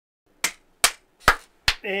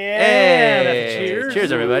Yeah, Hey, cheers.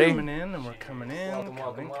 cheers, everybody. We're coming in and we're coming in.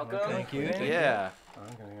 Welcome. Thank you. Yeah.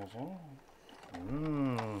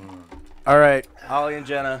 All right. Ollie and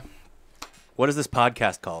Jenna, what is this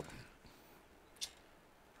podcast called?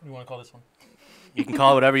 What do you want to call this one? You can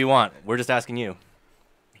call it whatever you want. We're just asking you.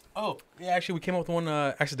 Oh, yeah, actually, we came up with one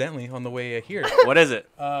accidentally on the way here. What is it?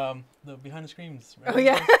 The Behind the Screams. Right? Oh,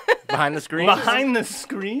 yeah. Behind the screens? Behind the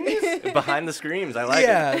screens? Behind the screams. I like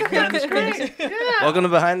Yeah, it. Behind the Screams. Welcome to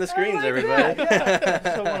Behind the Screens, everybody.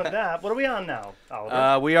 Yeah. So one of that. What are we on now,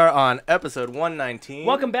 Oliver? We are on episode 119.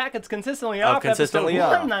 Welcome back. It's Consistently Off, Consistently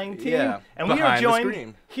episode Off. 119. Yeah. And we are Behind the joined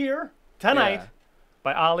Screen. here tonight Yeah.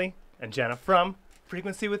 by Ollie and Jenna from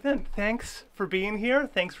Frequency Within. Thanks for being here.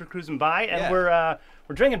 Thanks for cruising by. And Yeah.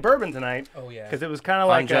 we're drinking bourbon tonight. Oh, yeah. Because it was kind of On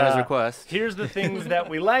like Jenna's request. Here's the things that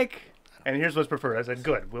we like, and here's what's preferred. I said,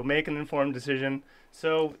 good. We'll make an informed decision.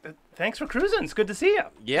 So thanks for cruising. It's good to see you.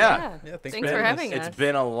 Yeah. Yeah, thanks Thanks for for having having It's us.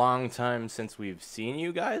 been a long time since we've seen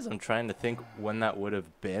you guys. I'm trying to think when that would have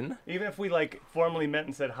been. Even if we like formally met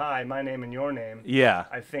and said hi, my name and your name, Yeah.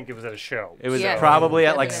 I think it was at a show. It was Yeah, probably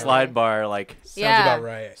at like definitely. Slide Bar, like Sounds Yeah. about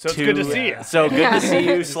right. So it's good to see you. So good Yeah. to see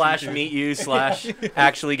you slash meet you slash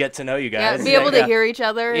actually get to know you Yeah, guys. be able to hear each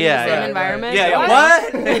other in Yeah, the same yeah, environment. Yeah,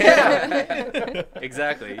 What? yeah. What? Yeah.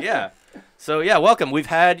 Exactly. Yeah. So yeah, welcome. We've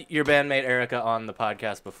had your bandmate Erica on the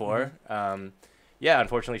podcast before. Yeah,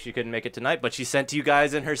 unfortunately she couldn't make it tonight, but she sent to you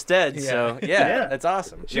guys in her stead. Yeah. So yeah, Yeah. that's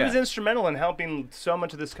awesome. She was instrumental in helping so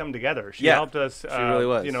much of this come together. She Yeah, helped us, really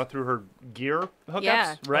was. you know, through her gear hookups,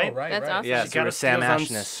 Yeah. right? Oh, right, That's right. awesome. Yeah, She so got we're us Sam deals on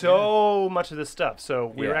Ashness. so much of this stuff. So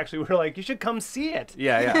we Yeah. were like, you should come see it.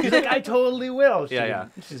 Yeah, yeah. She's like, I totally will. Yeah.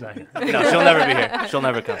 She's not here. No, she'll never be here. She'll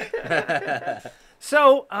never come.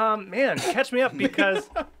 So, man, catch me up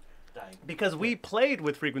because we played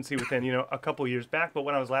with Frequency Within, you know, a couple years back. But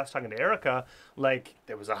when I was last talking to Erica, like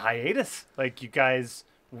there was a hiatus. Like you guys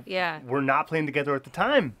Yeah. were not playing together at the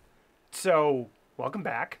time. So welcome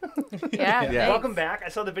back. Yeah. Yeah. thanks. Welcome back. I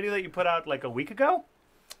saw the video that you put out like a week ago.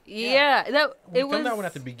 Yeah. That We it was filmed that one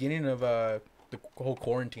at the beginning of the whole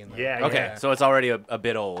quarantine. Though. Yeah, Okay, Yeah. so it's already a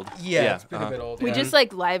bit old. Yeah, it's been uh-huh. a bit old. we yeah. just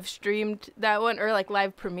like live streamed that one or like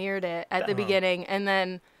live premiered it at the beginning, and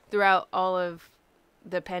then throughout all of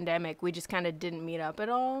the pandemic, we just kind of didn't meet up at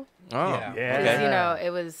all. Oh, Yeah. Yeah. Because, you know, it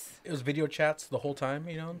was It was video chats the whole time,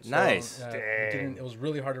 you know. So, Nice. Dang. it was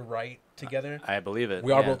really hard to write together. I believe it.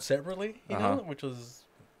 We all yeah. wrote separately, you Uh-huh. know, which was,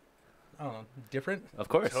 I don't know, different. Of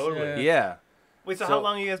course. Totally. Yeah. Wait, so So- how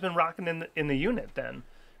long have you guys been rocking in the unit then?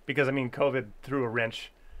 Because I mean, COVID threw a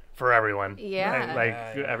wrench for everyone. Yeah. right?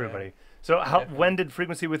 Like Yeah. everybody. So when did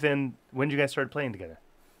Frequency Within? When did you guys start playing together?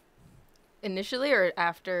 initially or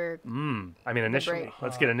after. I mean, initially. break.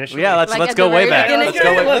 Let's get initially. Yeah, let's Like let's at go the way very back. beginning? Let's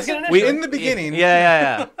go way Let's get we, initially. In the beginning.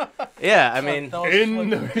 Yeah. Yeah, I mean, That was in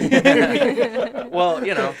like- the well,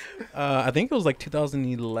 you know, I think it was like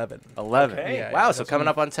 2011. 11. Okay. Yeah, Wow, yeah, so that's coming when-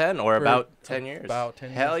 up on 10 or for about 10 years. about 10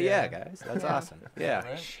 Hell years, yeah, yeah. guys. That's awesome. Yeah.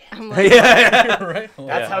 Right? I'm like, yeah. right? That's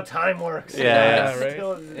Yeah. how time works. Yeah, right.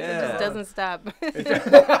 It Yeah. just doesn't stop.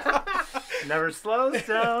 never slows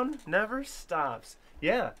down, never stops.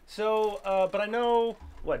 Yeah. So, but I know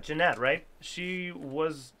what Jeanette, right? She's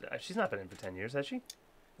not been in for 10 years, has she?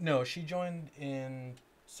 No, she joined in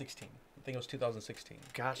 16. I think it was 2016.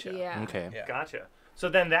 Gotcha. Yeah. Okay. Yeah. Gotcha. So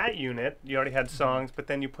then that unit, you already had songs, but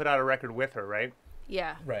then you put out a record with her, right?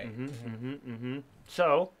 Yeah. Right.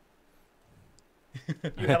 So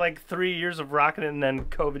you had like 3 years of rocking it, and then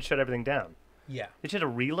COVID shut everything down. Yeah. Did you have to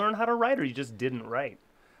relearn how to write, or you just didn't write?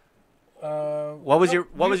 What was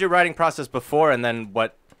your writing process before, and then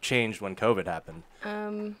what changed when COVID happened?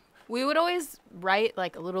 We would always write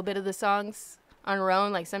like a little bit of the songs on our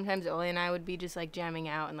own. Like sometimes Oli and I would be just like jamming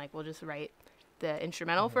out, and like we'll just write the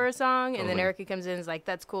instrumental for a song, and then Erica comes in and is like,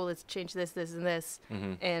 "That's cool. Let's change this, this, and this,"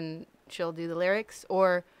 and she'll do the lyrics.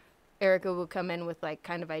 Or Erica will come in with like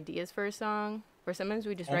kind of ideas for a song. Or sometimes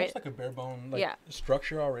we just Almost write. like a bare bone Yeah.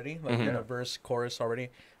 structure already, like in a verse, chorus already,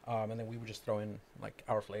 and then we would just throw in like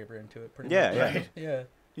our flavor into it. Pretty Yeah, much. yeah. Right. Yeah.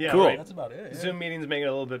 Yeah, Cool. right. That's about it. Yeah. Zoom meetings make it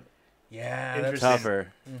a little bit. Yeah. Interesting. That's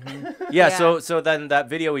Tougher. Yeah, Yeah. so then that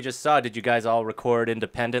video we just saw, did you guys all record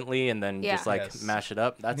independently and then Yeah. just like Yes. mash it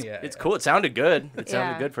up? It's Yeah. cool. It sounded good. It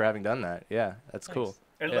sounded Yeah. good for having done that. Yeah, that's cool.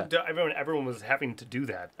 And Yeah. everyone was having to do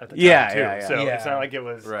that at the Yeah, time too. yeah, yeah. So Yeah. it's not like it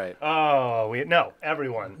was Right. Oh,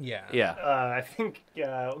 everyone. Yeah. Yeah. I think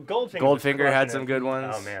Goldfinger. was Goldfinger had crushing some it. good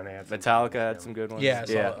ones. Oh man, they had some Metallica good had ones, some good ones. Yeah. I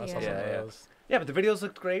saw, yeah. I saw Yeah. some of Yeah. those. Yeah, but the videos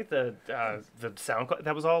looked great. The sound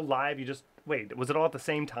that was all live. You just wait. Was it all at the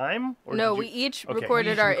same time? Or No, did we you... each Okay.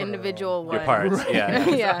 recorded Each our recorded individual Your one. parts, yeah.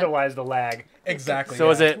 Yeah. Otherwise, the lag. Exactly. So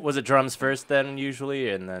yeah. was it drums first then usually,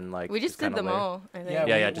 and then like We just did kinda them later? all. I think. Yeah,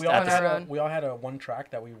 Yeah, we just all at the had same- we all had a one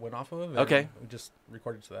track that we went off of. And Okay. We just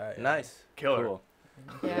recorded to that. Yeah. Nice, Killer. cool.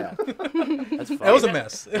 Yeah. That's fun. It was a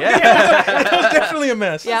mess. It Yeah. was definitely a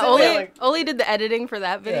mess. Yeah, So, yeah, Oli, like- Oli did the editing for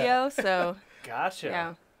that video, so Gotcha.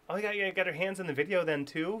 yeah. Oh, you got your hands in the video then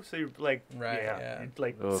too. So you're like, Right, yeah, yeah. you're,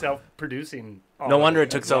 like Oof. self-producing. all No of wonder it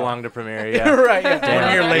as took so well. long to premiere. Yeah. right. Yeah. Damn.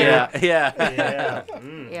 1 year later. Yeah. Yeah. Yeah.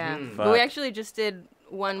 Yeah. Mm. But we Fuck. actually just did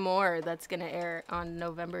one more that's going to air on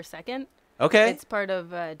November 2nd. Okay. It's part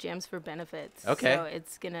of Jams for Benefits. Okay. So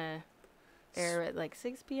it's going to air at like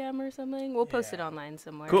 6 p.m. or something. We'll post it Yeah. online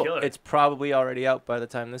somewhere. Cool. Killer. It's probably already out by the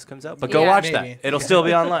time this comes out, but go Yeah. watch Maybe. that. It'll still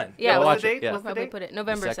be online. Yeah, Go what's watch the it. date? Yeah. We'll What's the probably date? put it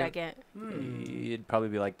November second? 2nd. It'd probably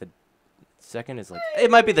be like the second is like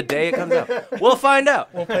it might be the day it comes out. We'll find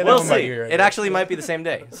out. We'll play that We'll one by see. ear, I It guess. actually might be the same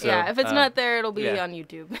day. So, Yeah, if it's not there, it'll be yeah. on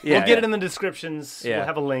YouTube. yeah, We'll get yeah. it in the descriptions. Yeah. We'll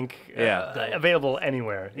have a link. Yeah. Available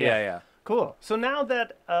anywhere. Yeah, yeah. Cool. So now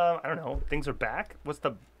that I don't know, things are back. What's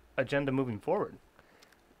the agenda moving forward?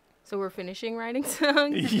 So we're finishing writing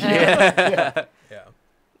songs. Yeah. Yeah.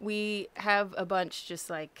 We have a bunch just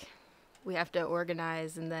like we have to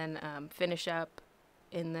organize and then finish up.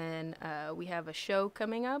 And then we have a show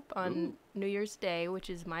coming up on New Year's Day, which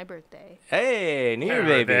is my birthday. Hey, New Year, Happy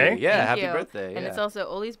baby. birthday. Yeah, Thank happy you. birthday. And yeah. it's also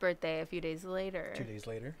Oli's birthday a few days later. 2 days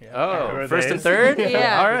later. Yeah. Oh, Happy first and birthdays. third?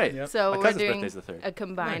 Yeah. All right. Yep. So My we're cousin's doing birthday's the third. a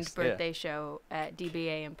combined Nice. Yeah. birthday show at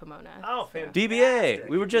DBA in Pomona. Oh, fantastic. DBA.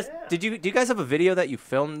 We were just. Yeah. Do you guys have a video that you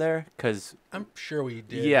filmed there? Cause I'm sure we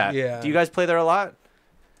did. yeah. Yeah. Do you guys play there a lot?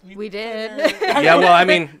 We did. Yeah. Well, I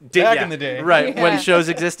mean, Back yeah. in the day. Right Yeah. when shows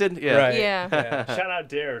existed. Yeah. Right. Yeah. Yeah. Shout out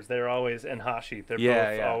Dares. They're always and Hashi. They're Yeah,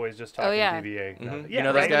 both yeah. always just talking yeah. DBA. Mhm. Yeah, You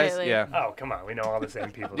know those right? guys? Definitely. Yeah. Oh, come on. We know all the same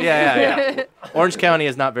people. Yeah. Orange County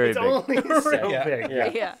is not very It's big. only so Yeah. big.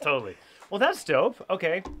 Yeah. Yeah. Totally. Well, that's dope.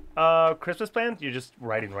 Okay. Christmas plans? You're just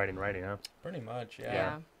writing, huh? Pretty much.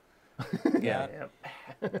 Yeah. Yeah.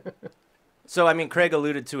 Yeah. So I mean, Craig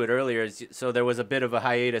alluded to it earlier. So there was a bit of a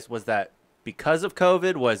hiatus. Was that because of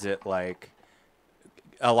COVID? Was it like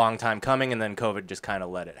a long time coming and then COVID just kind of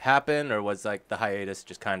let it happen, or was like the hiatus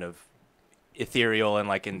just kind of ethereal and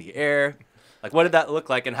like in the air? Like, what did that look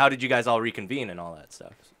like, and how did you guys all reconvene and all that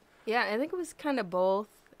stuff? Yeah, I think it was kind of both.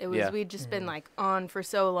 It was Yeah. we'd just been like on for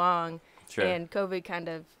so long, Sure. and COVID kind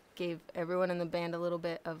of gave everyone in the band a little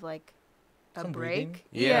bit of like a Some break. breathing.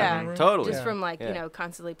 Yeah, Yeah. totally. Just Yeah. from like, Yeah. you know,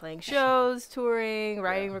 constantly playing shows, touring,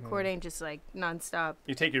 writing, Mhm. recording, just like nonstop.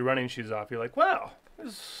 You take your running shoes off. You're like, wow,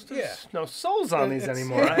 there's Yeah. no soles on these It's-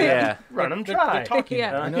 anymore. I Yeah. have to run them They're dry. talking.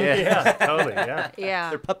 Yeah. now, you know? Yeah, totally. Yeah. Yeah.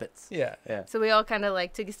 They're puppets. Yeah. Yeah. So we all kind of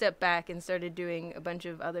like took a step back and started doing a bunch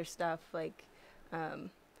of other stuff. Like, I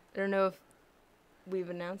don't know if we've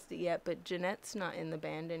announced it yet, but Jeanette's not in the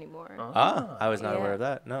band anymore. Ah, I was not Yeah. aware of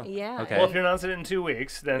that. No. Yeah. Okay. Well, if you announce it in 2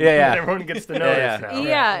 weeks, then Yeah, yeah. everyone gets to Yeah, notice yeah. now.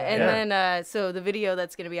 Yeah, and Yeah. then so the video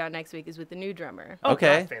that's going to be out next week is with the new drummer. Oh,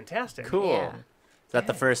 Okay. God, fantastic. Cool. Yeah. Is that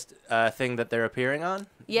the first thing that they're appearing on?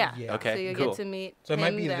 Yeah. Yeah. Okay, So you'll cool. get to meet So it might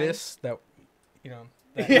him be then. this that, you know.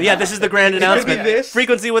 That, Yeah, this is the grand could be announcement. this.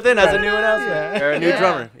 Frequency Within has a new announcement. Yeah. Or a new Yeah.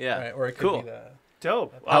 drummer. Yeah. Right, or it could Cool. be the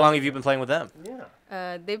Dope. How long have you been playing with them?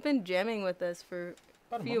 Yeah. They've been jamming with us for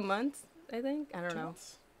about a few months, I think. I don't know.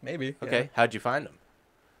 Maybe. yeah. Okay. How'd you find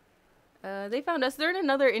them? They found us. They're in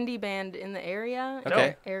another indie band in the area. and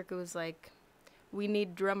Okay. Erica was like, "We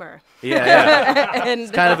need drummer." Yeah, yeah. And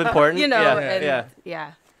It's kind of important. you know, Yeah, and yeah.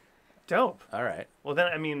 yeah. Dope. All right. Well, then,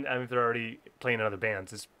 I mean, if they're already playing in other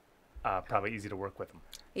bands, it's probably easy to work with them.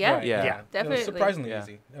 Yeah. Right, Yeah. Yeah. It was Definitely. surprisingly Yeah.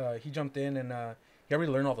 easy. He jumped in and he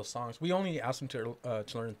already learned all the songs. We only asked him to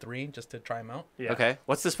learn 3 just to try him out. Yeah. Okay.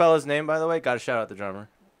 What's this fella's name, by the way? Got to shout out the drummer.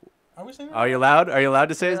 Are we saying that? Are you allowed? Are you allowed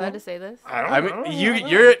to say Are you his allowed name? to say this? I don't I know.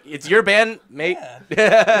 mean, it's your band, mate.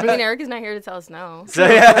 I mean, Erica's not here to tell us no. So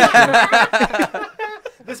yeah.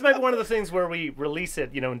 This might be one of the things where we release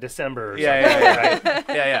it, in December or Yeah, something. yeah, Right?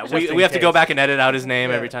 yeah, yeah. Just We in have to go case. back and edit out his name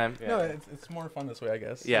Yeah. every time. No, Yeah. it's more fun this way, I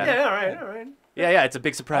guess. Yeah. Yeah, all right, all right. Yeah, it's a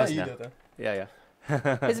big Oh, surprise you now. do it, though. Yeah, yeah.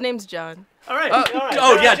 His name's John. All right. Oh, all right.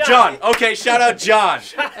 oh Shout yeah, out John. Okay, shout out John.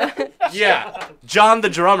 Yeah, John the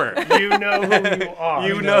drummer. You know who you are.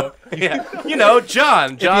 You know, yeah,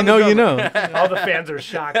 John. John. If you know, the you drummer. know. All the fans are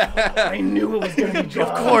shocked. I knew it was going to be John.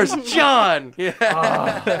 Of course, John. Yeah.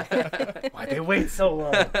 Oh, why'd they wait so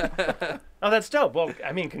long? Oh, that's dope. Well,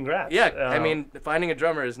 I mean, congrats. Yeah, I mean, finding a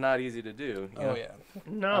drummer is not easy to do. You know? Oh yeah.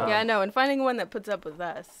 No. Yeah, no, and finding one that puts up with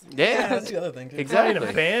us. Yeah. That's the other thing. Too. Exactly. Finding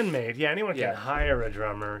a bandmate. Yeah, anyone Yeah. can hire a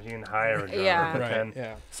drummer. You can hire a drummer. Yeah. But Right. then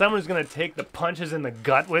Yeah. someone's going to take the punches in the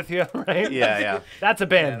gut with you, right? Yeah, yeah. That's a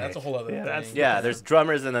bandmate. Yeah, that's a whole other Yeah, thing. that's- Yeah, there's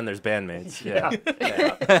drummers and then there's bandmates. Yeah.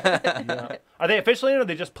 Yeah. Are they officially in or are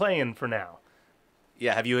they just playing for now?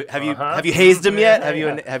 Yeah, have you Uh-huh. have you hazed him yet?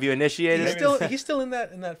 Yeah. Have you initiated? He's still in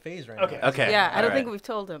that phase right Okay. now. Okay. Yeah, I don't all think right. we've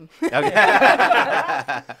told him.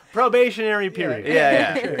 Okay. Probationary period. Yeah,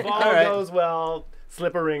 yeah. If all All right. goes well,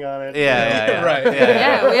 slip a ring on it. Yeah. Right.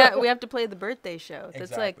 Yeah. Yeah, we have to play the birthday show.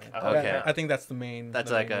 That's like, Exactly. Okay. I think that's the main. That's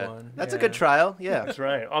the like main a one. that's a Yeah. good trial. Yeah. That's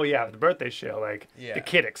right. Oh yeah, the birthday show. Like Yeah. the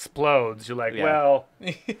kid explodes. You're like, Yeah. well,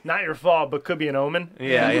 not your fault, but could be an omen.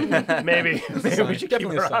 Yeah. Yeah. Maybe we sign. should keep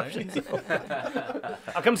Definitely a our sign. options open.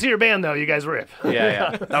 I'll come see your band though. You guys rip.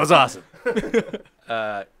 Yeah. That was awesome.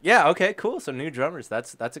 Yeah. Okay. Cool. So new drummers.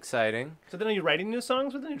 That's exciting. So then, are you writing new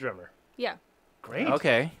songs with the new drummer? yeah. Great.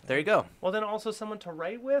 Okay. There you go. Well, then also someone to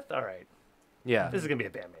write with. All right. Yeah. This is gonna be a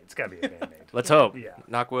bandmate. It's gotta be a bandmate. Let's hope. Yeah.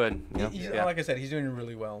 Knock wood. You know? Yeah. Like I said, he's doing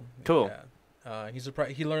really well. Cool. Yeah.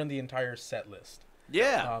 He learned the entire set list.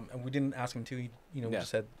 Yeah. And we didn't ask him to. We Yeah.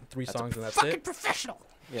 just had 3 That's a songs and that's fucking it. professional.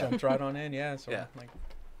 Yeah. Jumped right on in. Yeah. So Yeah. like,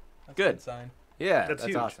 that's Good. a sign. Yeah. That's That's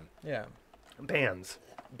huge. awesome. Yeah. Bands.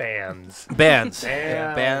 Bands. Bands.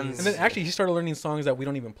 Bands. And then actually, he started learning songs that we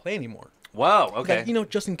don't even play anymore. Whoa. Okay. Like,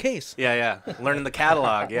 just in case. Yeah. Learning the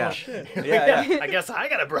catalog. Yeah. Oh shit. Yeah. I guess I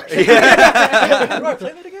gotta brush. Bro,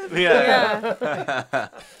 play that again. Yeah.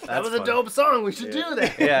 That was a fun. dope song. We should do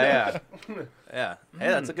that. Yeah. Yeah. Hey,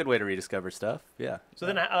 that's a good way to rediscover stuff. Yeah. So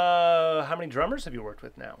then, how many drummers have you worked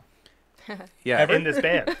with now Yeah. in this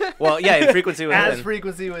band? Well, yeah, in frequency As within.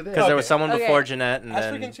 frequency within. Because there was Okay. someone before Okay. Jeanette, and As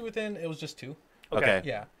then frequency within, it was just 2. okay.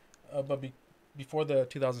 Yeah. But before the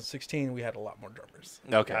 2016, we had a lot more drummers.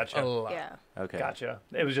 Okay. A Gotcha. lot. Yeah. Okay. Gotcha.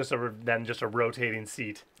 It was just just a rotating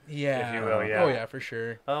seat. Yeah. If you will, yeah. Oh yeah, for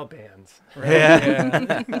sure. Oh, bands. Right?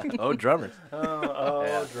 Yeah. Oh, drummers. Oh,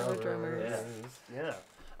 Yeah. drummers. Yeah.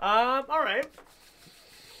 All right.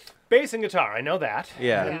 Bass and guitar. I know that.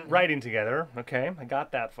 Yeah. And writing together. Okay, I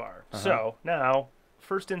got that far. So now,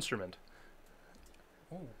 first instrument.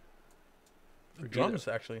 Drums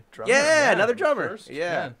actually. Drummer. Yeah, another drummer. First.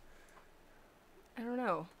 Yeah. I don't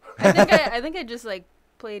know. I think I just like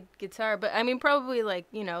played guitar, but I mean probably like,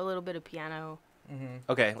 a little bit of piano.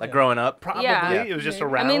 Okay, like growing up. Probably. Yeah. It was just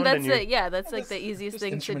Maybe. around. I mean that's and you, that's like the easiest just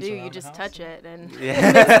thing to instruments do. around You the just house. touch it and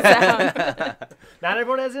Yeah. Not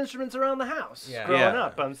everyone has instruments around the house. Yeah. Growing Yeah.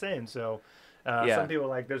 up, I'm saying. So Yeah. some people are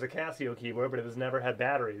like, there's a Casio keyboard, but it has never had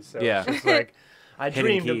batteries. So Yeah. it's just like, I Hidden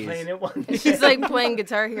dreamed of keys. playing it one day. it's just like playing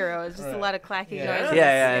Guitar Hero. It's just a Right. lot of clacking Yeah. noises.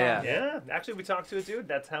 Yeah. Yeah, actually, we talked to a dude.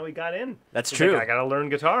 That's how he got in. That's He's true. Like, I gotta learn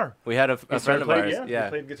guitar. We had a friend started of playing- ours, yeah, he yeah,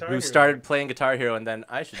 played Guitar who Hero. started playing Guitar Hero, and then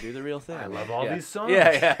I should do the real thing. I love all Yeah. these songs.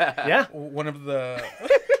 Yeah. Yeah. One of the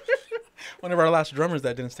one of our last drummers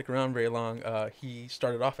that didn't stick around very long. He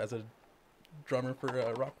started off as a drummer for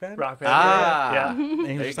a rock band. Rock band. Ah. Yeah. And he was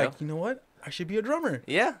There just you like, you know what? I should be a drummer.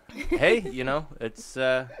 Yeah. Hey, it's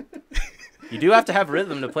you do have to have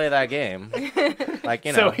rhythm to play that game. Like,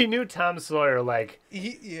 So he knew Tom Sawyer like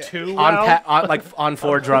Yeah. too on, well. on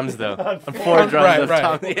 4 drums though. on 4 drums Right, of right.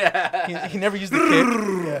 Tom. Yeah. He never used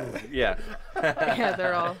the kick. Yeah. Yeah,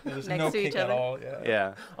 they're all There's next no to kick each at other. all. Yeah.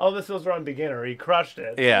 Yeah. All the fills were on beginner. He crushed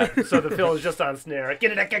it. Yeah. So the fill is just on snare.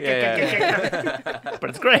 Get it, Yeah, but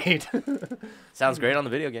it's great. Sounds great on the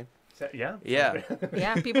video game. Yeah. Yeah.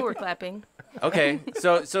 Yeah, people were clapping. Okay.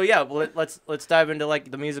 So yeah, well, let's dive into like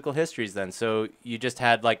the musical histories then. So you just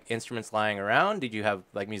had like instruments lying around. Did you have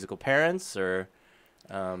like musical parents or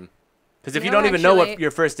because if you No, don't even know what actually- your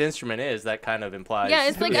first instrument is, that kind of implies. Yeah,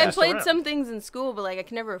 it's like Yeah. I played Around. some things in school, but like I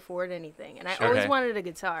could never afford anything, and I Sure. always Okay. wanted a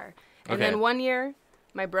guitar. And Okay. then one year,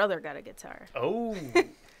 my brother got a guitar, Oh,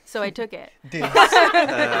 so I took it.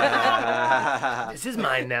 this is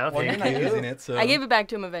mine now. Well, you're Thank not you. using it, so I gave it back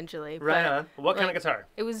to him eventually. Right but on. What kind of like- guitar?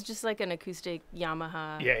 It was just like an acoustic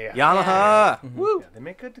Yamaha. Yeah. Yamaha. Woo. Yeah, they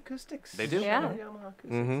make good acoustics. They do. Yeah. Yamaha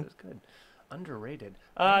acoustics Mhm. is good. Underrated.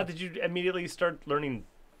 Did you immediately start learning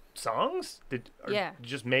songs? Or Yeah. did you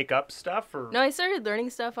just make up stuff or? No, I started learning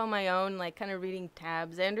stuff on my own, like kind of reading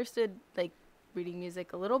tabs. I understood like reading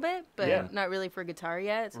music a little bit, but Yeah. not really for guitar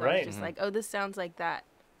yet. So I Right. was just like, oh, this sounds like that,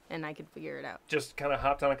 and I could figure it out. Just kind of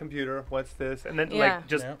hopped on a computer. What's this? And then Yeah. like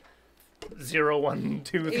just Yeah. 0, 1,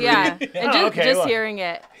 2, 3. Yeah, and Oh, okay, well. hearing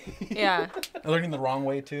it. Yeah, learning the wrong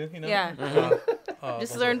way too. Yeah.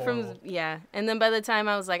 just those are learn from horrible. And then by the time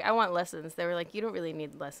I was like, I want lessons, they were like, you don't really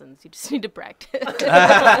need lessons, you just need to practice.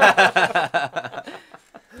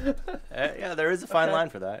 Yeah, there is a fine Okay. line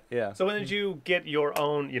for that. Yeah. So when did you get your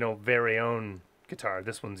own, very own guitar?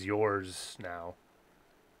 This one's yours now.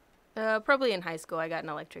 Probably in high school, I got an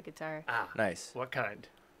electric guitar. Ah, Nice. what kind?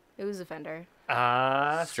 It was a Fender.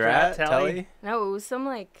 Strat, Telly? No, it was some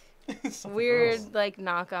like weird like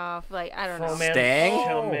knockoff. Like I don't know. Foreman, Stang?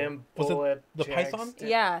 Showman, Was it Bullet, the Jag Python? Stick.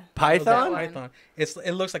 Yeah, Python? one. Python.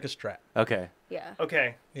 It looks like a Strat. Okay. yeah.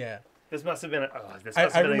 Okay, Yeah. this must have been this I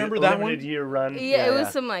must have been remember a that limited one. year run. Yeah, it was yeah.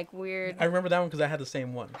 some like weird. I remember that one because I had the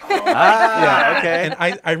same one. Ah, okay. And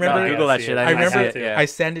I remember No, Google that see shit. it. I I didn't remember see it. Yeah. I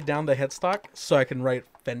sanded down the headstock so I can write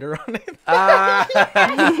Fender on it.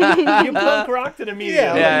 You punk rocked it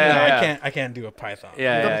immediately. Yeah, yeah. I can't do a Python.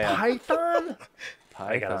 Yeah, The yeah, yeah. Python?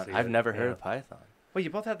 I gotta Python. see I've it. never heard Yeah. of Python. Well, you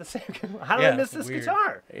both had the same. How did I Yeah, miss this weird.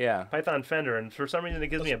 guitar? Yeah. Python Fender, and for some reason it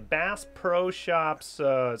gives me a Bass Pro Shops.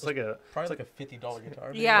 It's like a Probably like a $50 guitar.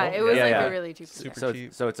 maybe. Yeah, it was Yeah, like yeah. a really cheap. Super guitar. So,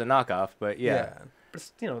 cheap. so it's a knockoff, but yeah.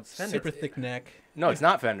 it's, it's Fender. Super thick neck. No, it's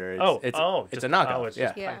not Fender. It's, it's it's a knockoff. Oh, it's yeah.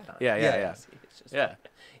 just Yeah. Python. Yeah, yeah, yeah. See, it's just- Yeah.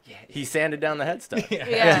 yeah. He sanded down the headstock.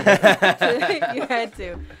 Yeah, you had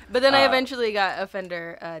to. But then I Uh, eventually got a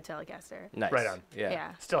Fender Telecaster. Nice. Right on. Yeah.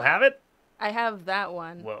 Yeah, Still have it? I have that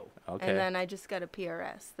one. Whoa. Okay. And then I just got a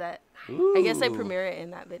PRS that Ooh. I guess I premiere it in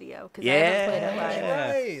that video because I haven't played it live.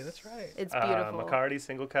 Yeah. Right, that's right. It's beautiful. McCarty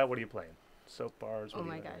single cut. What are you playing? Soap bars. Oh what are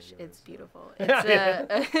my you- gosh, what are you it's doing? beautiful.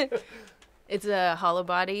 It's a it's a hollow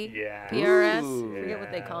body Yeah. PRS. Ooh. I forget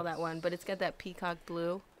what they call that one, but it's got that peacock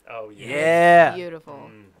blue. Oh yeah. Yeah. Beautiful.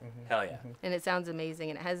 Mm. Hell yeah. And it sounds amazing.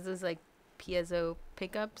 And it has those like piezo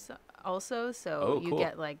pickups also, so Oh, you cool.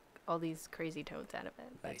 get like all these crazy tones out of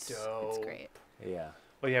it. Nice. It's Dope. great. Yeah.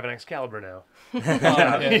 Well, you have an Excalibur now.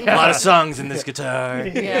 A lot of songs in this guitar.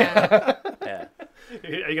 Yeah. Yeah. Are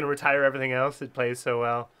you gonna retire everything else? It plays so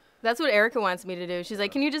well. That's what Erica wants me to do. She's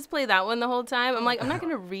like, "Can you just play that one the whole time?" I'm like, "I'm not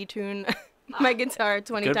going to retune my guitar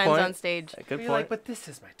 20 Good times point. on stage." Good You're point. like, but this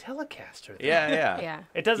is my Telecaster. Yeah, yeah. Yeah.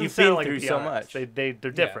 It doesn't You've sound been like through a so PRS. much. They're different.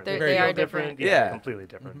 They're They very are different. Yeah, Yeah. completely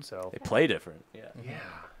different. So They play different. Yeah. yeah,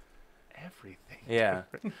 everything. Yeah.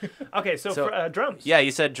 Okay, so, So- for drums. Yeah,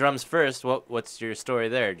 you said drums first. What's your story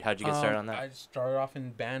there? How'd you get started on that? I started off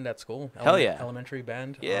in band at school. Hell yeah. Elementary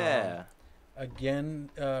band. Yeah. Again,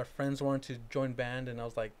 friends wanted to join band, and I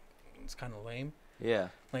was like, it's kind of lame. Yeah.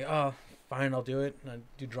 Like, oh, fine, I'll do it. And I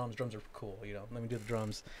do drums. Drums are cool, let me do the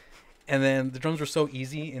drums. And then the drums were so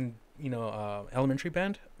easy in, elementary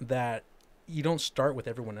band that you don't start with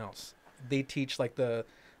everyone else. They teach, like, the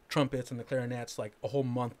trumpets and the clarinets, like, a whole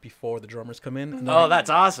month before the drummers come in. And they're Oh, like- that's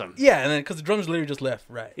awesome. Yeah, and then, because the drums literally just left,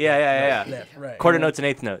 right. Yeah, yeah, yeah, right, yeah. Left, right. Quarter And then- notes and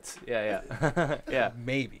eighth notes. Yeah, yeah. Yeah.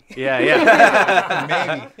 Maybe. Yeah, yeah.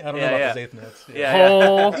 Maybe. I don't know Yeah, about yeah. those eighth notes. Yeah, yeah.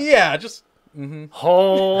 Hole, Yeah, just... hmm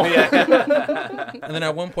hole. Yeah. And then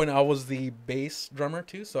at one point, I was the bass drummer,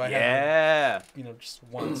 too, so I had, Yeah. just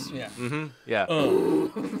once, yeah. Mm-hmm. Yeah.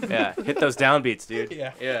 Uh, Yeah. Hit those downbeats, dude.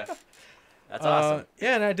 yeah. Yeah. That's awesome.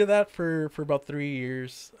 Yeah, and I did that for about 3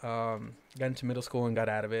 years. Got into middle school and got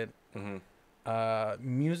out of it. Mm-hmm.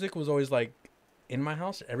 Music was always like in my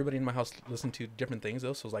house. Everybody in my house listened to different things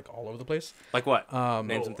though, so it was like all over the place. Like what? Um,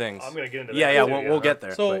 Name some things. I'm gonna get into that. Yeah, yeah. too, We'll get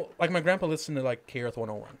there. so but- like my grandpa listened to like KRF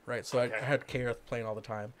 101, right? So Okay. I had KRF playing all the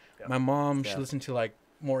time. Yeah. My mom, she Yeah. listened to like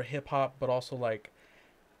more hip hop, but also like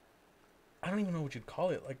I don't even know what you'd call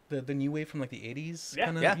it, like the new wave from like the 80s, Yeah.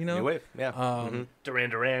 kind of, yeah. you know. New wave. Yeah. Um, Duran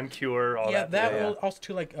Duran, Cure, all yeah, that. that yeah. will also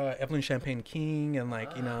too like Evelyn Champagne King and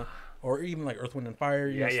like or even like Earth Wind and Fire,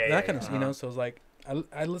 you Yeah, know, yeah, that yeah, kind of yeah. you know. So it was like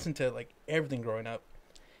I listened to like everything growing up,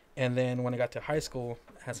 and then when I got to high school,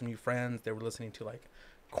 I had some new friends. They were listening to like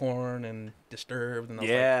Korn and Disturbed, and I was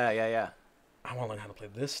like, Yeah, yeah, yeah. I want to learn how to play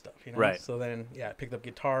this stuff, you know. Right. So then I picked up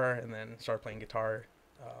guitar and then started playing guitar.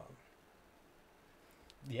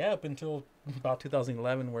 Up until about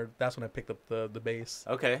 2011, where that's when I picked up the bass.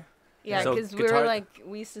 Okay. Yeah, So because we guitar- were like,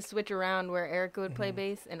 we used to switch around where Erica would play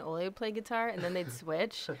bass and Ole would play guitar, and then they'd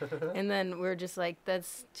switch. And then we were just like,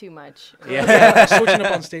 that's too much. Yeah. Switching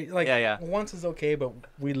up on stage, like Yeah. once is okay, but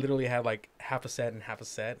we literally had like half a set and half a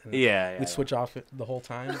set, and Yeah, yeah. we'd switch off it the whole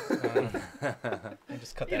time and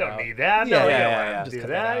just cut You that don't out. need that. Yeah, No, yeah, you don't yeah, want to just do cut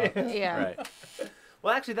that. that Yeah. Right.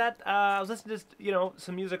 Well, actually, I was listening to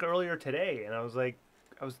some music earlier today, and I was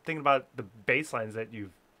thinking about the bass lines that you've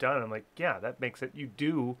done. I'm like, yeah, that makes it. You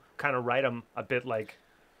do kind of write them a bit like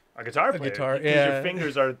a guitar player. guitar, because yeah. your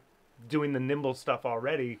fingers are doing the nimble stuff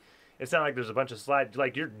already. It's not like there's a bunch of slides,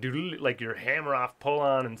 like you're hammer off, pull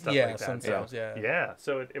on, and stuff Yeah, like that. sometimes, so, yeah. Yeah,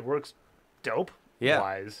 so it works dope. Yeah.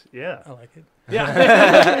 Wise, yeah. I like it.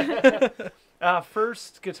 Yeah.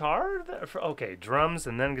 First guitar. Okay, drums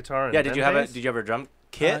and then guitar. And Yeah. then Did you have a? bass? Did you have a drum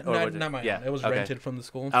kit? or not, was not my yeah. own. It was okay. rented from the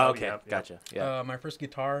school. Oh, okay. Yep, yep. Gotcha. Yeah. My first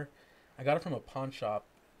guitar, I got it from a pawn shop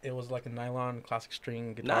It was like a nylon classic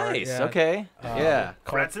string guitar. Nice. Yeah. Okay. Yeah.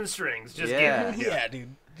 Frets and strings. Just Yeah. give it. Yeah,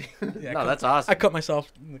 dude. Yeah, No, that's awesome. I cut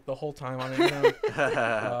myself like, the whole time on it. You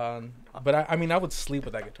know? But I mean, I would sleep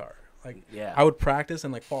with that guitar. Like, Yeah. I would practice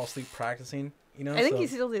and like fall asleep practicing. You know, I think so you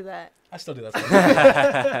still do that. I still do that.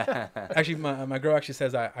 Sometimes. Actually, my girl actually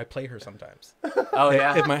says I play her sometimes. Oh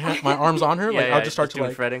yeah. If my arm's on her, Yeah, like yeah, I'll just start to doing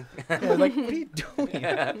like, fretting. yeah, like, what are you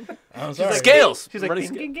doing? I'm sorry. Scales. She's like,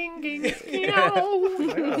 Running ging, scale- ging, ging, ging,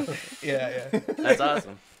 meow. Yeah, yeah, That's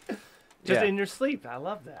awesome. Just Yeah. in your sleep. I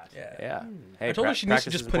love that. yeah. Yeah. Hey, I told her she needs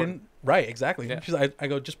to practice just is put important. in right, exactly. Yeah. She's like, I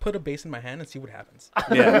go, just put a bass in my hand and see what happens.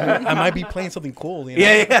 Yeah. I might be playing something cool. You know?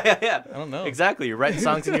 Yeah. I don't know. Exactly. You're writing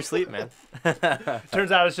songs in your sleep, man.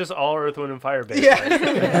 Turns out it's just all Earth, Wind, and Fire based.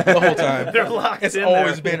 Yeah, the whole time. They're locked It's in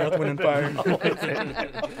always there. been Earth, Wind, and Fire.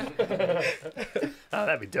 Oh,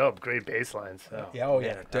 that'd be dope. Great bass lines. Oh, Yeah, oh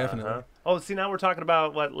yeah, man. definitely. Uh-huh. Oh, see, now we're talking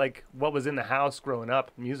about what was in the house growing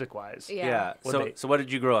up, music wise. Yeah. What So what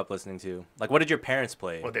did you grow up listening to? Like, what did your parents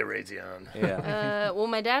play? What they raise you on. Yeah. Well,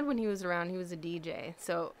 my dad, when he was around, he was a DJ.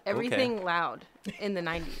 So everything loud in the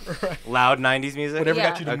 90s. Loud 90s music? Whatever Yeah.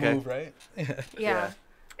 got you to Okay. move, right? Yeah.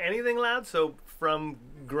 Anything loud? So from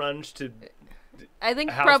grunge to I think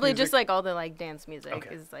House probably music? just like all the like dance music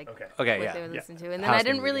Okay. is like okay. Okay, what yeah. they would Yeah. listen to. And then House I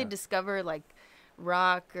didn't music, really yeah. discover like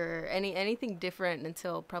rock or anything different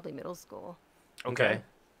until probably middle school. Okay.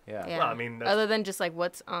 Yeah. Yeah. Well, I mean, that's, Other than just like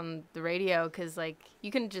what's on the radio, because like you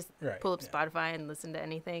can just Right, pull up yeah. Spotify and listen to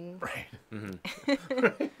anything. right.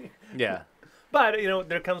 Mm-hmm. Yeah. But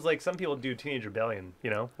there comes like some people do Teenage Rebellion,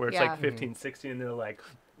 where it's Yeah. like 15, 16, and they're like,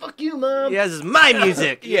 "Fuck you, mom." Yeah, this is my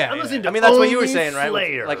music. Yeah, I'm listening to I mean, that's what you were only saying, right? With,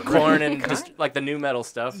 Slayer. like Korn and just like the new metal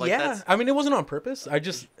stuff. Like yeah, I mean, it wasn't on purpose.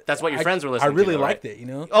 that's what your I- friends were I listening to. really though, liked right? it, you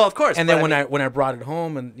know. Oh, of course. And but then when mean, I brought it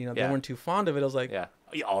home and they Yeah. weren't too fond of it, I was like, yeah,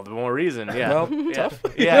 all the more reason. Yeah. well, yeah. tough.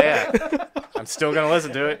 Yeah. I'm still gonna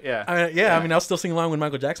listen to it. Yeah. I mean, I'll still sing along when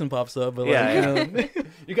Michael Jackson pops up, but like, Yeah, you know,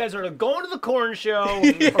 You guys are going to the Korn show,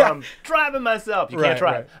 or I'm driving myself. You can't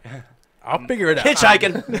Right, drive. I'll figure it out.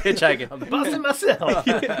 Hitchhiking. I'm busting myself.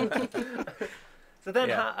 So then,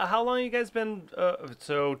 Yeah. how long you guys been?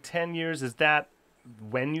 So 10 years. Is that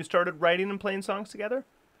when you started writing and playing songs together?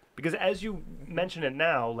 Because as you mention it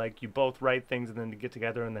now, like you both write things and then you get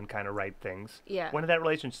together and then kind of write things. Yeah. When did that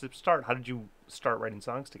relationship start? How did you start writing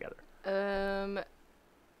songs together?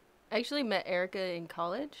 I actually met Erica in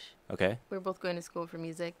college. Okay. We were both going to school for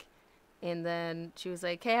music. And then she was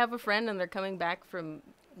like, hey, I have a friend and they're coming back from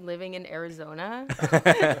living in Arizona.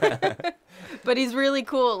 But he's really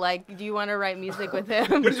cool. Like, do you want to write music with him?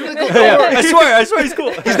 I swear he's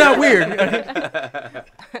cool. He's not weird. I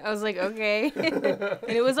was like, okay. And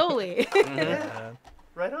it was Oli. Yeah.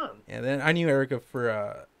 Right on. And then I knew Erica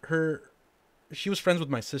for her. She was friends with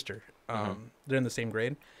my sister. They're in the same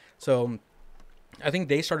grade, so I think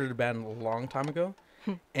they started a band a long time ago,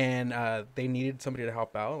 and they needed somebody to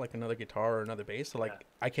help out, like another guitar or another bass. So like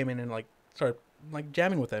Yeah. I came in and like started like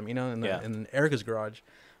jamming with them, you know, in Erica's garage,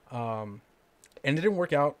 and it didn't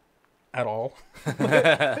work out at all.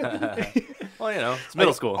 Well, it's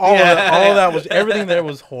middle school. All of that was everything there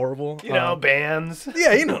was horrible. Bands.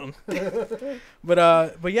 Yeah, you know.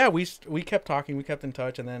 but yeah, we kept talking, we kept in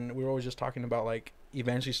touch, and then we were always just talking about like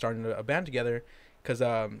eventually starting a band together, because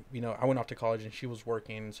I went off to college and she was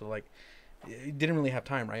working, so like didn't really have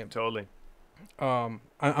time, right? Totally. I'm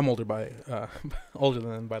older older than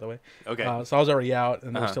them, by the way. Okay. So I was already out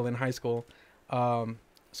and they were Uh-huh. still in high school.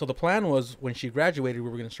 So the plan was when she graduated, we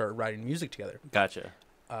were going to start writing music together. Gotcha.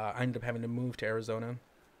 I ended up having to move to Arizona,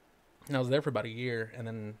 and I was there for about a year. And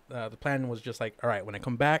then the plan was just like, all right, when I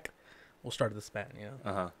come back, we'll start this band, you know.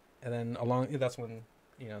 Uh-huh. And then that's when,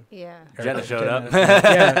 Yeah. Jenna showed up.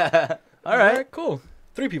 Yeah. All right. Cool.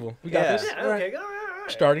 3 people. We got Yeah. this. Yeah, All right. okay. All right.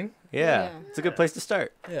 Starting. Yeah. Yeah. It's a good place to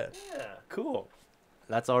start. Yeah. Yeah. Cool.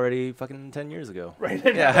 That's already fucking 10 years ago. Right.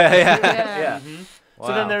 Yeah. Yeah. Mhm. Wow.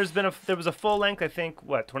 So then there was a full length, I think,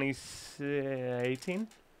 2018?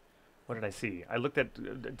 What did I see? I looked at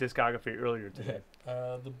discography earlier today.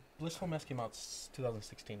 The Blissful Mess came out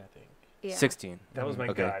 2016, I think. Yeah. 16. That was my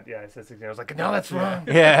Okay. god. Yeah, I said 16. I was like, no, that's wrong.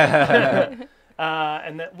 Yeah.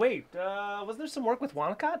 And then wait, wasn't there some work with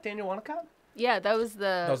Wanacott, Daniel Wanacott? Yeah, that was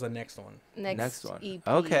That was the next one. next one. EP.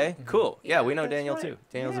 Okay. Cool. Yeah, we know That's Daniel right. too.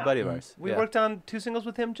 Daniel's Yeah. a buddy of ours. We Yeah. worked on 2 singles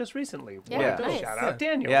with him just recently. Yeah, Yeah. Wow. nice. Shout out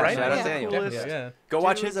Daniel, Yeah, right? shout out One of the Daniel. coolest Definitely, yeah. Go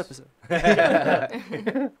watch dudes. his episode.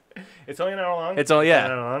 It's only an hour long. It's all yeah.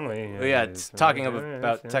 An hour long. Yeah, it's talking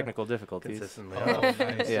about technical difficulties. Consistently Oh, off.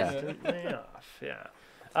 nice. Yeah. Consistently off.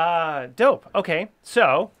 Yeah. Dope. Okay,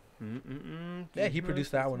 so. Yeah, he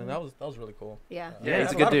produced that one, and that was really cool. Yeah. Yeah, I he's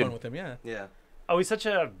had a good lot of dude. fun with him. Yeah. Yeah. Oh, he's such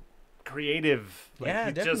a creative. Yeah,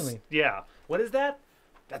 he definitely. Yeah. What is that?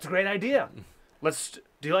 that's a great idea.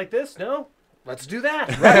 Do you like this? No? Let's do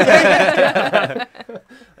that.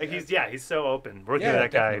 Like he's so open. Working with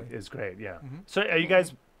that guy is great. Yeah. So are you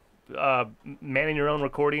guys manning your own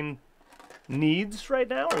recording needs right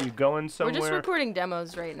now? Or are you going somewhere? We're just recording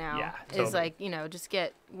demos right now. Yeah, It's totally. like, just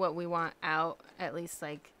get what we want out, at least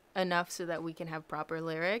like enough so that we can have proper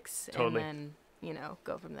lyrics Totally. and then,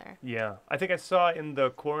 go from there. Yeah. I think I saw in the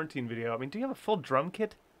quarantine video. I mean, do you have a full drum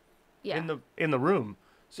kit Yeah. in the room?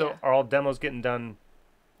 So Yeah. are all demos getting done?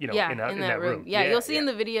 In that room. Yeah, you'll see in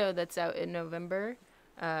the video that's out in November.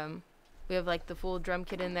 We have like the full drum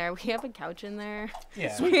kit in there. We have a couch in there.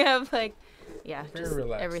 Yeah. So we have like, Very just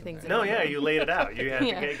relaxed in everything's there. in No, there. yeah, you laid it out. You have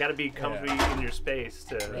Yeah. got to be comfy in your space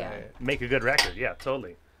to Yeah. make a good record. Yeah,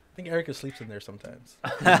 totally. I think Erica sleeps in there sometimes.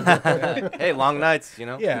 Hey, long nights,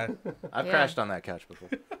 Yeah. I've Yeah. crashed on that couch before.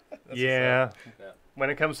 Yeah. Yeah. When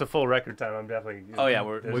it comes to full record time, I'm definitely. Oh yeah,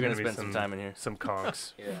 we're there's gonna be spend some time in here. Some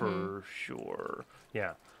conks Yeah. for sure.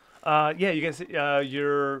 Yeah. You guys,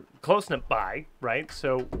 you're close enough by, right?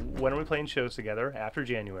 So when are we playing shows together? After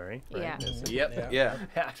January, right? Yeah. Is it- Yep. Yeah. Yeah.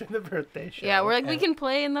 After the birthday show. Yeah, we're like, we And- can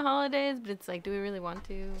play in the holidays, but it's like, do we really want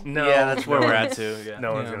to? No. Yeah, that's where no we're one's- at too. Yeah.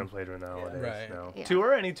 No one's Yeah. gonna play during the holidays. Right. No. Yeah.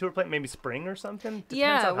 Tour? Any tour play? Maybe spring or something? Depends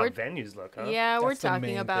Yeah, on how we're- venues look, huh? Yeah, we're That's the talking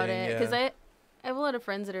main about thing, it because yeah. I have a lot of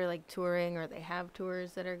friends that are like touring or they have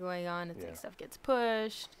tours that are going on. It's Yeah. like stuff gets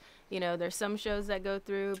pushed. There's some shows that go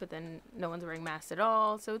through, but then no one's wearing masks at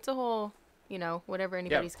all. So it's a whole, whatever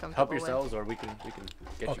anybody's comfortable Help with. yourselves, or we can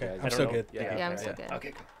get Okay, you guys. I'm I don't so know. good. Yeah. Yeah, I'm so good.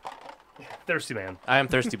 Okay, cool. Yeah, thirsty man. I am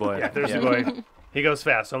thirsty boy. Yeah, thirsty boy. He goes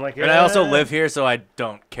fast. So I'm like, And I also "Yeah." live here, so I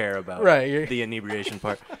don't care about Right, you're- the inebriation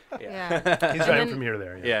part. Yeah. He's driving then- from here to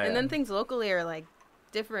there. Yeah. And then things locally are like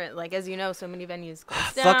different. Like, as you know, so many venues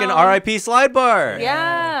closed down. Fucking R.I.P. Slide Bar.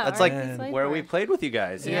 Yeah. That's R.I.P. like Slide Where Bar. we played with you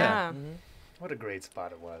guys. Yeah. What a great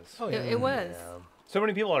spot it was. Oh, yeah. It was. Yeah. So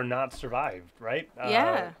many people are not survived, right?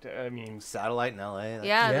 Yeah. I mean, Satellite in L.A. that's-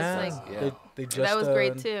 Yeah, Yeah. that's like, Yeah. They just, That was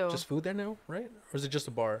great, too. Just food there now, right? Or is it just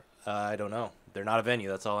a bar? I don't know. They're not a venue.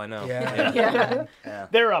 That's all I know. Yeah. yeah. Yeah.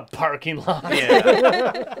 they're a parking lot.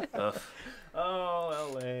 Yeah. Ugh.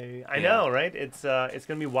 Oh, LA. I Yeah. know, right? It's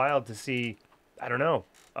gonna be wild to see. I don't know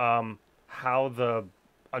how the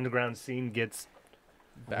underground scene gets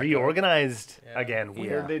Back up. reorganized Yeah. again.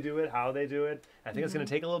 Where Yeah. they do it, how they do it. I think it's gonna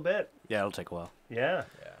take a little bit. Yeah, it'll take a while. Yeah.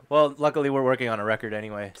 Well, luckily we're working on a record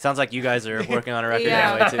anyway. Sounds like you guys are working on a record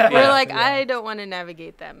Yeah. anyway too. We're Yeah. like, I don't want to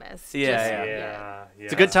navigate that mess. Yeah, Just- yeah. Yeah.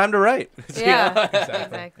 It's a good time to write. Yeah, Exactly.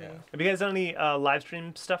 exactly. Yeah. Have you guys done any live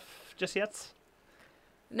stream stuff just yet?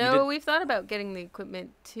 No, did- we've thought about getting the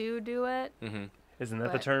equipment to do it. Mm-hmm. Isn't that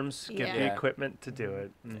the But, terms? Get the yeah. equipment to do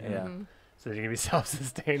it. Mhm. Yeah. Mhm. So that you can be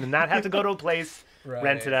self-sustained and not have to go to a place, Right.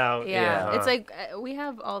 rent it out. Yeah, Yeah. it's like we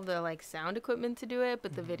have all the like sound equipment to do it,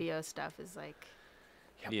 but the video stuff is like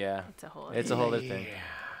Yeah. it's a whole. It's a whole other thing.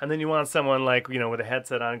 And then you want someone like, with a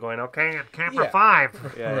headset on going, okay, camera Yeah.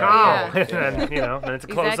 5. Yeah. Go. Yeah. And then, and it's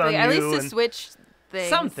close Exactly. on At you least to and switch things.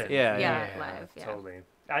 something. Yeah, Yeah, live. Yeah. Totally.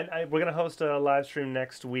 We're going to host a live stream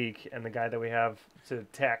next week, and the guy that we have to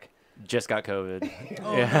tech. Just got COVID.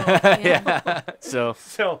 Oh, yeah. no. Yeah. So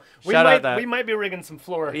So Shout out that- we might be rigging some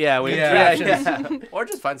floor. yeah, we Yeah. yeah. Or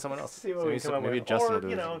just find someone else. See what we come up maybe with. Justin Or, will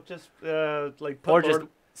do it. just like put Or Lord,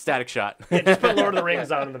 just static shot. just put Lord of the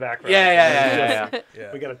Rings on in the background. Yeah.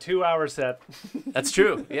 Yeah. We got a 2-hour set, That's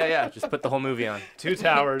true. Yeah. Just put the whole movie on. 2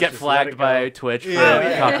 towers. Get just let flagged it by go. Twitch for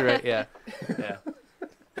Yeah. copyright. Yeah. Yeah.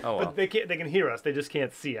 Oh well. But they can hear us. They just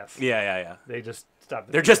can't see us. Yeah. They just stop.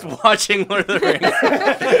 the They're just video. watching Lord of the Rings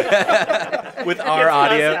with our Gets us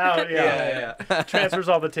audio. out, yeah. Transfers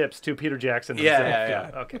all the tips to Peter Jackson. Yeah,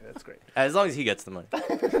 himself. yeah. Okay, that's great. As long as he gets the money.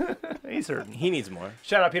 He's certain. He needs more.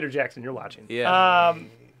 Shout out Peter Jackson. You're watching. Yeah.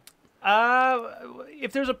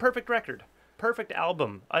 If there's a perfect record, perfect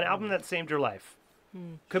album, an album that saved your life,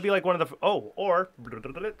 could be like one of the. Or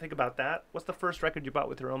think about that. What's the first record you bought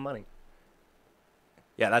with your own money?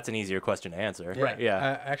 Yeah, that's an easier question to answer. Yeah. Yeah.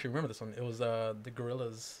 I actually remember this one. It was the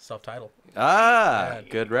Gorillaz self-titled. Ah, Yeah.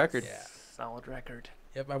 good record. Yeah. Solid record.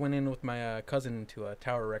 Yep, I went in with my cousin to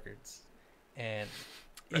Tower Records, and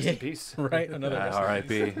Rest in peace. right, another rest in R.I.P.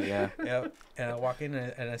 peace. Yeah. Yep, and I walk in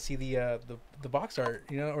and I see the box art,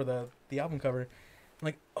 or the album cover. I'm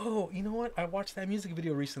like, oh, you know what? I watched that music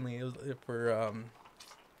video recently. It was for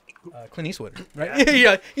Clint Eastwood, right?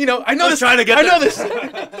 Yeah, I know I was this. trying to get I know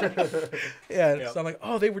there. this. Yeah, so I'm like,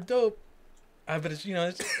 oh, they were dope. But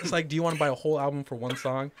it's like, do you want to buy a whole album for one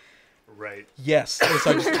song? Right. Yes.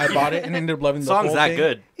 So I bought it and ended up loving the Song's whole that thing.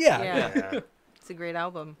 good. Yeah. Yeah. Yeah. It's a great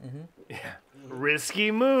album.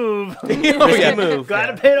 Risky move. Risky move. Glad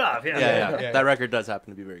Yeah. it paid off. Yeah. Yeah. Yeah. That record does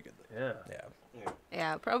happen to be very good. Yeah. Yeah.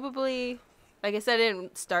 Yeah, probably I guess I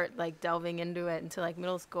didn't start like delving into it until like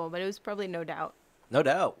middle school, but it was probably No Doubt. No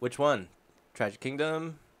doubt. Which one? Tragic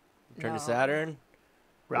Kingdom? Return No. to Saturn? It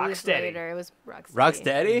was Rocksteady. later. It was Rocksteady.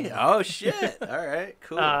 Rocksteady? Oh shit! All right,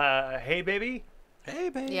 cool. Hey baby. Hey,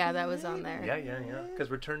 baby. Yeah, that was on there. Yeah.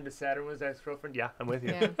 Because Return to Saturn was ex-girlfriend. Yeah, I'm with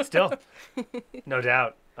you. Yeah. Still, no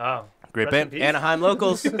doubt. Oh, Great rest in band. peace. Anaheim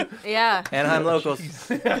locals. Yeah. Anaheim locals.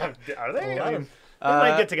 Are they? A lot I mean, of- they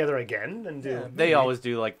might get together again and do. Yeah, They always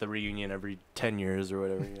do like the reunion every 10 years or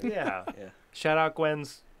whatever. Yeah. Yeah. Shout out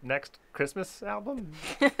Gwen's next Christmas album.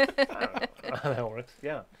 I don't know how that works.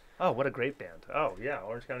 Yeah. Oh, what a great band. Oh, yeah.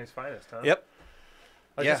 Orange County's finest, huh? Yep.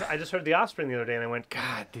 Yeah. I just heard The Offspring the other day and I went,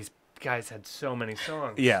 God, these guys had so many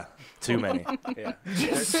songs. Yeah. Too many. Yeah.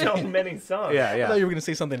 There's so many songs. Yeah. I thought you Yeah. were gonna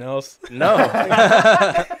say something else. No.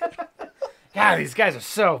 God, these guys are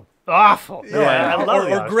so awful. No, Yeah. I love or,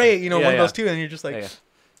 The or Offspring. great, Yeah, one of yeah. those two, and you're just like, Yeah.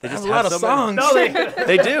 They I have just a lot of so many. songs. No,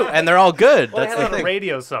 they, They do, and they're all good. well, they That's had a the lot of thing.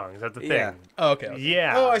 radio songs. That's the thing. Yeah. Oh, okay.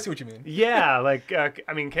 Yeah. Oh, I see what you mean. Yeah, like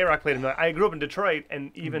I mean, K Rock played them. I grew up in Detroit, and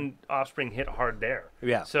even Offspring hit hard there.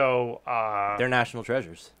 Yeah. So They're national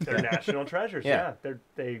treasures. they're national treasures. Yeah. Yeah,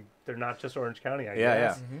 they're not just Orange County. I Yeah,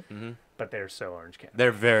 guess. yeah. Mm-hmm. But they're so Orange County.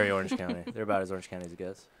 They're very Orange County. They're about as Orange County as it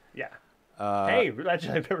gets. Yeah. Hey. Hey, Red Hot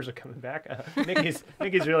Chili Peppers are coming back. Nikki's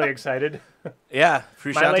really excited. Yeah.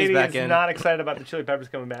 My Frusciante's lady back is in not excited about the Chili Peppers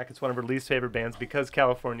coming back. It's one of her least favorite bands because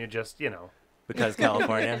California just, because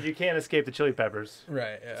California. you can't escape the Chili Peppers.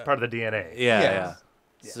 Right. Yeah. It's part of the DNA. Yeah, Yeah.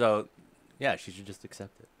 yeah. So, yeah, she should just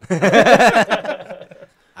accept it.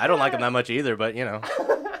 I don't like them that much either, but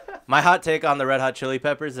my hot take on the Red Hot Chili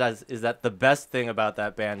Peppers is that the best thing about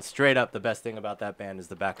that band, straight up, the best thing about that band is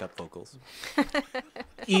the backup vocals.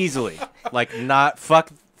 Easily, like not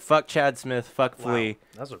fuck Chad Smith, fuck Flea,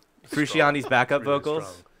 Those are Frusciante's backup really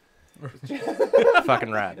vocals, strong.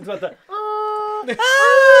 fucking rad. It's about the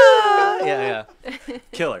Yeah,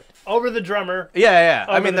 killer. over the drummer. Yeah, yeah.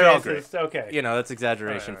 I over mean, the they're all great. bassist. Okay. That's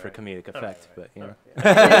exaggeration All for right. comedic effect, right.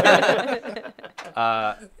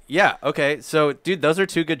 but yeah. Okay, so dude, those are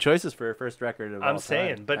two good choices for your first record of all I'm time.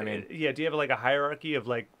 saying, but I mean, yeah, do you have like a hierarchy of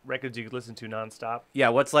like records you could listen to nonstop? yeah,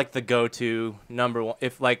 what's like the go-to number one?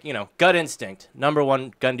 If like Gut Instinct, number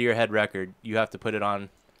one gun to your head record, you have to put it on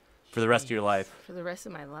for the rest of your life. For the rest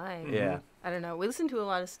of my life. Yeah. I don't know. We listen to a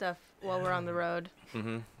lot of stuff while we're on the road.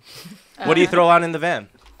 Mm-hmm. What do you throw on in the van?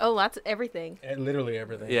 Oh, lots of everything. Literally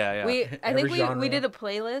everything. Yeah, yeah. I think Every we genre. did a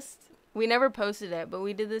playlist. We never posted it, but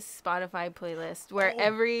we did this Spotify playlist where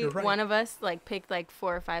every you're right. one of us like picked like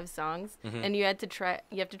 4 or 5 songs, Mhm. and you have to try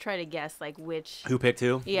to guess like which. Who picked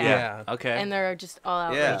who? Yeah. Yeah. Okay. And they're just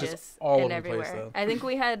all Yeah. outrageous Just all and over the place, everywhere. though. I think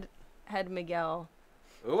we had Miguel.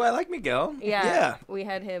 Ooh, I like Miguel. Yeah. Yeah. We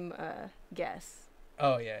had him guess.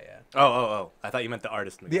 Oh yeah. Oh. I thought you meant the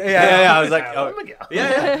artist Miguel. Yeah. I was like, Oh oh, my God.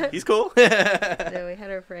 yeah. He's cool. So we had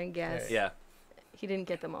our friend guess. Yeah. He didn't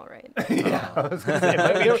get them all right. Yeah, I was gonna say, it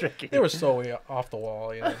might be tricky. They were so way off the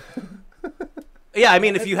wall. Yeah, I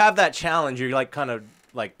mean, if you have that challenge, you're like kind of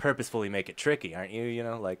like purposefully make it tricky, aren't you?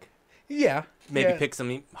 Like Yeah. maybe yeah. pick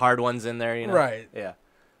some hard ones in there. Right. Yeah.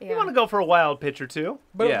 You Yeah. want to go for a wild pitch or two?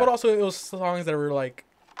 But Yeah. but also it was songs that were like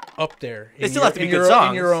up there. They still have to be good in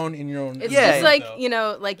songs. your own. It's Yeah. just like,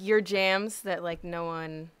 though. like your jams that like no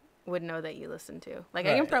one would know that you listen to. Like I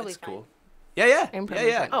can Right. probably That's find- cool. Yeah. I'm Yeah, probably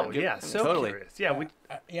yeah. fine. Oh Good. yeah, so Totally. curious. Yeah, we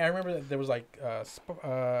Yeah, I remember that there was like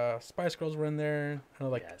Spice Girls were in there. I know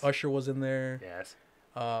like Yes. Usher was in there. yes.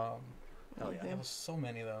 Oh yeah. there was so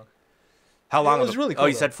many though. How long? It was of a- really Oh, cool,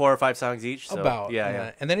 you said though. 4 or 5 songs each. So, About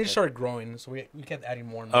Yeah. And then it just started growing, so we kept adding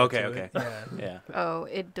more. And more Okay, to okay. It. Yeah. Yeah. Oh,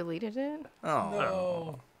 it deleted it? Oh.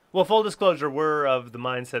 No. Well, full disclosure, we're of the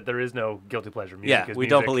mindset there is no guilty pleasure music. Yeah, is we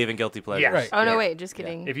don't music. believe in guilty pleasures. Yeah. Right. Oh no, Yeah. wait, just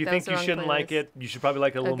kidding. If you That think was the you wrong shouldn't like playlist. it, you should probably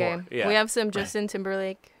like it a little Okay. more. Yeah. We have some Justin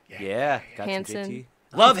Timberlake, Yeah. Got Hanson. some JT.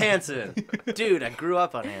 Love Hanson. Dude, I grew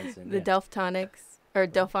up on Hanson. the yeah. Delphonics or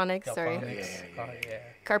Delphonics, sorry. Delphonics. Yeah. Oh, yeah.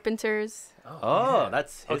 Carpenters. Oh,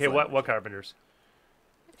 that's his Okay, what language. Carpenters?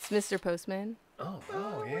 It's Mr. Postman.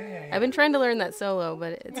 Oh yeah. I've been trying to learn that solo,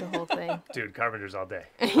 but it's a whole thing. Dude, Carpenters all day.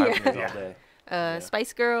 Carpenters Yeah. all day. Uh,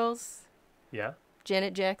 Spice Girls, Yeah.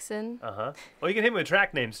 Janet Jackson. Well, you can hit me with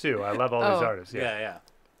track names too. I love all these Oh. artists. Yeah. Yeah.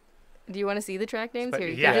 Do you want to see the track names here?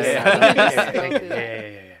 You Yeah. can just- Yeah. you can just Yeah. go through Yeah.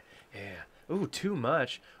 that. Yeah. Ooh, too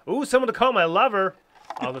much. Ooh, someone to call my lover.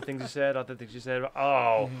 All the things you said. All the things you said.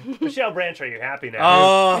 Oh, Michelle Branch, are you happy now?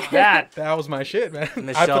 Oh, that That was my shit, man. I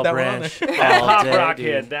Michelle put that Branch. one on that all pop day, rock dude.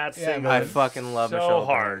 hit. That Yeah, single. I is fucking love so Michelle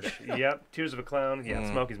hard. Branch. Yep. Tears of a Clown. Yeah.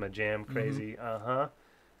 Mm. Smokey's my jam. Crazy.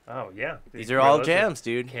 Oh yeah. These are all jams,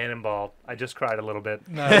 dude. Cannonball. I just cried a little bit.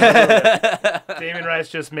 there. Damien Rice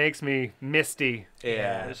just makes me misty.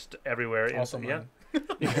 Yeah. Just everywhere. Also yeah. mine.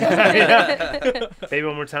 Yeah. Baby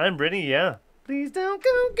One More Time, Brittany, yeah. Please don't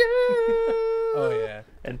go, girl. Oh yeah.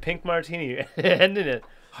 And Pink Martini, ending it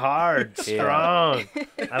hard, strong.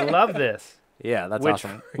 I love this. Yeah, that's Witch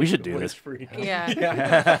awesome. We should do Witch this. Freak.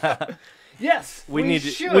 Yeah. Yes, We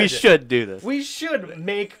should do this. We should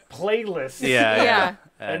make playlists. Yeah. Yeah.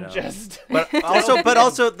 I And know. just but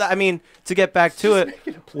also, I mean, to get back to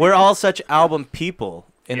it, we're all such album people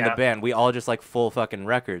in the Yeah. band. We all just like full fucking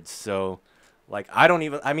records. So, like, I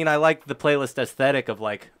like the playlist aesthetic of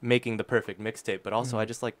like making the perfect mixtape, but also I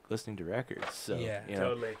just like listening to records. So, Yeah. you know.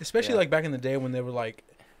 totally. Especially Yeah. like back in the day when they were like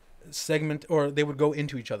segment or they would go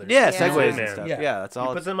into each other. Yeah, Yeah. segues Man. and stuff. Yeah. Yeah, that's You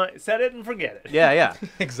all. put some, set it and forget it. Yeah, yeah.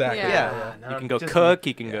 Exactly. Yeah. You can go cook.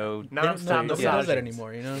 You can go. Non-stop Nobody Yeah. does that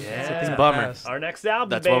anymore, you know? Yeah. It's a thing It's of a the bummer. past. Our next album,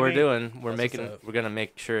 That's baby. what we're doing. We're That's making. what's up. We're gonna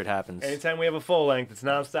make sure it happens. Anytime we have a full length, it's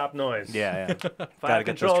non-stop noise. Yeah, yeah. If I Gotta have get those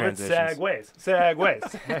control of it, transitions.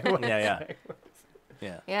 Segways. Yeah, yeah.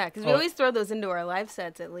 Yeah. Yeah, because we Oh. always throw those into our live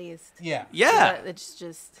sets at least. Yeah. Yeah. But it's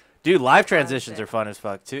just Dude, live transitions are fun as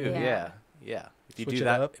fuck too. Yeah. Yeah. Yeah. If you Switch do it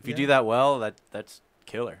that up, if you yeah. do that well, that's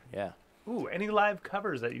killer. Yeah. Ooh, any live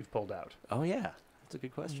covers that you've pulled out? Oh yeah. That's a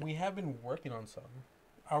good question. We have been working on some.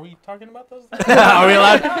 Are we talking about those? Are we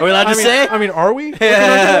allowed to say? I mean, are we?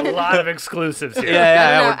 Yeah. A lot of exclusives here.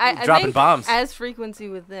 Yeah, No, we're I dropping think bombs. As Frequency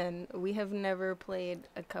Within, we have never played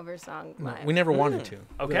a cover song No, live. we never wanted to.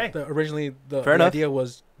 Okay. Originally, the Fair enough. idea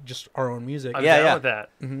was just our own music. I'm Yeah, down yeah. with that.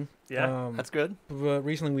 Mm-hmm. Yeah. That's good. But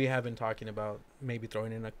recently, we have been talking about maybe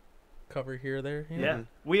throwing in a cover here or there. You know? Yeah.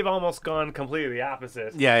 We've almost gone completely the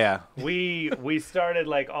opposite. Yeah, yeah. We started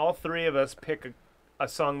like all three of us pick a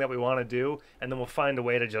song that we want to do, and then we'll find a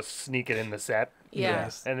way to just sneak it in the set. Yeah.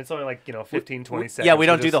 Yes. And it's only like, 15, 20 seconds. Yeah, we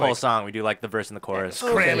don't do just, the whole like, song. We do like the verse and the chorus.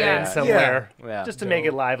 Cram it Yeah. in somewhere. Yeah. Just to make it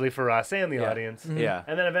Dope. lively for us and the Yeah. audience. Mhm. Yeah.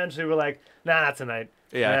 And then eventually we're like, nah, not tonight.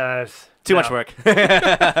 Yeah. Nah, it's- Too much no. work.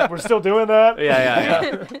 We're still doing that?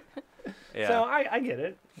 Yeah. Yeah. So I get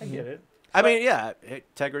it. I get it. I mean, yeah,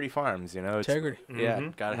 Integrity Farms, you know. It's, Integrity. Yeah,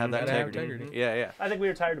 Mhm. gotta have that Gotta have integrity. integrity. Yeah, yeah. I think we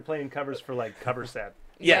were tired of playing covers for like cover set.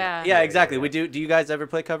 Yeah, Yeah. exactly. Yeah. We do. Do you guys ever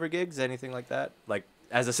play cover gigs? Anything like that? Like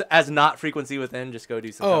as not Frequency Within, just go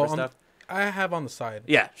do some cover stuff. I have on the side.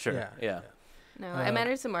 Yeah, sure. Yeah. Yeah. No, I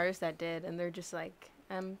managed some artists that did, and they're just like,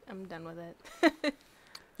 I'm done with it.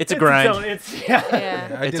 It's a grind.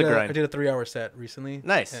 Yeah. It's a grind. I did a 3-hour set recently.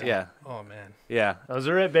 Nice. Yeah. Oh man. Yeah. Those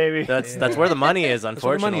are it, baby. That's Yeah. where the money is. That's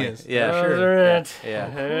where the money Unfortunately. is. Yeah. Those sure. are it.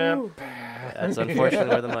 Yeah. Yep. That's unfortunately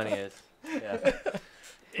where the money is. Yeah.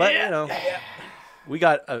 But you know, we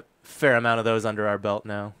got a fair amount of those under our belt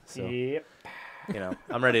now, so Yep. you know,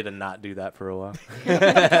 I'm ready to not do that for a while.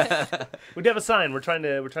 We do have a sign. We're trying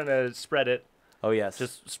to spread it. Oh yes.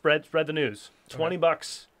 Just spread the news.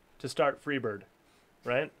 $20 to start Freebird,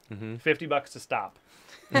 right? Mm-hmm. $50 to stop.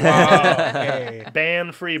 Wow. Hey. Ban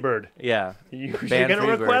Freebird. Yeah. You're Ban gonna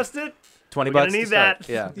Freebird. request it? $20 We're gonna to need start. that.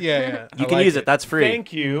 Yeah. Yeah. You can use it. That's free.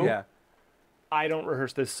 Thank you. Yeah. I don't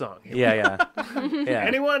rehearse this song. Yeah. Yeah.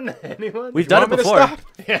 Anyone? We've You done it want me to before. stop?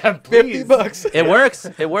 Yeah, please. $50. It works.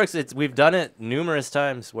 It works. We've done it numerous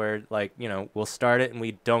times where like, you know, we'll start it and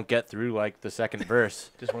we don't get through like the second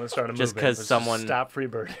verse. Just want to start a Just movement. 'cause Let's someone- stop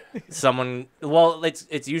Freebird.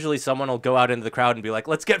 It's usually someone will go out into the crowd and be like,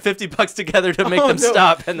 "Let's get $50 together to make Oh, them no.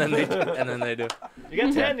 stop," and then they do. You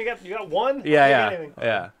got 10. You got one. Yeah, I'll yeah, take anything.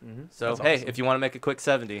 yeah. Mhm. So That's hey, awesome. if you want to make a quick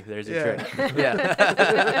 70, there's your Yeah. trick.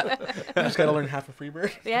 Yeah, You just gotta learn half a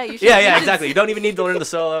Freebird. Yeah, you should. yeah, exactly. You don't even need to learn the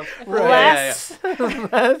solo. Let's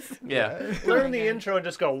Yeah. learn the intro and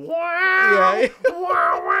just go wow, Yeah.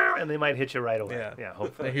 wow, wow, and they might hit you right away. Yeah. Yeah,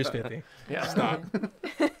 hopefully. Here's 50. Yeah. Stop.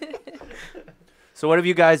 So what have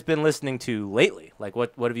you guys been listening to lately? Like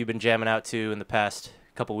what have you been jamming out to in the past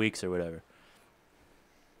couple weeks or whatever?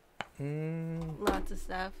 Lots of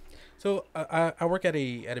stuff. So I work at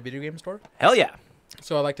a video game store. Hell yeah.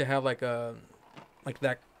 So I like to have like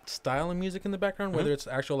that style of music in the background, whether it's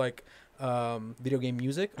actual like video game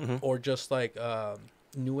music Mhm. or just like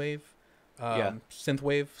new wave, Yeah. synth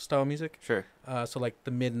wave style music. Sure. So like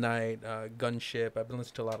the Midnight, Gunship. I've been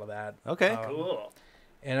listening to a lot of that. Okay. Cool.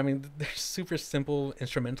 And I mean, they're super simple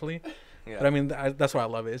instrumentally, Yeah. but I mean that's why I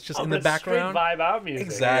love it. It's just in the That's straight background. vibe out music.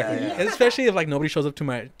 Exactly. Yeah, yeah. And especially if like nobody shows up to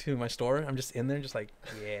my store, I'm just in there, just like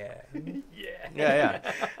yeah, Yeah.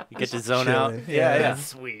 Yeah. You get to zone out. chilling. Yeah, yeah. That's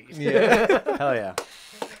sweet. yeah. Hell yeah.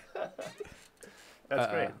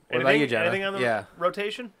 That's great. What about you, Jenna? Anything on the Yeah.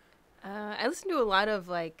 rotation? I listen to a lot of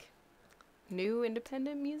like new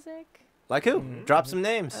independent music. Like who? Mhm. Drop some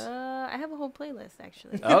names. I have a whole playlist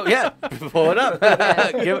actually. Oh yeah, pull it up.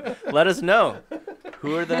 Let us know.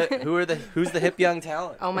 Who's the hip young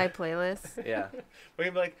talent? All my playlists. Yeah. We're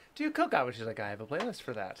gonna be like, do you cook out? And she's like, I have a playlist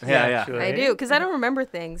for that. Yeah, yeah. Actually. I do, because I don't remember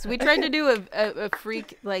things. We tried to do a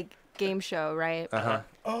freak like game show, right? Uh-huh.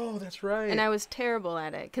 Oh, that's right. And I was terrible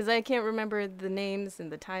at it because I can't remember the names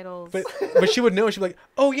and the titles. but she would know. She'd be like,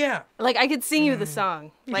 oh yeah. Like I could sing you the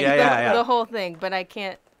song, like Yeah, the whole thing, but I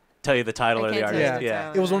can't. Tell you the title I or the can't tell you artist. the Yeah.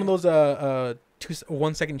 title. It was one of those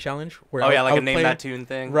 1 second challenge where Oh yeah, I like a would name play, that tune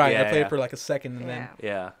thing. Right, Yeah, I played yeah. it for like a second and Yeah.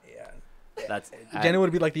 Yeah. then That's. Jenna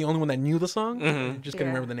would be like the only one that knew the song. Mhm. Just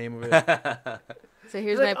couldn't Yeah. remember the name of it. So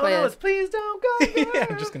here's Like, my oh, no, playlist. it's Please Don't Go yeah,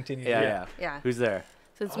 There. just continue. Yeah. Yeah. Who's there?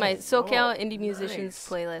 So it's my SoCal indie musicians nice.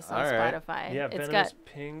 playlist on All right. Spotify. Yeah, It's Venomous got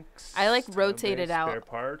Pinks. I, like, Stone rotate it Base, out. Spare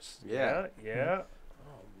parts. Yeah. Yeah.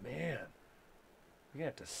 Oh man, you're gonna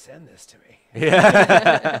have to send this to me.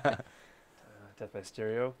 Yeah. Death by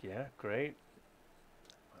Stereo. Yeah, great.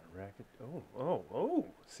 On Racket. Oh.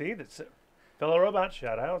 See, that's fellow robot.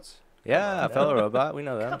 Shout outs. Yeah, Come on, fellow man. robot. We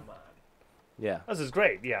know them. Come on. Yeah. This is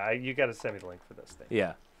great. Yeah, you got to send me the link for this thing.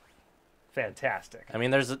 Yeah. Fantastic. I mean,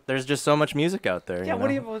 there's just so much music out there. Yeah, you what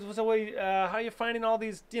do know? you? So, how are you finding all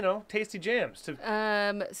these, tasty jams?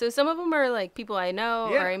 To So some of them are like people I know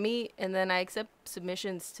Yeah. or I meet, and then I accept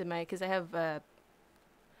submissions to my because I have I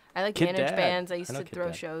like to Kid manage Dad. bands. I used I know to Kid throw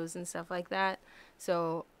Dad. shows and stuff like that.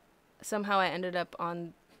 So somehow I ended up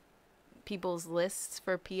on people's lists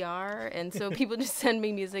for PR, and so people just send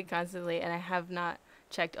me music constantly, and I have not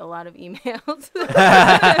checked a lot of emails.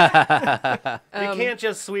 you can't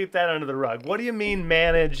just sweep that under the rug. What do you mean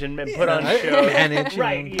manage and put on shows? Manage.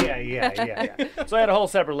 Right. Yeah. So I had a whole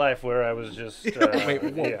separate life where I was just Wait,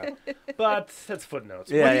 whoa. yeah. But that's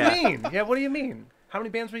footnotes. Yeah, what do yeah. you mean? Yeah. What do you mean? How many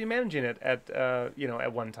bands were you managing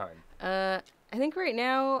at one time? I think right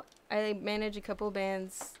now I manage a couple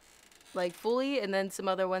bands like fully, and then some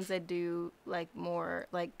other ones I do like more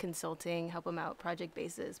like consulting, help them out project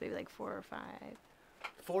basis, maybe like 4 or 5.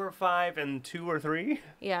 4 or 5 and 2 or 3.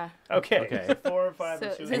 Yeah. Okay. Okay. 4 or 5 So-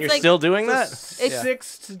 and 2. so And it's you're like- still doing So that?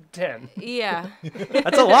 6 to 10. Yeah.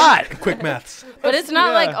 That's a lot. Quick maths. But it's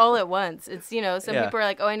not like Yeah. all at once. It's, some Yeah. people are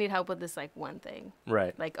like, oh, I need help with this like one thing.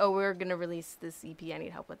 Right. Like, oh, we're going to release this EP. I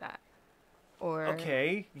need help with that. Or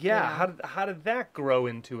Okay. Yeah. Yeah. How did that grow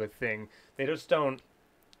into a thing? They just don't.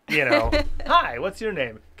 Hi. What's your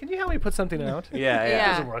name? Can you help me put something out? Yeah. It Yeah. Yeah.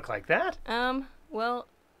 doesn't work like that. Well,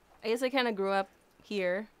 I guess I kind of grew up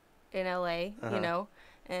here in LA, Uh-huh.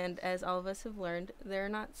 and as all of us have learned,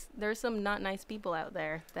 there's some not nice people out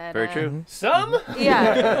there that Very true. Some.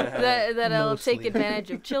 yeah, that'll Mostly. take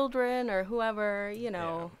advantage of children or whoever,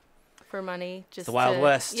 for money. Just It's the Wild to-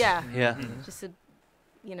 West. Yeah, Yeah. just to,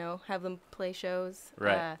 have them play shows.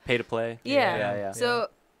 Right. Pay to play. Yeah. Yeah. So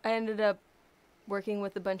I ended up working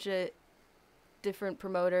with a bunch of different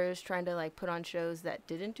promoters trying to like put on shows that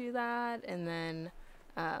didn't do that, and then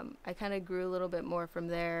I kind of grew a little bit more from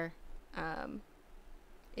there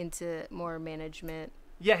into more management.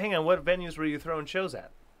 Yeah. Hang on. What venues were you throwing shows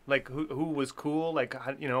at? Like who was cool? Like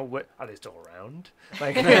what are they still around?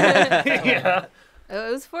 Like yeah.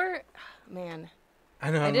 It was for man. I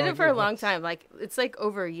know. I did it for a long time. Like it's like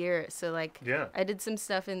over a year. So like Yeah. I did some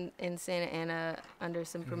stuff in Santa Ana under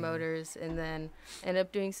some promoters, and then ended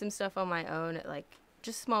up doing some stuff on my own at like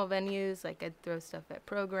just small venues. Like I'd throw stuff at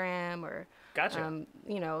Program or Gotcha.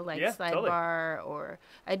 like Yeah, totally. Sidebar, or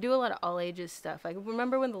I do a lot of all ages stuff. Like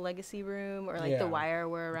remember when the Legacy Room or like Yeah. the Wire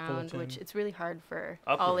were around, Fullerton. which it's really hard for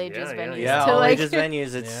Upland, all ages yeah, venues Yeah. to All like ages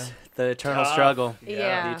venues. It's Yeah. the eternal Tough. struggle. Yeah.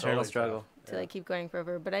 The eternal Totally struggle. tough. to like keep going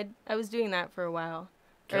forever. But I was doing that for a while.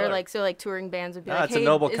 Killer. Or like touring bands would be No, like, it's a hey,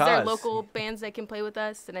 noble is there cause. local bands that can play with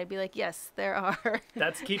us? And I'd be like, yes, there are.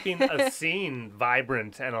 That's keeping a scene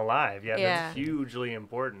vibrant and alive. Yeah, Yeah. that's hugely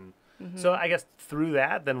important. Mm-hmm. So I guess through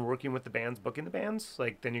that, then working with the bands, booking the bands,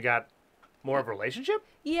 like then you got more of a relationship.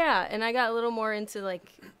 Yeah, and I got a little more into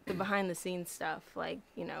like the behind the scenes stuff, like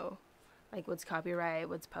like what's copyright,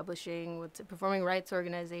 what's publishing, what's a performing rights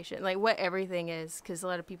organization, like what everything is, because a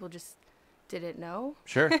lot of people just didn't know,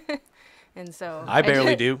 Sure. and so I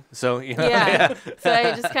barely did- do. So Yeah, so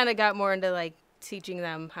I just kind of got more into like teaching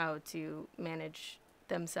them how to manage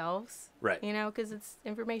themselves, Right. because it's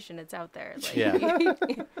information, it's out there. Like, Yeah.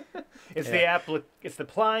 It's Yeah. it's the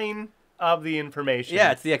applying of the information.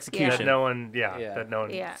 Yeah. It's the that execution. no one, Yeah. that no one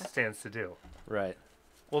Yeah. stands to do. Right.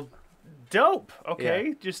 Well, dope.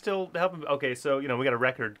 Okay, you're still helping. Okay, so we got a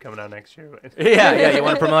record coming out next year. Yeah. You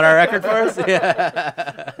want to promote our record for us?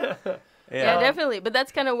 Yeah. Yeah, definitely. But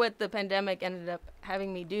that's kind of what the pandemic ended up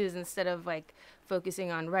having me do, is instead of like focusing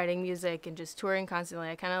on writing music and just touring constantly,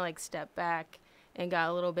 I kind of like stepped back and got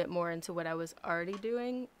a little bit more into what I was already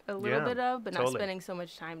doing a little Yeah, bit of, but not totally. spending so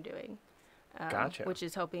much time doing. Gotcha. Which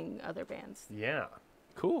is helping other bands. Yeah.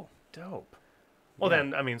 Cool. Dope. Well, Yeah.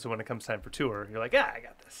 then, I mean, so when it comes time for tour, you're like, I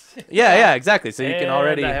got this. Yeah, exactly. So you can And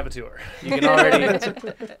already I have a tour. you can already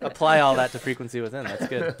apply all that to Frequency Within. That's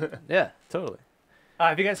good. Yeah, totally.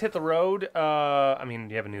 Have you guys hit the road? I mean,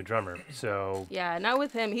 you have a new drummer, so Yeah, not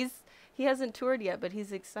with him. He hasn't toured yet, but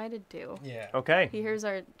he's excited to. Yeah. okay. He hears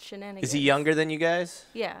our shenanigans. Is he younger than you guys?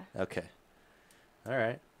 Yeah. Okay. All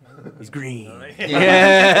right. He's green. Yeah.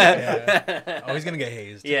 Yeah. Oh, he's gonna get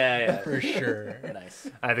hazed. Yeah. For sure. Nice.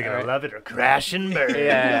 Either gonna Alright. love it or crash and burn.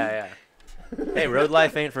 Yeah. Hey, road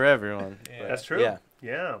life ain't for everyone. Yeah. That's true. Yeah.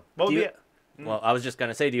 Yeah. Well, Do you- yeah. Well, I was just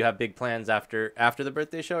gonna say, do you have big plans after the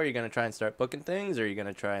birthday show? Are you gonna try and start booking things, or are you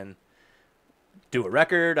gonna try and do a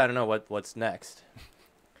record? I don't know what's next.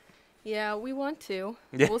 Yeah, we want to.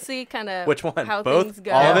 Yeah. We'll see kind of Which one? how Both? things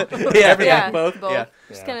go. All of it? Yeah, Yeah, both. Yeah.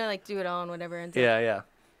 Just Yeah. kind of like do it all and whatever ends up Yeah.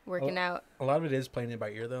 working out. A lot of it is playing it by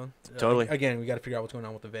ear, though. Totally. Again, we got to figure out what's going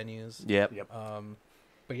on with the venues. Yep. Yep.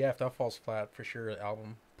 But yeah, if that falls flat, for sure,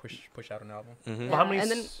 album push out an album. Mm-hmm. Well, how many and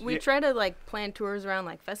then s- we yeah. try to like plan tours around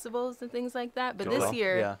like festivals and things like that. But this Totally.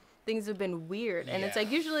 year Yeah. things have been weird, and it's Yeah.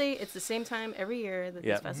 like usually it's the same time every year that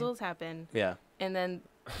Yeah. these festivals happen. Yeah. And then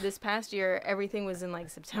this past year everything was in like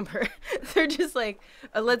September. They're just like,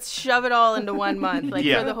 let's shove it all into one month, like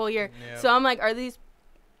Yeah. for the whole year. Yeah. So I'm like, are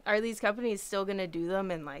these companies still gonna do them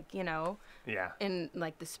in like Yeah. in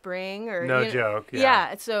like the spring or No you know- joke.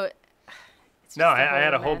 Yeah. So it's No, just I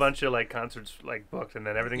had a whole mess. bunch of like concerts like booked, and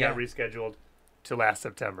then everything got Yeah. rescheduled to last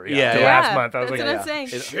September. Yeah, to yeah. last month. I was that's like, what yeah. I'm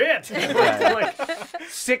saying. shit. Yeah. like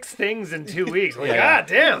 6 things in 2 weeks. Like, Yeah, yeah. God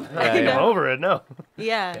damn. I Yeah, think yeah. I'm over it. No.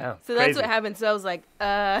 Yeah. Yeah, So that's crazy. what happened. So I was like,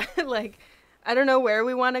 like, I don't know where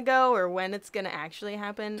we want to go or when it's gonna actually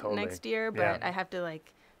happen Totally. next year, but Yeah. I have to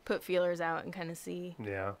like put feelers out and kind of see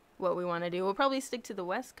Yeah. what we want to do. We'll probably stick to the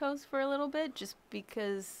West Coast for a little bit, just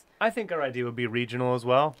because. I think our idea would be regional as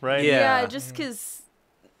well, right? Yeah. Just because,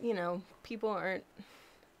 people aren't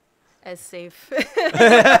as safe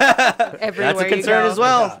That's everywhere a you concern go. as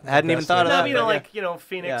well. Yeah. Hadn't even That's thought of No, that. you know, but like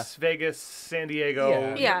Phoenix, Vegas, San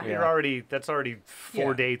Diego. Yeah. Yeah. You're already. That's already 4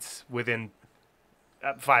 Yeah. dates within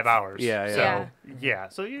 5 hours. Yeah, yeah. So, Yeah. yeah.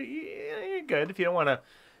 So you're good if you don't want to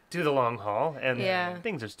do the long haul, and Yeah.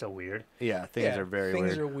 things are still weird. yeah, things are very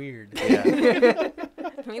things weird. are weird. Yeah.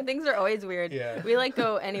 I mean, things are always weird. Yeah. We like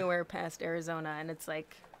go anywhere past Arizona, and it's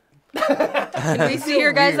like, can we see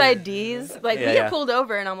your guys' IDs? Like, Yeah, we yeah. get pulled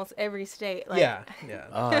over in almost every state. Like, Yeah.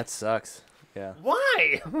 Oh, that sucks. Yeah.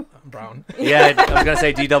 Why? Brown. Yeah, I was gonna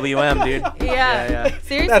say DWM, dude. Yeah. Yeah,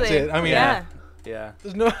 Seriously. That's it. I mean, yeah. yeah.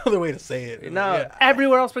 There's no other way to say it. No. Yeah.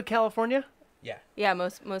 Everywhere else but California? Yeah. Yeah,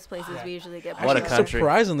 most places we usually get What a pulled over. country.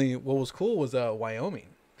 Surprisingly, what was cool was Wyoming.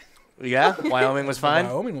 Yeah, Wyoming was fine.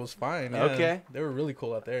 Wyoming was fine. Yeah. Okay. They were really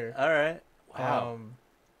cool out there. All right. Wow.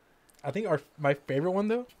 I think my favorite one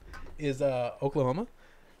though is Oklahoma.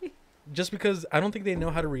 Just because I don't think they know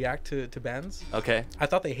how to react to bands. Okay. I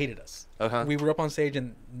thought they hated us. Uh-huh. We were up on stage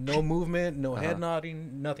and no movement, no Uh-huh. head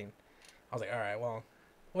nodding, nothing. I was like, all right, well,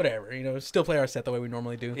 whatever. Still play our set the way we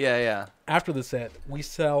normally do. Yeah. After the set, we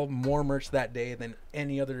sell more merch that day than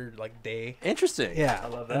any other day. Interesting. Yeah, I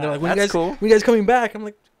love And they're that. like, when That's you guys, cool. when you guys coming back? I'm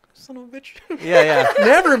like, son of a bitch. Yeah.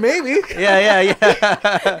 Never, maybe.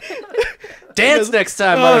 Yeah. Dance next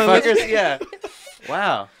time, Oh, that's- motherfuckers. Yeah.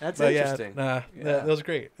 Wow, that's But interesting. yeah, Yeah. that was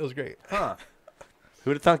great. It was great. Huh.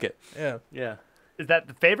 Who'd have thunk it? Yeah. Yeah. Is that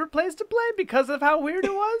the favorite place to play because of how weird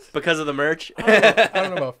it was? Because of the merch. I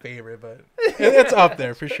don't know about favorite, but it's up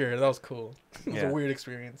there for sure. That was cool. It was Yeah. a weird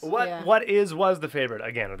experience. What Yeah. was the favorite?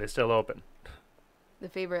 Again, are they still open? The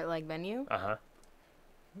favorite like venue? Uh-huh.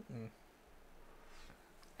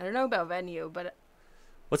 I don't know about venue, but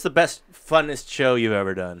What's the best, funnest show you've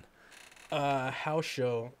ever done? House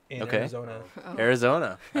show in Okay. Arizona. oh.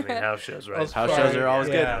 Arizona. I mean, house shows, right? House House shows are always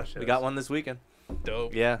Yeah. good. House We shows. got one this weekend.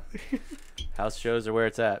 Dope. Yeah. House shows are where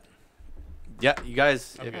it's at. Yeah, you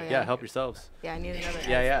guys, Okay. yeah, Yeah. help yourselves. Yeah, I need another.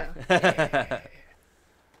 Yeah.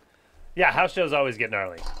 Yeah, house shows always get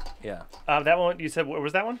gnarly. Yeah. That one, you said, where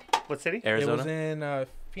was that one? What city? It was Arizona. in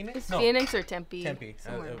Phoenix. It's No, Phoenix or Tempe. Tempe.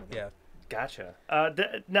 Somewhere. Yeah. Gotcha.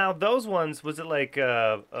 Now, those ones, was it like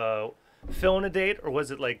filling a date, or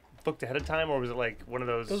was it like booked ahead of time, or was it like one of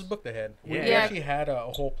those? It was booked ahead. We Yeah. actually had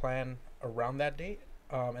a whole plan around that date,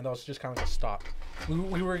 and that was just kind of like a stop.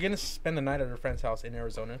 We were gonna spend the night at a friend's house in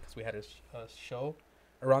Arizona because we had a show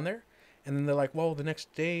around there, and then they're like, "Well, the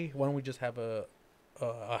next day, why don't we just have a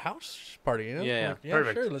house party?" Yeah, I'm yeah. like,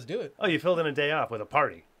 Perfect. sure, let's do it. Oh, you filled in a day off with a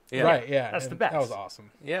party. Yeah. Right, yeah, That's the and best. That was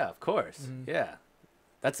awesome. Yeah, of course. Mhm. Yeah.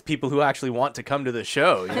 That's people who actually want to come to the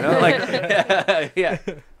show, you know? Like, yeah.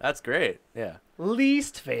 That's great. Yeah.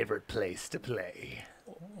 Least favorite place to play.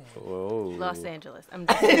 Whoa. Los Angeles. I'm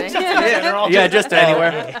just kidding. Yeah, just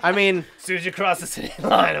anywhere. I mean, As soon as you cross the city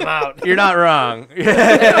line, I'm out. you're not wrong.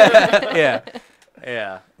 Yeah.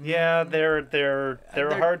 Yeah. Yeah, they're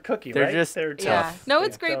a hard cookie, they're right? just they're Yeah. tough. No,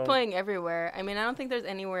 it's great So- playing everywhere. I mean, I don't think there's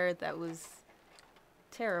anywhere that was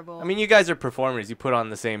terrible. I mean, you guys are performers. You put on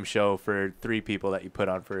the same show for 3 people that you put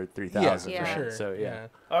on for 3,000. Yeah. for sure. So, yeah.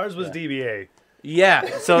 Ours was Yeah. DBA.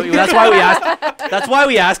 Yeah. So that's why we asked. That's why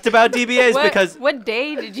we asked about DBAs because what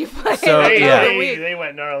day did you play? So, They, yeah. they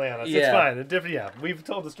went gnarly on us. It's Yeah. fine. They're different. Yeah, we've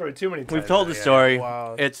told the story too many times. we've told the Yeah. story.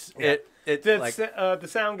 Wow. It's it The, like the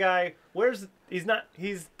sound guy, he's not,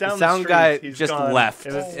 he's down the the sound street. guy He's just gone. left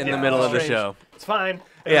It was- in yeah, the middle of the strange. show. It's fine.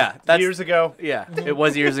 It Yeah, was that's years ago. Yeah, it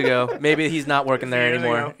was years ago. Maybe he's not working there Years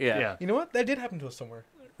anymore. ago. Yeah. You know what? That did happen to us somewhere.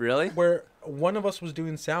 Really? Where one of us was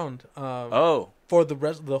doing sound Oh. for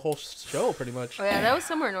the whole show, pretty much. Oh yeah, that was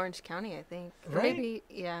somewhere in Orange County, I think. Or Right? maybe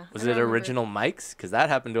yeah. Was I don't it remember. Original Mics? Because that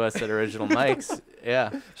happened to us at Original Mics.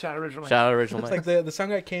 Yeah. Shout original. Shout out Original It's Mics. like the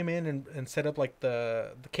sound guy came in and set up like the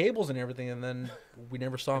cables and everything, and then we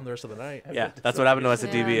never saw him the rest of the night. Yeah, that's what happened to us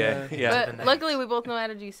at Yeah. DBA. Yeah. But luckily, we both know how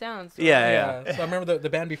to do sounds. So. Yeah. So I remember the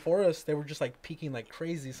band before us, they were just like peaking like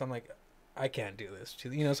crazy. So I'm like, I can't do this.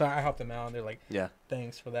 So I helped them out, and they're like, Yeah.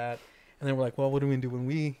 thanks for that. And then we're like, well, what do we do when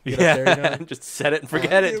we get Yeah. up there? You know? Just set it and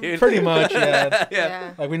forget it, dude. Pretty much, yeah.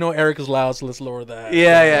 Yeah. Like we know Eric is loud, so let's lower that.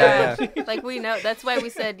 Yeah. Like we know. That's why we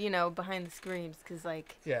said behind the screams, because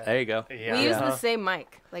like Yeah. There you go. Yeah. we use Uh-huh. the same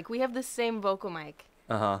mic. Like we have the same vocal mic,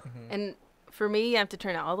 Uh huh. and for me, you have to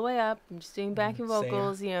turn it all the way up. I'm just doing backing Same.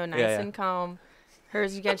 vocals, nice Yeah. and calm.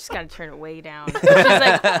 Hers, you just gotta turn it way down. She's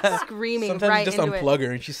like screaming Sometimes right you just into it. unplug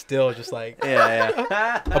her, and she's still just like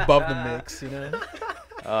Yeah. above the mix, you know,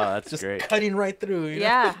 Oh, that's just great. cutting right through. You know?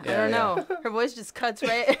 Yeah, I Yeah, don't yeah. know. Her voice just cuts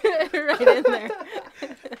right in there.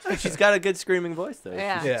 She's got a good screaming voice, though.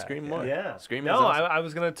 Yeah. She should Yeah. scream more. Yeah. Screaming No, is awesome. I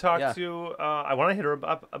was gonna talk Yeah. to. I want to hit her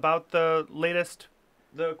up about the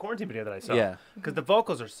quarantine video that I saw. Yeah. Because the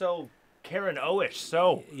vocals are so Karen O-ish,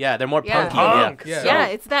 so Yeah, they're more Yeah. punky. punk. Yeah. so Yeah,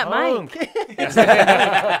 it's that mic. punk.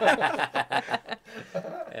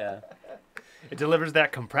 Yeah. It delivers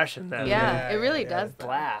that compression. That Yeah, it really yeah. does. though.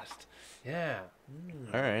 blast. Yeah.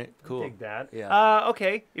 All right. Cool. Dig that. Yeah.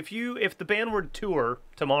 Okay. If the band were to tour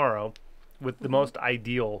tomorrow with the most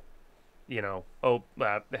ideal, the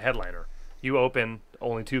headliner, you open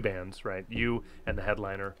only 2 bands, right? You and the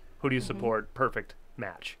headliner. Who do you support? Perfect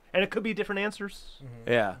match. And it could be different answers.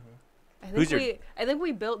 Yeah. Who's your- I think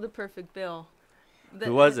we built the perfect bill.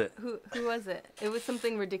 Who was it? Who was it? It was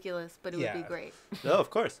something ridiculous, but it would be Yeah. great. Oh, of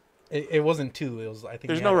course. It wasn't 2. It was I think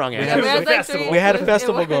There's we no had- wrong we answer. had- It was had a like festival. 3 We had a it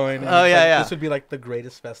festival was- going. and Oh, it's yeah, like, yeah. This would be like the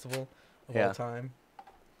greatest festival of Yeah. all time.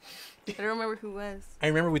 I don't remember who was. I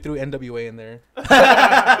remember we threw NWA in there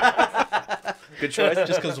Good choice.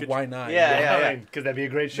 just because why not? Yeah, you know? Because that'd be a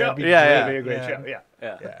great show. That'd be Yeah, That'd be a great yeah. show. Yeah.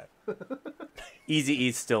 Yeah. Yeah. Easy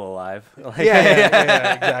E's still alive. Like-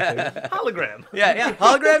 Yeah, exactly. Hologram. Yeah.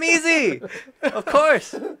 Hologram Easy. Of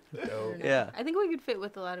course. Dope. Yeah. I think we could fit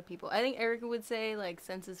with a lot of people. I think Erica would say like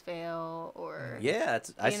Senses Fail or Yeah.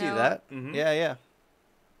 I You see know? that. Mhm. Yeah. Yeah.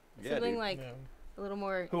 Yeah, something dude. like Yeah. a little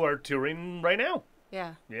more. Who are touring right now.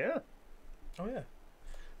 Yeah. Yeah. Oh yeah.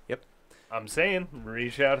 I'm saying,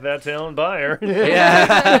 reach out to that talent buyer.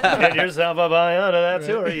 Yeah. Get yourself a buyout of that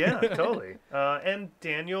tour. Yeah, totally. And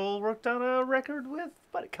Daniel worked on a record with,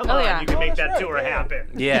 but come Oh, on, yeah. you can Oh, make that's that right, tour yeah.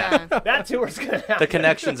 happen. Yeah. That tour's gonna happen. The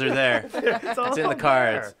connections are there. It's, all It's in the there.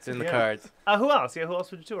 cards. It's in the Yeah. cards. Who else? Yeah, who else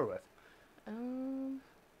would you tour with?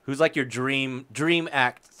 Who's like your dream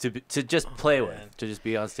act to just play with, man. to just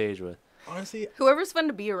be on stage with? Honestly, Whoever's fun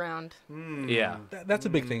to be around. Yeah. that's a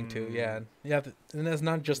big thing too. Yeah. Yeah. And that's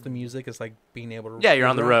not just the music. It's like being able to. Yeah, you're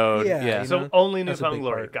on the road. Yeah. you So know? only That's a Newfound big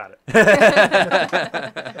Glory. part. Got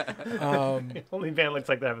it. Only band looks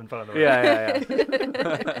like they're having fun on the road.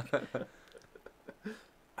 Yeah.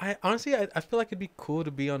 I honestly, I feel like it'd be cool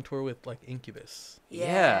to be on tour with like Incubus.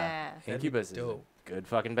 Yeah. That'd be Incubus is a dope. good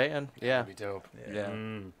fucking band. Yeah. That'd be dope. Yeah.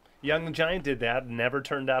 Young Giant did that. Never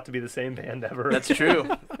turned out to be the same band ever. That's true.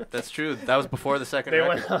 That's true. That was before the second They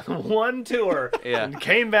record. went on one tour Yeah. and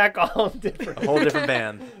came back all different. A whole different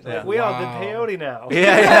band. Yeah. We all did Wow. peyote now.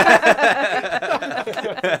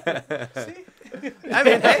 I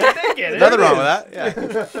mean, hey, Get it? nothing wrong with that. Yeah.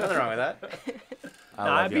 Nothing wrong with that. I No,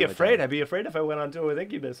 love I'd be Young afraid. Giant. I'd be afraid if I went on tour with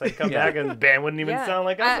Incubus. I'd come Yeah. back and the band wouldn't even Yeah. sound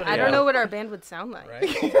like us I anymore. don't know what our band would sound like. Right.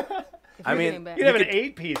 if I we mean, came back. You'd have an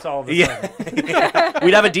 8-piece all of a Yeah. sudden.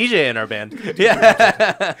 We'd have a DJ in our band.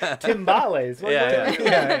 Yeah. Timbales. What- Yeah, what-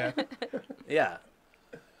 yeah. Yeah.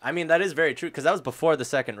 I mean, that is very true because that was before the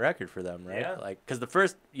second record for them, right? Yeah. Like, because the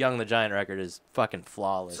first Young the Giant record is fucking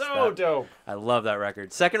flawless. So dope. I love that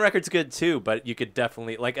record. Second record's good too, but you could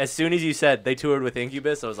definitely like as soon as you said they toured with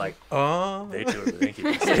Incubus, I was like, Oh, they toured with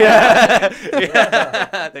Incubus.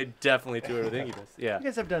 Yeah. They definitely toured with Incubus. Yeah. You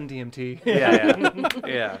guys have done DMT. Yeah.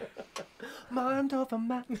 Yeah. Mind over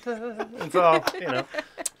matter. It's all, you know.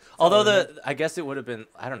 Although I guess it would have been,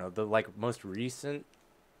 I don't know, the like most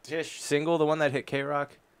recent-ish single, the one that hit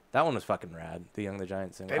K-Rock, that one was fucking rad. The Young the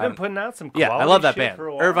Giant single. They've been putting out some quality Yeah, I love that shit band. for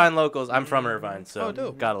a while. Irvine locals. I'm from Irvine, so Oh,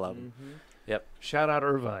 dope. gotta love them. Shout out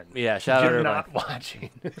Irvine. Yeah, shout out You're Irvine. not watching.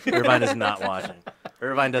 Irvine is not watching.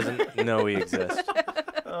 Irvine doesn't know we exist.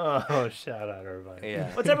 Oh, shout out Irvine.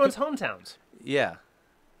 Yeah. What's everyone's hometowns? Yeah.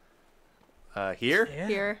 Here? yeah.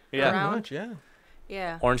 Here, Yeah. Pretty around. much, yeah.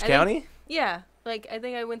 Yeah. Orange I think- County? Yeah. Like, I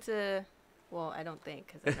think I went to, well, I don't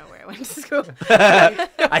think, because I know where I went to school.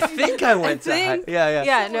 I think I went to. think- Yeah.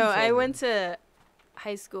 Yeah, no, Someone I told went to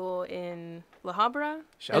high school in La Habra.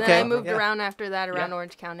 And Okay. then I moved Yeah. around after that around Yeah.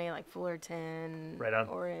 Orange County, like Fullerton, Right on.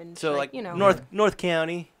 Orange. So like you know. North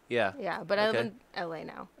County. Yeah. Yeah, but I live Okay. in LA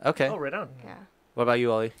now. Okay. Oh, right on. Yeah. What about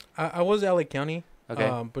you, Ollie? I was LA County, Okay.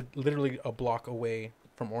 but literally a block away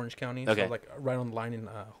from Orange County. Okay. So like right on the line in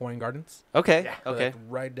Hawaiian Gardens. Okay. Yeah. So, Okay. like,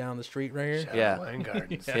 right down the street right here. Shout Yeah. out Wine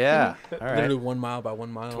Gardens. Yeah. All right. Literally 1 mile by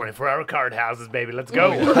 1 mile. 24-hour card houses, baby. Let's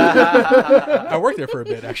go. I worked there for a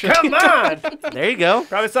bit actually. Come on. There you go.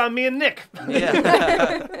 Probably saw me and Nick.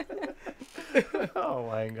 Yeah. Oh,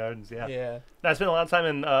 Wine Gardens, yeah. Yeah. I spent a lot of time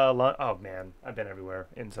in, oh, man. I've been everywhere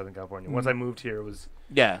in Southern California. Once I moved here, it was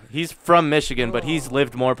Yeah. He's from Michigan, but he's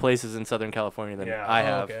lived more places in Southern California than Yeah. I Oh,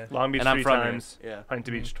 have. Okay. Long Beach And I'm 3 from here. times, Yeah.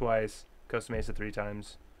 Huntington Beach twice, Costa Mesa 3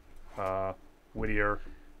 times, Whittier,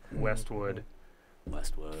 Westwood,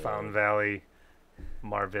 Westwood. Fountain Valley,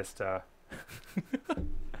 Mar Vista.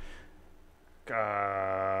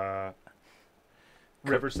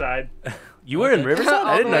 Riverside. You were in Riverside? All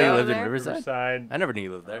I didn't the know way you over lived in there? Riverside. Riverside. I never knew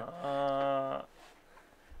you lived there.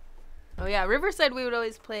 Oh, yeah. Riverside, we would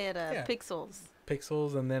always play at Yeah. Pixels.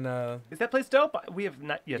 Pixels and then Is that place dope? We have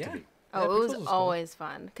not yet to Yeah. be. Oh, Yeah, it Pixels was was cool. always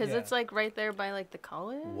fun because Yeah. it's like right there by like the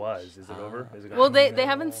college. Was. Is it over? Is it gone? Well, they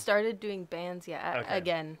haven't started doing bands yet Okay.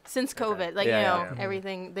 again since COVID. Like Yeah, you yeah, know yeah.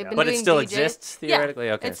 everything they've been But doing. it still DJs. exists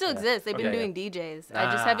theoretically. Okay. It still Yeah. exists. They've been Okay. doing DJs.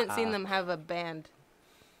 I just haven't seen Ah. them have a band.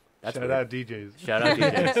 That's Shout weird. out DJs. Shout out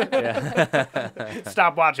DJs. Yeah.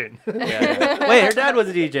 Stop watching. Yeah. Wait, her dad was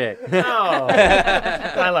a DJ. No.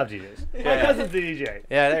 I love DJs. My Yeah. cousin's a DJ.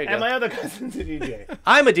 Yeah, there you And go. my other cousin's a DJ.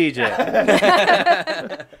 I'm a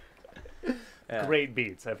DJ. Yeah. Great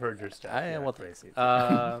beats. I've heard your stuff. I Yeah, well, great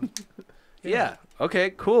thanks. beats. Yeah.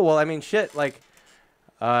 Okay. Cool. Well, I mean, shit. Like,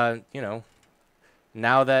 you know,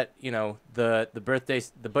 now that you know the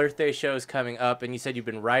birthday show's coming up, and you said you've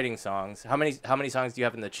been writing songs. How many songs do you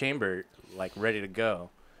have in the chamber, like ready to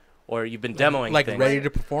go, or you've been demoing like things? ready to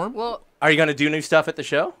perform. Well, Are you gonna do new stuff at the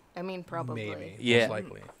show? I mean probably. Maybe. Yeah. Most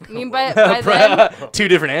likely. I mean by then. Two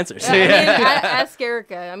different answers. I mean, ask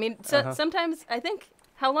Erica. I mean, so, Uh-huh. sometimes I think.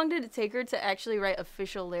 How long did it take her to actually write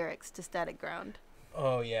official lyrics to Static Ground?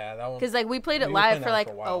 Oh yeah, that one. Because like we played it We were playing live for that like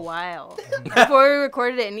for a a while before we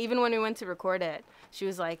recorded it, and even when we went to record it, she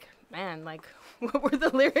was like, "Man, like, what were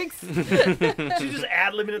the lyrics?" She's just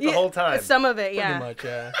ad-libbing it the whole time. Some of it, Pretty yeah. much.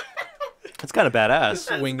 Yeah. It's kind of badass.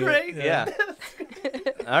 That's Wing it, great. Yeah.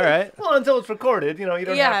 All right. Well, until it's recorded, you know, you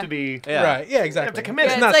don't Yeah. have to be. Yeah. Right. Yeah. Exactly. to commit.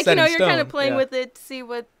 Yeah, It's it's not like set you know in you're kind of stone. playing Yeah. with it to see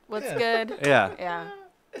what's Yeah. good. Yeah. Yeah.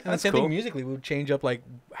 And the same cool. thing musically, we would change up like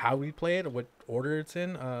how we play it, or what order it's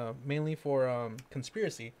in. Mainly for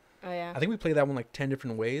Conspiracy. Oh yeah. I think we played that one like 10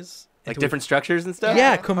 different ways. Like until we- different structures and stuff.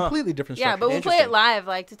 Yeah, Yeah. completely different. Yeah, but we'll play Interesting. it live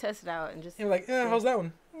like to test it out and just. And we're like, how's that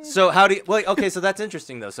one? So how do you? Well, okay. So that's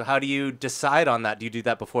interesting though. So how do you decide on that? Do you do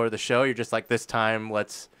that before the show? You're just like this time,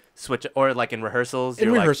 let's switch, or like in rehearsals. In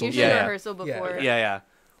you're like, rehearsals, Usually yeah, yeah. rehearsal Yeah. before. Yeah.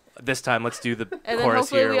 This time, let's do the And then chorus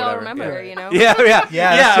hopefully here. or we all whatever. remember, Yeah. you know. Yeah.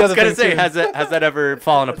 Yeah, that's the I was other gonna thing, say, too. has that ever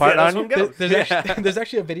fallen apart that's on you? one goes. There's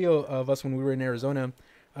actually a video of us when we were in Arizona,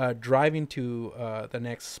 driving to the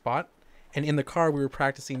next spot, and in the car we were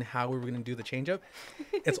practicing how we were going to do the change up.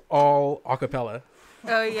 It's all a cappella.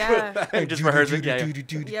 Oh yeah. Just rehearsing. Yeah.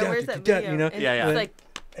 Yeah, where's that video? You know, And Yeah, yeah. It's like,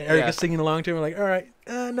 Erica's singing along to him. We're like, all right,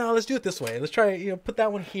 no, let's do it this way. Let's try, put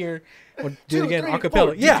that one here. We'll do it again, three, a cappella.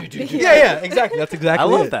 four. Yeah, yeah, exactly. That's exactly. I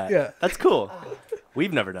love it. that. Yeah. That's cool.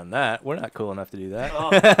 We've never done that. We're not cool enough to do that. I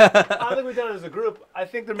don't think we've done it as a group. I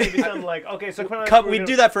think there may be something like, okay, so We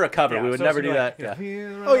do that for a cover. Yeah, we would so never it's do like, that.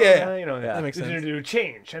 Yeah. Oh, yeah. You know, Yeah. That makes we sense. do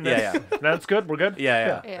change. And Yeah, that's, that's good. We're good.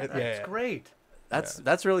 Yeah. yeah. That's Yeah. great.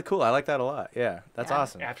 That's really cool. I like that a lot. Yeah. That's Yeah.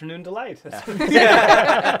 awesome. Afternoon delight.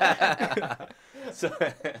 So,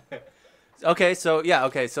 Okay, so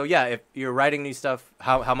yeah, if you're writing new stuff,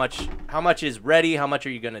 how much is ready? How much are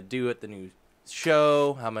you gonna do at the new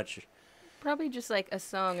show? How much? Probably just like a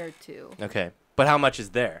song or two. Okay, but how much is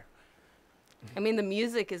there? I mean, the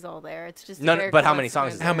music is all there. It's just No, Eric but how wants many to songs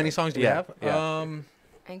run is there. How many songs do we Yeah, have? yeah.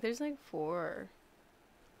 I think there's like 4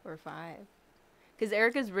 or 5. Because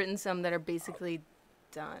Erica's written some that are basically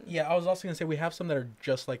done. Yeah, I was also gonna say we have some that are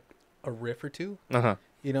just like a riff or two. Uh huh.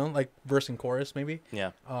 You know, like verse and chorus maybe.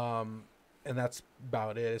 Yeah. And that's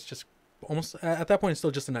about it. It's just almost at that point it's still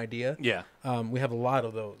just an idea. Yeah. We have a lot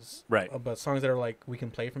of those. Right. But songs that are like we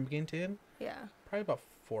can play from beginning to end, Yeah. probably about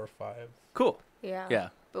 4 or 5. Cool. Yeah. Yeah.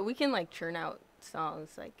 But we can like churn out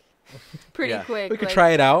songs like pretty Yeah. quick. We could like, try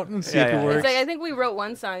it out and see Yeah, if yeah. it works. It's like I think we wrote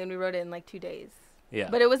one song and we wrote it in like 2 days. Yeah.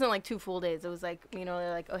 But it wasn't like 2 full days. It was like, they're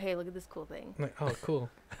like, oh, hey, look at this cool thing. I'm like, oh, cool.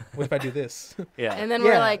 What if I do this? yeah. And then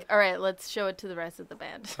Yeah. we're like, all right, let's show it to the rest of the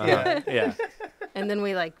band. Uh-huh. Yeah. And then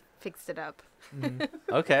we like fixed it up. Mhm.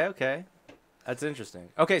 Okay. That's interesting.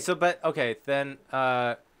 Okay, then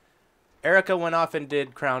Erica went off and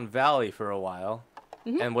did Crown Valley for a while.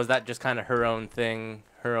 Mhm. And was that just kind of her own thing,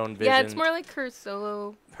 her own vision? Yeah, it's more like her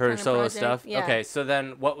solo. her kinda solo project, stuff. yeah. Okay, so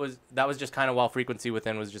then that was just kind of while Frequency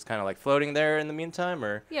Within was just kind of like floating there in the meantime,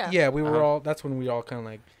 or Yeah. Yeah, we were Uh-huh. all. That's when we all kind of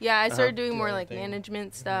like. Yeah, I started doing Do more our like thing.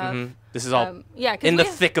 management stuff. Mhm. This is all Yeah, 'cause in the we-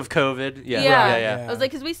 thick of COVID. Yeah, Yeah. yeah. I was like,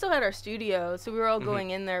 because we still had our studio, so we were all Mhm. going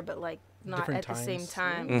in there, but like not Different at the same times.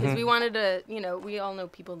 time. Because Mhm. we wanted to, we all know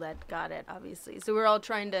people that got it, obviously. So we were all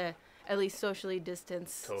trying to at least socially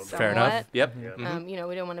distance Totally. somewhat. Fair enough. Yep. Yeah. Mhm.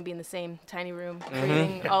 We didn't want to be in the same tiny room, Mhm.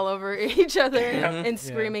 breathing all over each other Mhm. and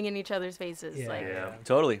screaming in each other's faces. Yeah. Like, Yeah.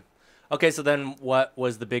 Totally. Okay, so then what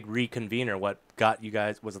was the big reconvener? What got you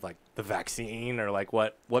guys? Was it like the vaccine, or like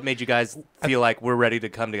what made you guys feel like we're ready to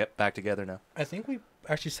come to get back together now? I think we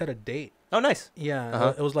actually set a date. Oh, nice. Yeah,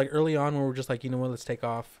 Uh-huh. it was like early on where we were just like, you know what, let's take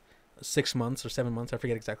off 6 months or 7 months. I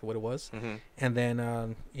forget exactly what it was. Mm-hmm. And then,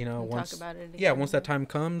 we'll once talk about it yeah, again. once that time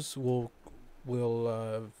comes, we'll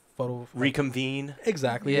photo Reconvene.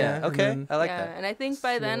 exactly. Yeah. and Okay. then- I like yeah, that. and I think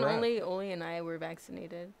by See then where we're at. only Oli and I were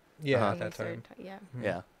vaccinated. yeah, Uh-huh. at when we that started time. yeah. Mhm.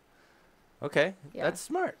 Yeah. Okay. Yeah. That's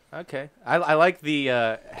smart. Okay. I like the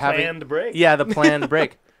having. Planned break. Yeah, the planned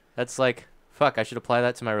break. That's like, fuck, I should apply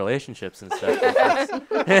that to my relationships and stuff.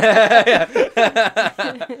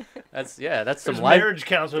 That's There's some life. marriage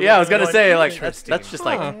counselor. Yeah, I was gonna going, say like "Interesting." that's just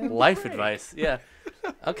like Huh. life advice. Yeah.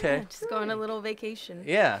 Okay. Just go on a little vacation.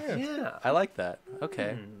 Yeah. Yeah. I like that.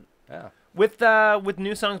 Okay. Hmm. Yeah. With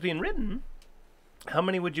new songs being written, how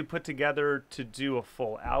many would you put together to do a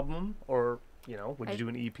full album, or would you do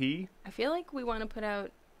an E EP? I feel like we want to put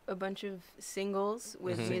out a bunch of singles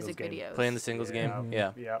with Mhm. music Singles game. videos. Playing the singles game. Mhm.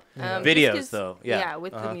 Yeah. Yeah. Yeah. just Videos 'cause- though. Yeah.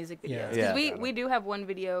 with Uh-huh. the music Yeah. videos. 'Cause Yeah. we do have one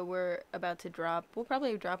video we're about to drop. We'll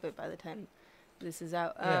probably drop it by the time this is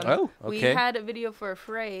out. Yeah. Oh. We Okay. had a video for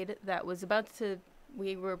Afraid that was about to.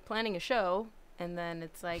 We were planning a show, and then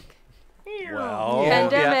it's like Well.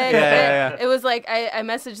 pandemic. Yeah. It was like I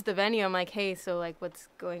messaged the venue. I'm like, hey, so like, what's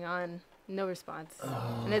going on? No response.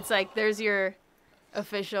 And it's like, there's your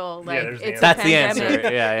official like. there's the it's answer. a That's the answer.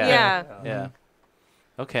 pandemic. Yeah. Yeah, Yeah.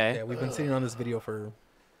 Okay. Yeah, we've been sitting on this video for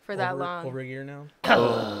for that long. over a year now.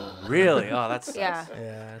 Oh, really? Oh, that's Yeah.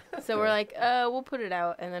 Yeah. So we're like, we'll put it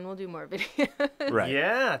out and then we'll do more videos. right.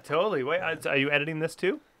 Yeah, totally. Wait, are you editing this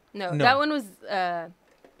too? No, No. that one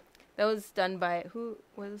was done by who?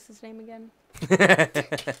 What was his name again?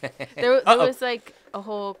 There Uh-oh. was like a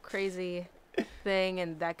whole crazy thing,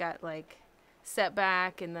 and that got like set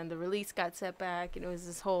back, and then the release got set back, and it was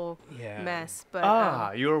this whole Yeah. mess.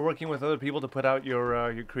 But You were working with other people to put out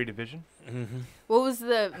your creative vision. Mhm. what was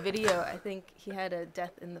the video? I think he had a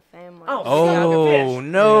death in the family. Oh, Oh fish.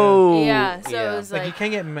 no. Yeah, so yeah. it was Like, you like,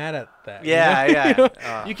 can't get mad at that. Yeah,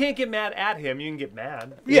 yeah. You can't get mad at him. You can get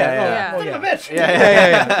mad. Yeah, yeah. Oh, Son of a yeah. bitch.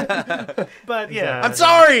 yeah. But yeah. I'm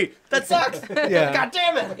sorry. That sucks. Yeah. God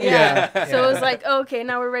damn it. yeah. So Yeah. it was like, okay,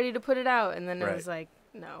 now we're ready to put it out, and then Right. it was like,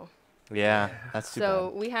 no. Yeah, that's too So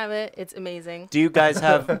bad. we have it. It's amazing. Do you guys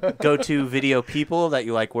have go-to video people that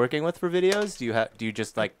you like working with for videos? Do you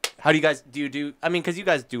just like how do you guys do I mean, cuz you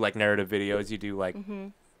guys do like narrative videos, you do like hmm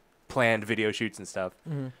planned video shoots and stuff.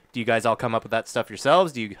 Mhm. Do you guys all come up with that stuff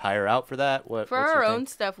yourselves? Do you hire out for that? For what's our your own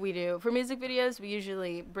stuff, we do. For music videos, we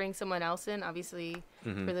usually bring someone else in, obviously,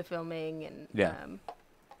 thing? for the filming and Yeah.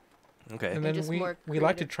 Okay. And And then just we more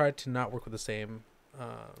like to creative. try to not work with the same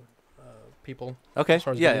people Okay. as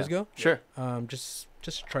far as yeah, videos go. Sure.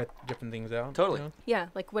 Just try different things out. Totally. yeah,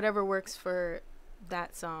 like whatever works for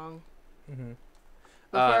that song. Mm-hmm.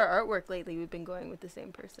 But for our artwork lately, we've been going with the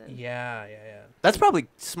same person. Yeah. That's probably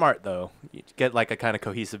smart though. You get like a kind of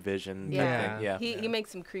cohesive vision. type Yeah. thing. Yeah. He makes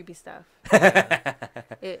some creepy stuff.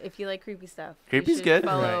 If you like creepy stuff, Creepy's you should good.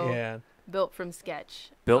 Follow Right, yeah. Built from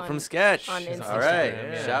Sketch. Built on- from Sketch. on All Instagram. right,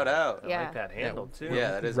 Yeah. shout out. I Yeah. like that handle too.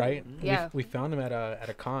 Yeah, that is Right. Yeah. We found him at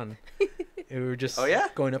a con. We were just Oh, yeah?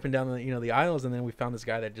 going up and down the aisles, and then we found this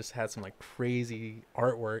guy that just had some like crazy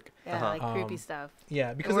artwork. Yeah, Uh-huh. like creepy Um, stuff.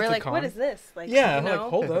 Yeah, because And we're it's like, a con. what is this? Like, Yeah, you I'm like, know,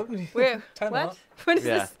 hold up. Where, Time what? out. What is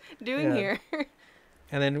Yeah. this doing Yeah. here?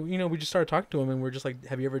 And then we just started talking to him, and we're just like,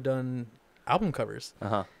 have you ever done album covers?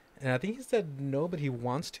 Uh-huh. And I think he said no, but he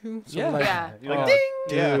wants to. So Yeah. we're like, Yeah. You're like, "Oh,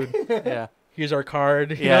 ding! dude, Yeah. here's our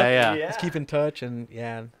card. you Yeah, know? yeah. Yeah. Let's keep in touch, and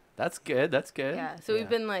yeah, That's good. That's good. Yeah. So Yeah. we've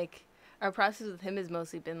been like, our process with him has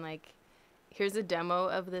mostly been like, here's a demo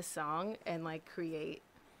of this song and like create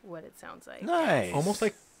what it sounds like. Nice. almost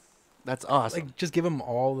like That's awesome. like just give him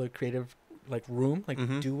all the creative like room, like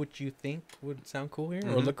Mhm. do what you think would sound cool here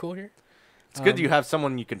or Mhm. look cool here. It's good you have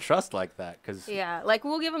someone you can trust like that, because Yeah. Like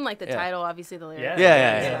we'll give him like the Yeah. title, obviously the lyrics.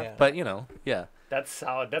 Yeah. Yeah. But yeah. That's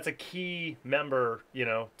solid. That's a key member, to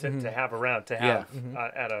Mhm. have around, to Yeah. have Mhm.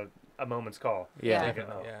 at a moment's call. Yeah. Yeah.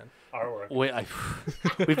 Oh. Yeah.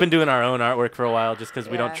 Artwork. We've been doing our own artwork for a while just because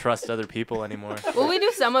we don't Yeah. trust other people anymore. Well, we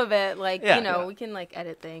do some of it, like, Yeah. Yeah. we can like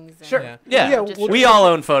edit things. And, Sure. Yeah. Yeah. just- We all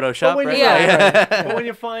own Photoshop, when right? you- Yeah. But when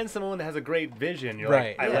you find someone that has a great vision, you're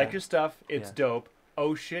Right. like, I Yeah. like your stuff. It's Yeah. dope.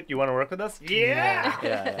 Oh shit, you want to work with us? Yeah.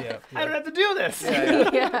 Yeah. Yeah. I don't have to do this.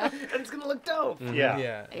 yeah. And it's gonna look dope. Mhm. Yeah.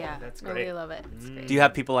 Yeah. Yeah. That's No, great. we love it. It's great. Do you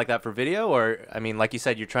have people like that for video, or I mean, like you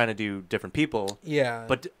said, you're trying to do different people, Yeah.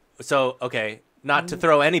 but so okay, not to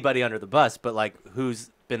throw anybody under the bus, but like who's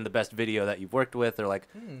been the best video that you've worked with, or like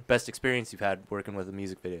best experience you've had working with a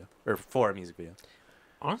music video or for a music video?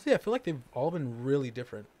 honestly, I feel like they've all been really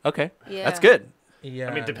different. Okay, Yeah. that's good. Yeah.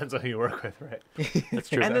 I mean, it depends on who you work with, right? That's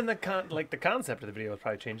true. And then the concept of the video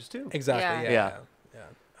probably changes too. Exactly. Yeah. Yeah.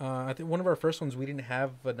 I think one of our first ones we didn't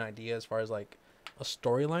have an idea as far as like a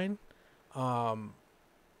storyline, and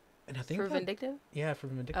I think For that- Vindictive? Yeah, for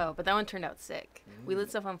Vindictive. Oh, but that one turned out sick. We lit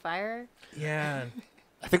stuff on fire. Yeah.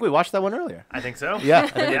 I think we watched that one earlier. I think so. Yeah, I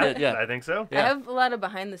think we did, yeah. I think so. Yeah. I have a lot of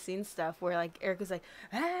behind the scenes stuff where like Erica's like,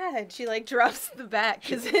 and she like drops the bat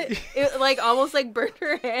because it like almost like burned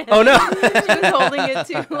her hand. Oh no! She was holding it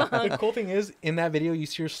too The long. cool thing is, in that video, you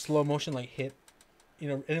see her slow motion like hit,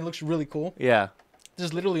 and it looks really cool. Yeah,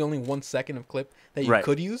 There's literally only 1 second of clip that you Right.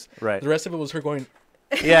 could use. right. The rest of it was her going.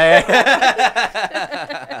 Yeah,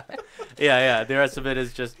 yeah. yeah. The rest of it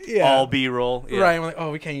is just Yeah. all B-roll. Yeah. Right. I'm like,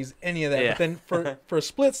 oh, we can't use any of that. Yeah. But then for a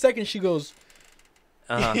split second, she goes.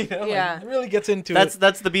 Uh-huh. You know, Yeah. like, really gets into That's it.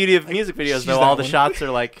 that's the beauty of music videos, she's though. All that the one. shots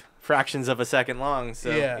are like fractions of a second long. So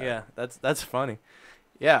Yeah. that's funny.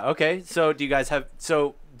 Yeah. Okay. So do you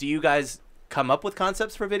guys come up with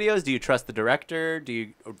concepts for videos? Do you trust the director? Do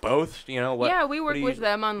you or both? What? Yeah, we what work do you with usually-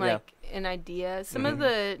 them on yeah. like an idea. Some of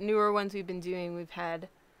the newer ones we've been doing, we've had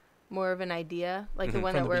more of an idea, like the Mhm.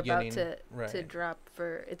 one From that the we're about beginning, to right. drop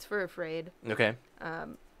for Afraid. Okay.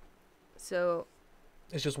 So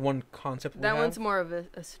It's just one concept. we that have, one's more of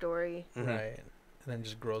a story. Mhm. right, and then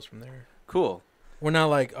just grows from there. Cool. We're not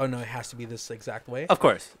like, oh no, it has to be this exact way. Of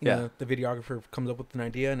course. You Yeah. know, the videographer comes up with an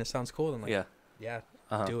idea and it sounds cool. And like, Yeah. yeah,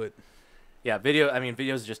 Uh-huh. do it. Yeah. Video. I mean,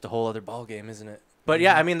 video is just a whole other ball game, isn't it? But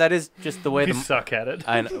yeah, I mean that is just the way We the. suck at it.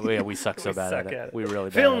 I know, we suck so We bad suck at it. at it. We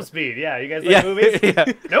really bad Film at it. speed. Yeah, you guys like Yeah. movies? yeah.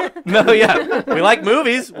 Nope. No. Yeah. We like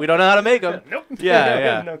movies. We don't know how to make them. Nope. Yeah.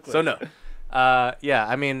 Yeah. No clue. So no. Yeah.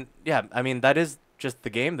 I mean. Yeah. I mean that is just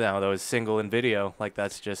the game now, though. Is single and video. Like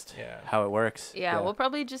that's just Yeah. how it works. Yeah, we'll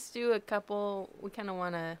probably just do a couple. We kind of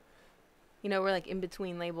want to, we're like in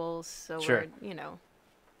between labels, so Sure. we're.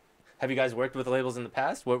 Have you guys worked with labels in the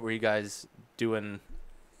past? What were you guys doing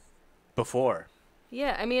before?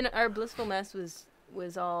 Yeah, I mean, our Blissful Mess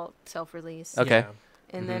was all self-release. Okay. Yeah.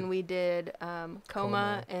 And Mhm. then we did Coma,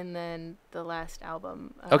 Coma. and then the last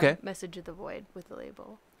album, Okay. Message of the Void with the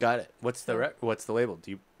label. Got it. What's the label?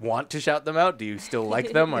 Do you want to shout them out? Do you still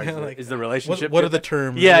like them, or Yeah, is, like, is the relationship? What are the good?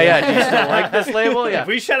 terms? Yeah, yeah. Do you still like this label? Yeah. If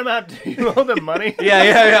we shut them out, do you owe them money? Yeah,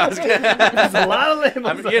 yeah, yeah. I was gonna- There's a lot of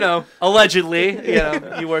labels.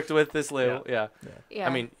 allegedly, you worked with this label. Yeah. Yeah. I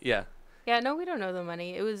mean, yeah. Yeah, no, we don't know the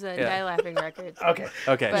money. It was Yeah. Die Laughing Records. Okay.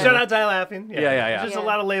 Okay. But- Shout out Die Laughing. Yeah, yeah, yeah. There's just a Yeah.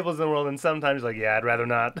 lot of labels in the world, and sometimes like, yeah, I'd rather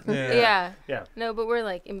not. Yeah. Yeah. Yeah. No, but we're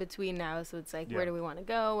like in between now, so it's like, Yeah. where do we want to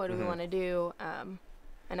go? What do Mhm. we want to do?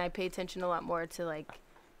 And I pay attention a lot more to like.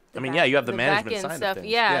 I mean, yeah, you have the management back-end side of stuff. things.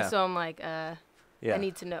 Yeah, Yeah. so I'm like, Yeah. I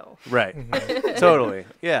need to know. Right. Mhm. Totally.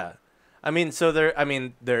 Yeah. I mean,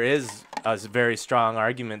 there is a very strong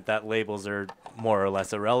argument that labels are more or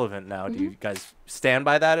less irrelevant now. Do you guys stand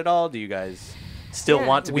by that at all? Do you guys still Yeah.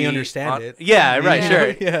 want to We be understand on- it. Yeah, right, Yeah. sure.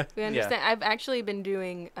 Yeah. We understand. I've actually been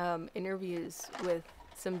doing interviews with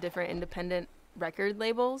some different independent record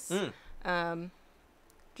labels. Mm.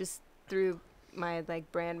 just through my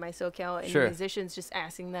like brand, my SoCal and Sure. musicians, just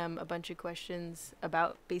asking them a bunch of questions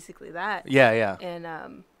about basically that. Yeah.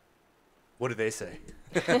 And What do they say?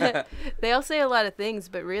 they all say a lot of things,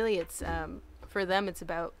 but really it's for them it's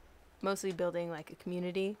about mostly building like a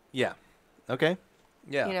community. Yeah. Okay.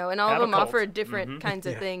 Yeah. You know, and all Have of a them cult. offer different Mhm. kinds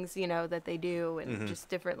of Yeah. things, you know, that they do, and Mhm. just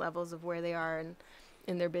different levels of where they are and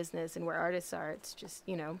in their business and where artists are. It's just,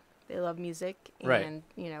 you know, they love music, and Right.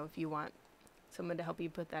 you know, if you want someone to help you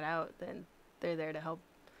put that out, then they're there to help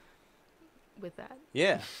with that.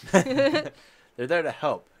 Yeah. They're there to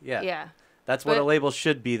help. Yeah. Yeah, That's what a But- label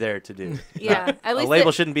should be there to do. yeah. At A least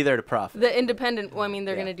label shouldn't be there to profit. the independent. Well, I mean,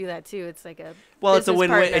 they're Yeah. gonna do that too. It's like a Well, it's a business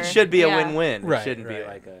win-win. It partner. should be a Yeah. win-win. Right, It shouldn't be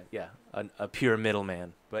right. like a pure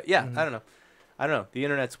middleman. But yeah, Mhm. I don't know. The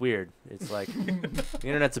internet's weird. It's like the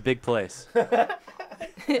internet's a big place.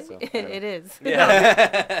 So, it is.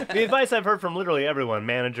 Yeah. The advice I've heard from literally everyone,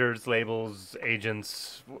 managers, labels,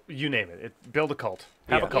 agents, you name it, build a cult.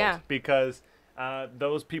 Have Yeah. a cult. Yeah. Because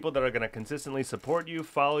those people that are going to consistently support you,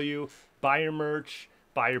 follow you, buy your merch,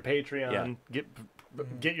 buy your Patreon,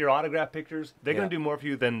 get your autograph pictures, they're going Yeah. to do more for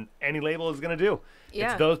you than any label is going to do.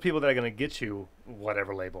 Yeah. It's those people that are going to get you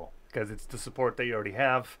whatever label, because it's the support that you already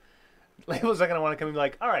have. Labels are going to want to come and be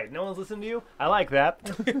like, all right, no one's listening to you? I like that.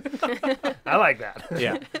 I like that.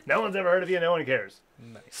 Yeah. No one's ever heard of you. No one cares.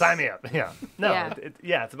 Nice. Sign me up. Yeah. No.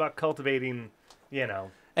 Yeah. It's about cultivating. You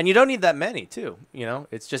know. And you don't need that many too, you know?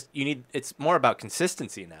 It's just it's more about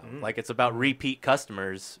consistency now. Mhm. Like it's about repeat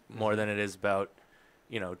customers more than it is about,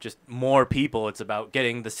 you know, just more people. It's about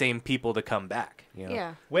getting the same people to come back, you know?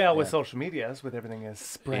 Yeah. Well, with Yeah. social medias, with everything as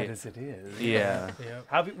spread Yeah. as it is. Yeah.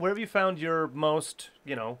 Yeah. Where have you found your most,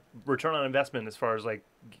 return on investment as far as like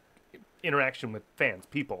interaction with fans,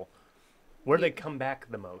 people? Where do they come back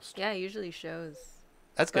the most? Yeah. Usually shows.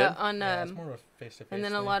 That's good. But on Yeah, it's more of a face-to-face and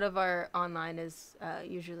then a thing. lot of our online is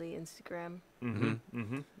usually Instagram. Mm-hmm.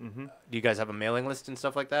 Mm-hmm. Mm-hmm. Do you guys have a mailing list and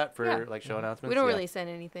stuff like that for Yeah. like show announcements? We don't Yeah. really send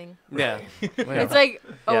anything. Yeah. It's like,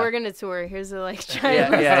 oh, Yeah. we're gonna tour. Here's a like giant Yeah,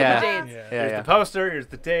 list yeah, of yeah. dates. Yeah. Yeah, Here's yeah. the poster. Here's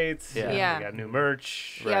the dates. Yeah. Yeah. We got new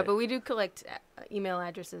merch. Yeah, Right. but we do collect email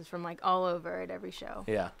addresses from like all over at every show.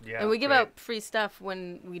 Yeah. Yeah. And we give great. out free stuff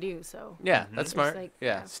when we do, so. Yeah, Mhm. that's Just smart. like,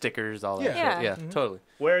 yeah. yeah. Stickers, all that. Yeah. shit. Yeah. Yeah, Mhm. totally.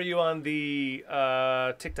 Where are you on the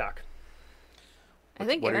TikTok? I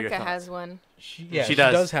think What are your Erica thoughts? has one. She She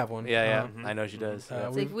does. does. have one. Yeah, yeah. Mhm. I know she does. Uh, yeah.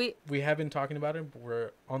 It's like we have been talking about it, but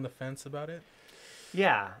we're on the fence about it.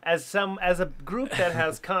 Yeah, as a group that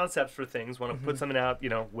has concepts for things, want to put something out,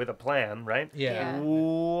 with a plan, right? Yeah.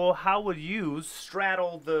 Ooh, how would you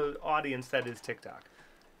straddle the audience that is TikTok?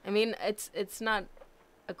 I mean, it's not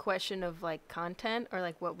a question of like content or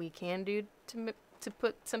like what we can do to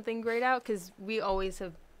put something great out, because we always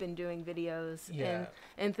have been doing videos Yeah.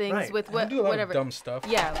 and things Right. with And we do a lot whatever. of dumb stuff.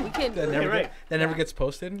 Yeah, we can. That never You're right. never Yeah. gets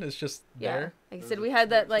posted. It's just Yeah, there. like I said, we had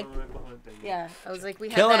that like. Yeah, I was like, we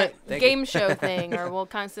had Killing that it. Thank you. game show thing, or we'll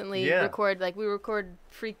constantly Yeah. record. Like we record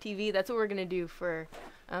Freak TV. That's what we're gonna do for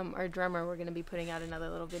our drummer. We're gonna be putting out another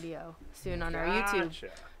little video soon on our YouTube.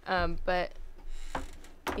 Gotcha. But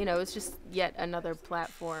it's just yet another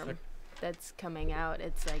platform that's coming out.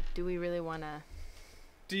 It's like, do we really want to?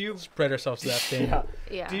 Do you Spread ourselves to that thing. yeah.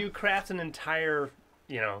 Yeah. Do you craft an entire,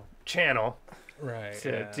 channel Right.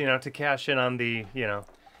 to yeah. to cash in on the,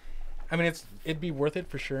 I mean, it'd be worth it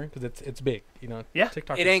for sure because it's big. Yeah.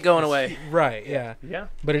 TikTok. It is- ain't going is- away. Right. Yeah. yeah.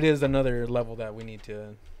 But it is another level that we need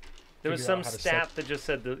to. There was figure some out how to stat set- that just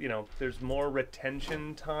said that, there's more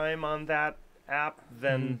retention time on that app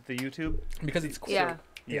than the YouTube. because it's quick. Yeah.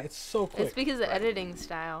 Yeah. It's so quick. It's because of editing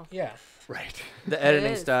style. Yeah. Right. The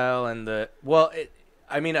editing is. style and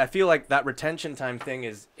I feel like that retention time thing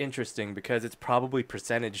is interesting because it's probably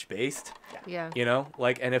percentage based, Yeah.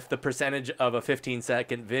 and if the percentage of a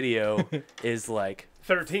 15-second video is like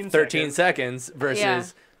 13 seconds versus Yeah.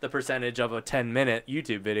 the percentage of a 10-minute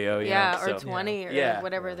YouTube video, you Yeah, know, or so, 20 or Yeah.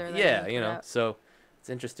 whatever they're yeah, letting put out. so it's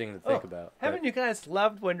interesting to think Oh, about. Haven't you guys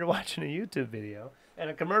loved when you're watching a YouTube video and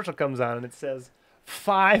a commercial comes on and it says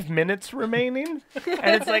 5 minutes remaining?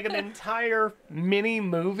 And it's like an entire mini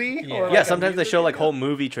movie? Yeah. Or Yeah, like a sometimes they music show like video? whole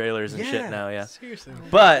movie trailers and shit now, yeah. Seriously.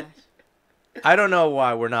 But I don't know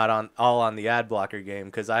why we're not all on the ad blocker game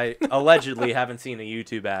because I allegedly haven't seen a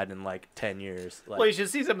YouTube ad in like 10 years. Like, Well, you should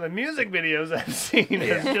see some of the music videos I've seen.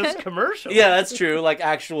 It's just commercials. yeah, that's true. Like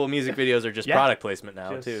actual music videos are just Yeah. product placement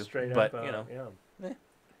now Just too. straight But up, yeah.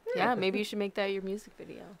 Yeah, maybe you should make that your music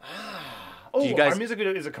video. Oh, you guys- our music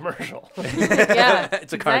video is a commercial. Yeah.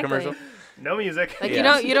 It's a car exactly. commercial. No music. Like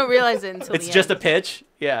Yeah. you don't realize it until It's the just a end. pitch.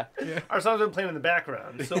 Yeah. Our songs been playing in the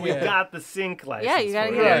background, so we Yeah. got the sync license. Yeah, you gotta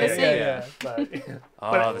for get it. on the sync. But,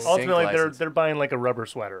 Oh, but the sync ultimately, license. they're buying like a rubber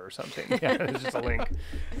sweater or something. Yeah, it's just a link,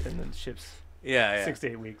 and then ships Yeah. 6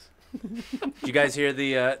 to 8 weeks. Did you guys hear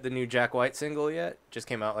the new Jack White single yet? Just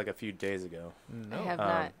came out like a few days ago. I have Um,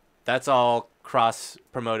 not. That's all cross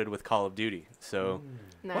promoted with Call of Duty. So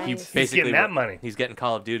Nice. he He's basically getting that money. He's getting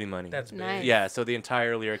Call of Duty money. That's big. Nice. Yeah, so the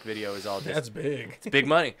entire lyric video is all just That's big. it's big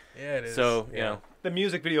money. Yeah, it is. So, you Yeah. know, The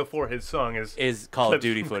music video for his song is Call of clips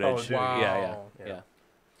Duty from Call of footage. Duty. Wow. Yeah. Yeah.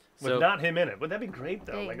 So with not him in it. Would that be great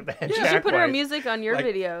though? Dang. Like if they had You Jack should put our White. music on your Like-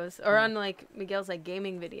 videos or on like Miguel's like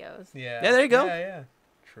gaming videos. Yeah. Yeah, there you go. Yeah, yeah.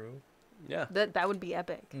 True. yeah. That would be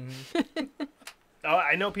epic. Mhm. Oh,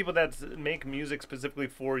 I know people that make music specifically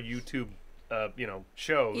for YouTube,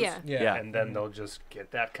 shows. Yeah. Yeah. Yeah. And then they'll just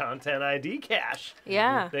get that content ID cash.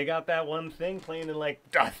 Yeah. They got that one thing playing in like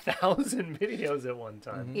 1,000 videos at one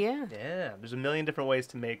time. Yeah. Yeah, there's a million different ways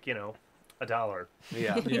to make, $1.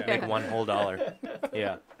 Yeah. Yeah. Make one whole $1.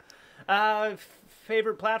 Yeah.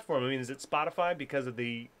 Favorite platform? I mean, is it Spotify because of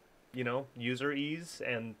the, user ease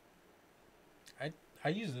and I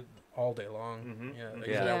use it all day long. Mhm. Yeah. I use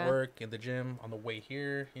Yeah. it Yeah. at work, in the gym, on the way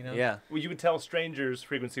here. You know. Yeah. well, you would tell strangers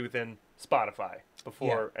frequency within Spotify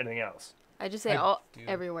before anything else. I just say I all do.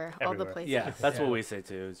 everywhere, all the Everywhere. places. Yeah. That's Yeah. what we say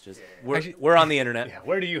too. It's just Yeah. we're Actually- we're on the internet. Yeah,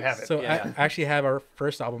 where do you have it? So Yeah. I actually have our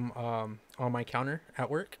first album on my counter at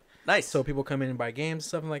work. Nice. So people come in and buy games and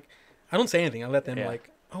stuff. I'm like, I don't say anything. I let them Yeah. like,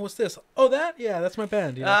 oh, what's this? Oh, that? Yeah, that's my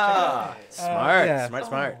band. You know, check it out. Ah, smart, yeah.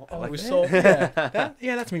 smart. I Oh, like we that. sold.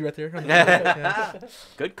 Yeah, that's me right there. Yeah.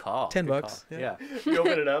 Good call. $10 good bucks, call. yeah. Yeah. You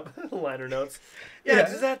open it up, liner notes. Yeah,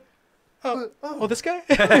 Yeah. is that? Oh, this guy?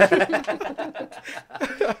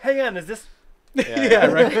 Hang on, is this? Yeah,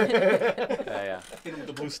 right. Yeah. With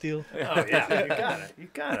the blue steel. Oh yeah, you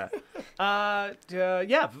gotta.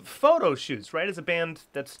 Photo shoots, right? As a band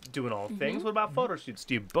that's doing all things, what about photo shoots?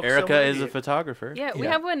 Do you book? Erica someone? is Do a you- photographer. Yeah, we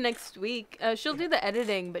Yeah. have one next week. She'll do the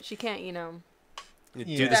editing, but she can't, You Yeah.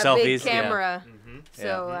 Do the that selfies. big camera. Mhm.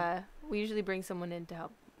 So we usually bring someone in to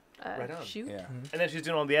help Right on. shoot. Yeah. Yeah. And then she's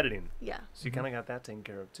doing all the editing, Yeah. so you kind of got that taken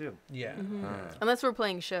care of too. Yeah. Unless we're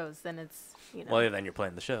playing shows, then it's Well, then you're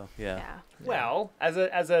playing the show. Yeah. yeah. Well, as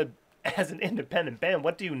an independent band,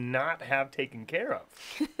 what do you not have taken care of?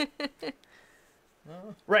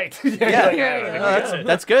 Right. Yeah. Like, I don't Yeah. know.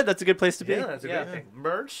 That's good. That's a good place to be. Yeah, that's a great thing.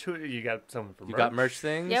 Merch? Who you got? Someone for You merch? got merch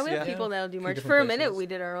things. Yeah, we have people that'll do merch. different For a minute, places. we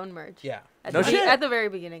did our own merch. Yeah. At, No the, shit. at the very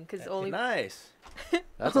beginning, because only Nice.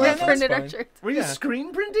 That's only awesome. printed our fine. shirts. Were you Yeah.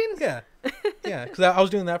 screen printing? Yeah. Yeah. Because I was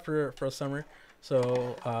doing that for a summer.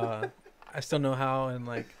 So I still know how. And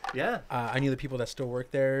like, Yeah. I knew the people that still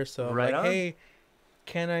work there. So I'm Right like, on. hey,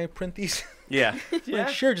 can I print these? Yeah. Yeah. Like,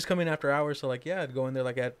 sure, just come in after hours. So like, yeah, I'd go in there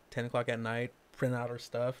like at 10 o'clock at night, print out our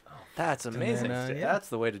stuff. That's amazing. then, yeah. That's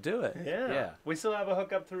the way to do it. Yeah. Yeah. We still have a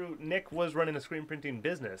hookup through Nick was running a screen printing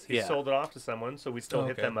business. He Yeah. sold it off to someone, so we still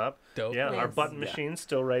hit Okay. them up. Dope. Yeah, our Nice. button Yeah. machine's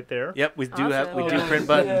still right there. Yep. We do have. We Awesome. do print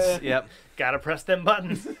buttons. Yep. Gotta press them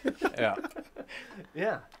buttons. Yeah.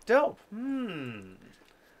 Yeah. Dope.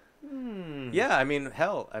 Yeah. I mean,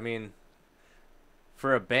 hell. I mean,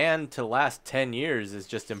 for a band to last 10 years is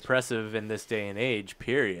just impressive in this day and age.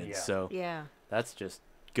 Period. Yeah. So Yeah. that's just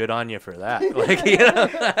good on you for that. Like, you know.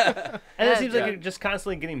 And it Yeah, seems yeah. like you're just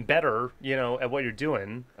constantly getting better, at what you're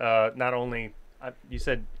doing. Not only, you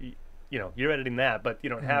said, you're editing that, but you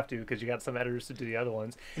don't have to because you got some editors to do the other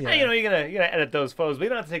ones. Yeah. And, you're gonna edit those photos, but you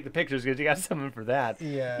don't have to take the pictures because you got someone for that.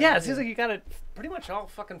 Yeah. Yeah, it seems like you got it pretty much all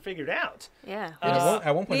fucking figured out. Yeah. Uh, We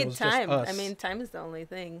at one just point, it need was time. just us. I mean, time is the only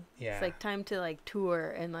thing. Yeah. It's like time to like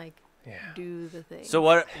tour and like Yeah. do the thing. So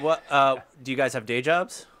what do you guys have day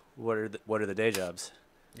jobs? What are the day jobs?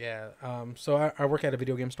 Yeah. So I work at a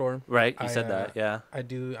video game store. Right, you I, said that. Yeah.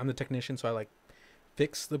 I'm the technician, so I like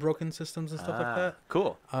fix the broken systems and stuff like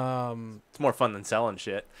Cool. that. It's more fun than selling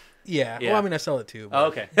shit. Yeah. Yeah. Well, I mean, I sell it too. Oh,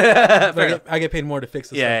 okay. But Fair enough. I get paid more to fix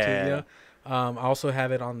the Yeah, stuff too. yeah, You know. I also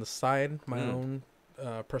have it on the side, my Mm.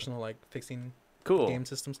 own personal like fixing Cool. game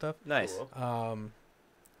system stuff. Nice. Cool.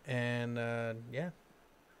 And yeah,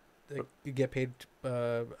 you get paid.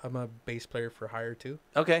 I'm a bass player for hire too.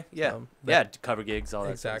 Okay. Yeah. that- Yeah. Cover gigs, all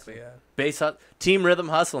that. Exactly. Stuff. Yeah. Bass team rhythm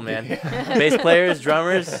hustle, man. Bass players,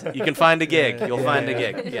 drummers. You can find a gig. Yeah, You'll yeah, find a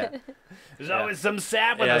yeah. gig. Yeah. There's Yeah. always some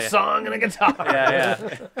sap with Yeah, a yeah. song and a guitar. Yeah.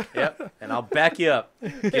 Yeah. Yep. And I'll back you up.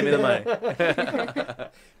 Give me the money.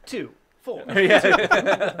 2, 4.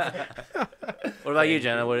 Yeah. What about you,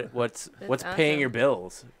 Jenna? What's That's paying awesome. your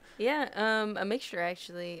bills? yeah, a mixture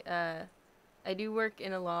actually. I do work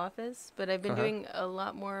in a law office, but I've been Uh-huh. doing a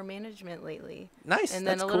lot more management lately. Nice. And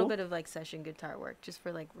then that's a little cool. bit of like session guitar work just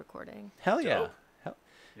for like recording. Hell yeah. Dope.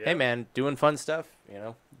 Yeah. Hey man, doing fun stuff.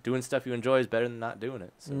 Doing stuff you enjoy is better than not doing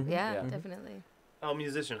it. So. Mhm. Yeah, Yeah. definitely. Oh,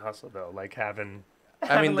 musician hustle though, like having.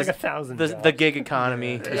 I mean, like the- 1,000. The jobs. gig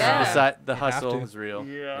economy, Yeah. the You have hustle to. is real.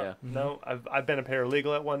 Yeah. Mhm. No, I've been a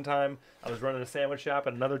paralegal at one time. I was running a sandwich shop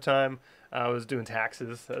at another time. I was doing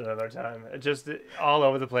taxes at another time. All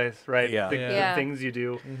over the place, right? Yeah. The, Yeah. the things you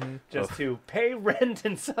do Mm-hmm. just to pay rent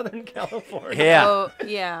in Southern California. Yeah. Oh,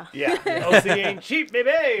 yeah. Yeah. OC ain't cheap,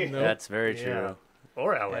 baby. Nope. That's very Yeah. true.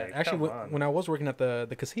 Or LA. Yeah, actually, Come on. when I was working at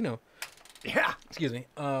the casino, Yeah. excuse me,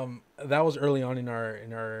 that was early on in our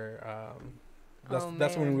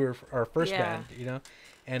that's when man. we were our first Yeah. band,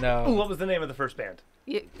 and Ooh, what was the name of the first band?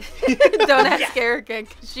 You, don't ask Erica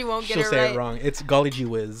 'cause she won't get she'll it say right. it wrong. It's Golly Gee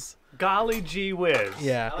Whiz. Golly Gee Whiz.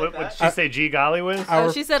 Yeah. What did she say? G Golly Whiz? Our-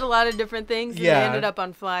 Oh, she said a lot of different things, and Yeah. they ended up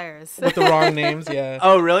on flyers. With the wrong names, yeah.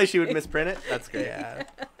 Oh, really? She would misprint it? That's great. Yeah.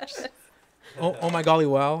 Oh my golly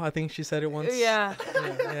wow, I think she said it once. yeah.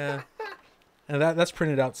 Yeah. And that's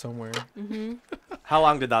printed out somewhere. Mm-hmm. How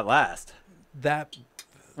long did that last? That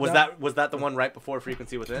Was that the one right before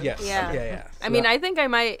Frequency Within? yes. Yeah. Yeah. I mean, I think I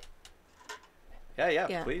might. Yeah.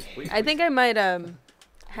 Yeah. Please. I think I might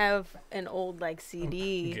have an old like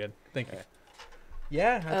CD Good. Thank you.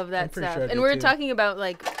 Yeah. of I'm that pretty stuff, sure I and did we were too. talking about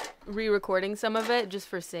like re-recording some of it just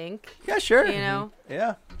for sync. Yeah, sure. You know?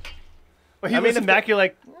 Yeah. Well, you I mean, listen if back, you're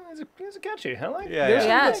like, oh, it's a catchy. I like. Yeah, There's some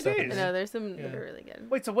Yeah. good stuff in Yeah. there. No, there's some that Yeah. are really good.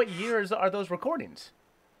 Wait, so what years are those recordings?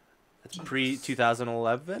 It's pre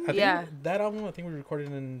 2011. I think Yeah. that album I think we recorded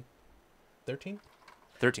in 13.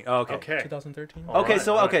 13. Oh, okay. Okay. 2013. Oh. Okay, Alright,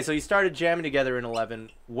 so alright. so you started jamming together in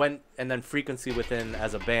 11. When and then Frequency Within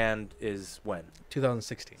as a band is when?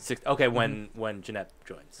 2016. Okay, when Jeanette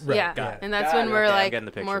joins. Right, yeah. got it. And that's Got when it, we're okay, I'm like getting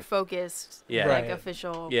the picture. more focused, Yeah. like Right.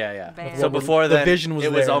 official. Yeah. Band. So before the then, vision was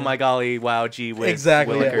it was there. oh my golly, wow, gee whiz,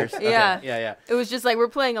 Exactly, yeah. Willikers. Okay, Yeah. yeah. It was just like we're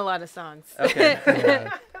playing a lot of songs. Okay.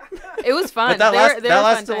 Yeah. It was fun. But that They were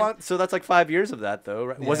lasted fun a long. times. So that's like 5 years of that, though.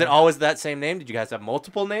 Right? Was it Yeah. always that same name? Did you guys have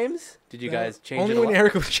multiple names? Did you guys change Only it? A when lot?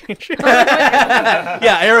 Erica was changing.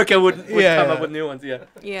 Yeah, Erica would Yeah. come up with new ones. Yeah.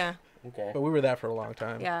 Yeah. Okay. But we were that for a long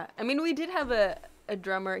time. Yeah. I mean, we did have a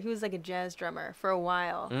drummer. He was like a jazz drummer for a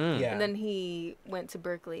while. Mm. Yeah. And then he went to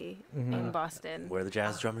Berkeley in Boston. Where the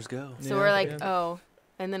jazz drummers go. So Yeah, we're like, yeah. oh.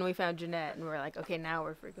 And then we found Jeanette, and we're like, okay, now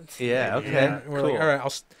we're Frequency. Yeah. Okay. And we're cool. like, all right,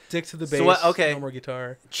 I'll stick to the bass. So what- okay. No more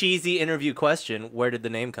guitar. Cheesy interview question: where did the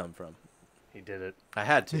name come from? He did it. I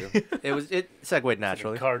had to. It segued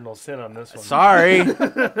naturally. Cardinal sin on this one. Sorry.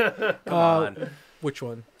 Come on. Which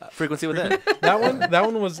one? Frequency Within. That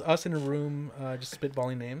one was us in a room, just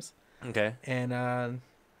spitballing names, Okay. and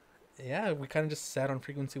yeah, we kind of just sat on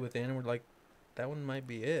Frequency Within, and we're like, that one might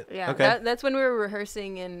be it. Yeah. Okay. That's when we were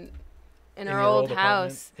rehearsing in our your old apartment.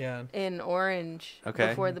 house Yeah. in Orange Okay.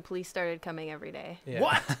 before the police started coming every day. Yeah.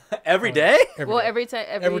 What? Every day? Every Well, day. every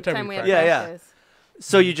Every time time we we had practice. Yeah, yeah. practice.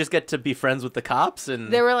 So you just get to be friends with the cops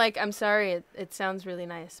and They were like, I'm sorry, it sounds really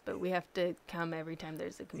nice, but we have to come every time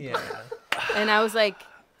there's a complaint. Yeah. And I was like,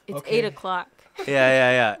 it's Okay. 8 o'clock.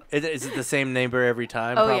 yeah. Is it the same neighbor every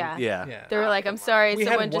time? Oh, yeah. Yeah. They were like, I'm sorry, We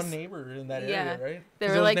someone had just. one neighbor in that Yeah. area, right? They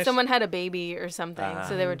 'Cause were it was like, next- someone had a baby or something, Ah.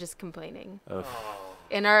 so they were just complaining. Oof.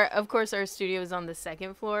 And of course, our studio was on the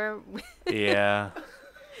second floor. Yeah.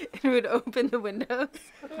 And we would open the windows.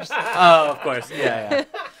 Oh, of course. Yeah.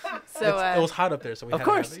 So, it was hot up there, so we Of had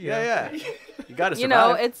to have course. it, Yeah. You got to survive. you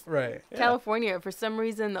know, it's Right. California. For some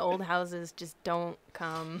reason, the old houses just don't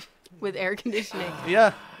come with air conditioning.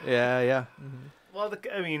 Yeah. Well,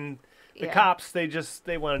 I mean, the Yeah. cops,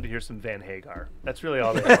 they wanted to hear some Van Hagar. That's really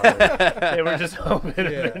all they wanted. They were just hoping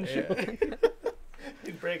eventually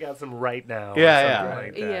you'd break out some Right Now. Yeah, or yeah. something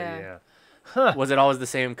like that. Yeah. Yeah. Was it always the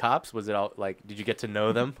same cops? Was it all like? Did you get to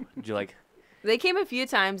know them? Did you like? They came a few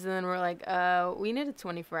times, and then we're like, we need a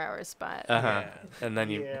 24-hour spot. Uh huh. Yeah. And then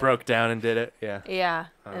you Yeah. broke down and did it. Yeah. Yeah,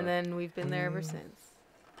 Uh, and then we've been there ever since.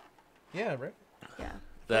 Yeah, right. Yeah.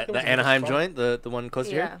 The it was a good Anaheim spot. joint, the one close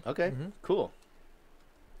to here. Yeah. Okay. Mhm. Cool.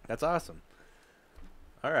 That's awesome.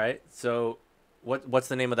 All right. So, what's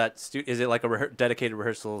the name of that studio? Is it like a dedicated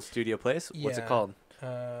rehearsal studio place? What's it Yeah. called?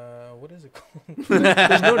 What is it called?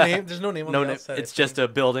 There's no name. There's no name on No the name. outside. It's just a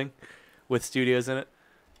building with studios in it.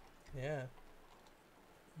 Yeah.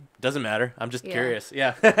 Doesn't matter. I'm just Yeah. curious.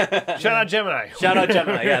 Yeah. Shout out Gemini. Shout out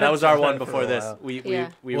Gemini. Yeah, that was our one For a before this. while. Yeah.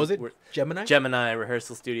 We Was it were- Gemini? Gemini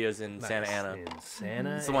Rehearsal Studios in Nice. Santa Ana. In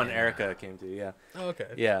Santa. It's the one Ana. Erica came to. Yeah. Oh, okay.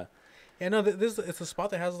 Yeah. Yeah, no, this it's a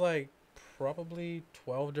spot that has like probably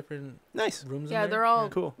 12 different Nice. rooms. Yeah, in there. they're all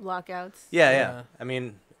Cool. lockouts. Yeah. Yeah. I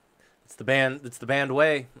mean, It's the band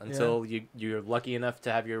way until you're lucky enough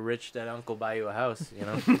to have your rich dead uncle buy you a house, you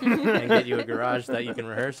know, and get you a garage that you can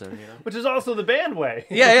rehearse in, you know. Which is also the band way.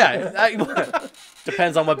 Yeah.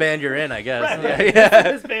 Depends on what band you're in, I guess. Right. Yeah.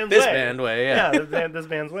 This band's This way. band way, yeah. This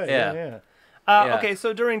band's way. Yeah. Yeah. Yeah. Okay,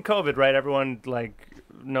 so during COVID, right? Everyone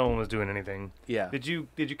no one was doing anything. Yeah. Did you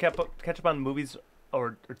catch up on movies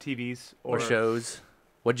or TVs Or shows.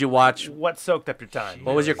 What'd you watch? What soaked up your time?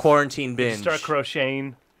 What was your quarantine Did you binge? start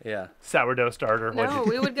crocheting? Yeah. Sourdough starter. What'd No,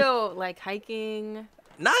 you- we would go like hiking,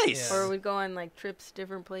 Nice. or we'd go on like trips,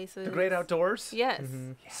 different places. The great outdoors. Yes.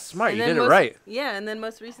 Smart. And You then did it right. Yeah, and then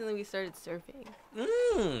most recently we started surfing.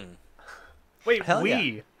 Wait, Hell yeah.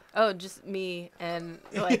 we. Oh, just me and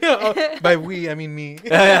like By we, I mean me.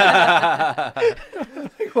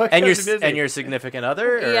 What And kept you busy? your significant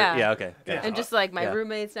other? Or? Yeah. Yeah. Okay. Yeah. and just like my Yeah.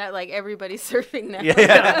 roommates now, like everybody's surfing now.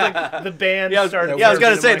 Like, the band started. Yeah, I was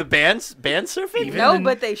gonna surfing, say like, the band surfing. Even No, in-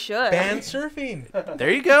 but they should. Band surfing. There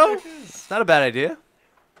you go. It's not a bad idea.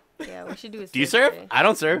 Yeah, we should do a Do you surf? day. I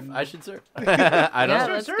don't surf. I should surf. I Yeah,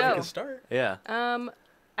 don't. let's surfing. go. Good start. Yeah.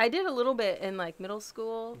 I did a little bit in like middle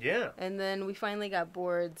school, Yeah. and then we finally got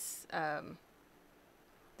boards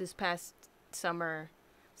this past summer.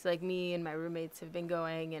 So like me and my roommates have been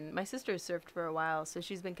going, and my sister has surfed for a while, so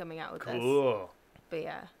she's been coming out with us. Cool. But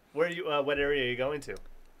yeah, Where you? What area are you going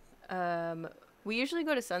to? we usually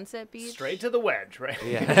go to Sunset Beach. Straight to the wedge, right?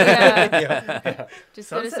 Yeah. Yeah, just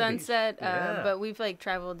go to Sunset Beach. Sunset. Yeah. But we've like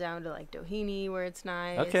traveled down to like Doheny where it's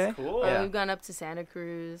nice. Okay. Cool. Or Yeah. we've gone up to Santa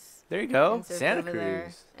Cruz. There you go. and surfed Santa over there.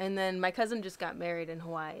 Cruz. And then my cousin just got married in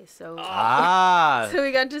Hawaii, so Ah. so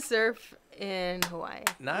we got to surf in Hawaii.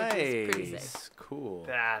 Which is pretty sick. Nice. Cool.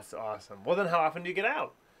 That's awesome. Well, then, how often do you get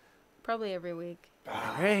out? Probably every week.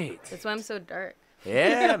 Great. That's why I'm so dark.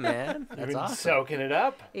 Yeah, man. I That's mean, awesome. soaking it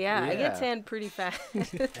up. Yeah, I Yeah. get tanned pretty fast.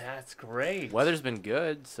 That's great. Weather's been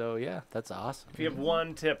good, so yeah, that's awesome. If you have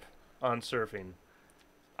one tip on surfing,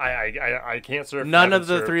 I can't surf. None haven't of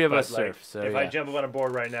the surfed, three of but, us like, surf, so if I yeah. jump up on a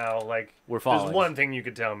board right now, like We're there's falling. one thing you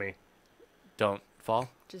could tell me. Don't fall.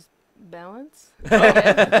 Just balance.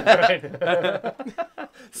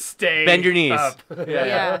 Stay. Bend your knees. up.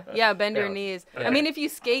 Yeah, bend your Yeah. knees. Yeah. I mean, if you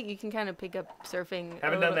skate, you can kind of pick up surfing.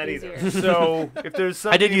 Haven't a done that little either. easier. So if there's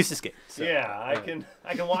something, I did used to skate. So. Yeah, I can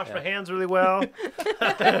wash my hands really well.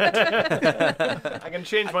 I can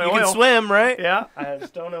change my You oil. can swim, right? Yeah, I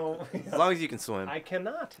just don't know. As long as you can swim. I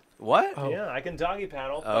cannot. What? Oh. Yeah, I can doggy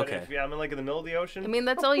paddle. Oh, But okay. if I'm in like in the middle of the ocean, I mean,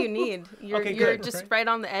 that's all you need. You're Okay, you're good. just right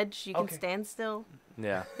on the edge. You can Okay. stand still.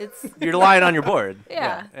 Yeah. It's You're lying on your board.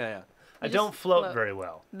 Yeah. Yeah. I you don't just float float. very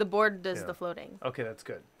well. the board does Yeah. the floating. Okay, that's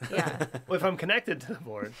good. Yeah. Well, if I'm connected to the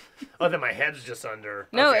board, then my head's just under.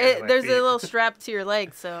 No, okay, my there's feet. a little strap to your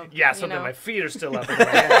leg, so Yeah, so you then know. my feet are still up. In my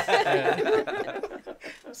hands.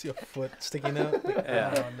 See a foot sticking out.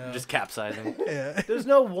 Yeah. Oh, no. Just capsizing. Yeah. There's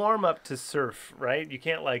no warm up to surf, right? You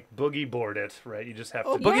can't like boogie board it, right? You just have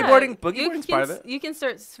to. Boogie Yeah, boarding- boogie you boarding's can part of it. You can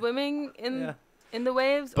start swimming Yeah. in the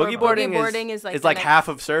waves. Boogie or boarding, is like it's the like next- half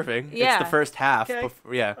of surfing. It's Yeah. the first half. Okay.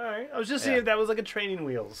 Yeah. All right, I was just Yeah. seeing if that was like a training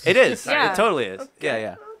wheels. It is. Yeah. It totally is. Yeah,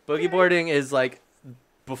 yeah. Boogie boarding is like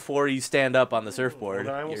before you stand up on the surfboard.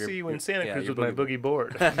 Well, then I will you're- see you in you're- Santa yeah, Cruz you're with my boogie- boogie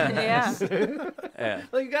board. Yeah. Yeah.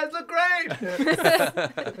 Well, you guys look great.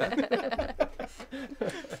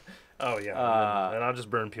 Oh yeah, and I'll just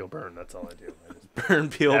burn, peel, burn. That's all I do. Burn,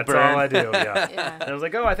 peel, That's burn. all I do. Yeah. Yeah. And I was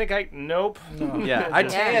like, oh, I think nope. Yeah, I Yeah.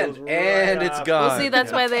 tanned, Goes and right it's up. gone. Well, see,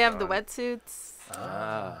 that's Yeah. why they have the wetsuits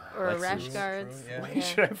Ah, or that's rash just- guards. Yeah. Wait,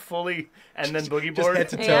 should I fully and then boogie Just board? head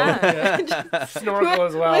to toe. Yeah. Snorkel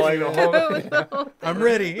as well, like the whole I'm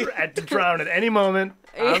ready. to drown at any moment.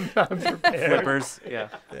 I'm prepared. Flippers. Yeah.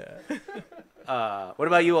 Yeah. What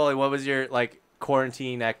about you, Ollie? What was your like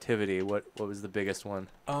quarantine activity? What was the biggest one?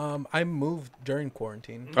 I moved during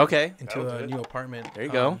quarantine Okay. into That'll a do it. new apartment. There you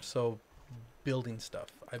go. So building stuff.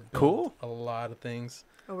 I built Cool. a lot of things.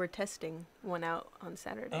 Oh, we're testing one out on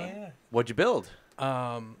Saturday. What'd you build?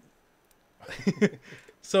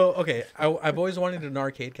 So okay, I've always wanted an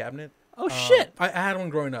arcade cabinet. Oh shit. I had one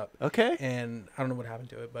growing up, Okay. and I don't know what happened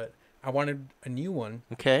to it, but I wanted a new one.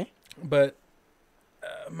 Okay. But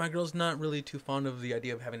my girl's not really too fond of the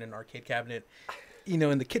idea of having an arcade cabinet, in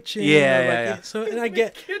the kitchen. Yeah, or, yeah, like, yeah. So and I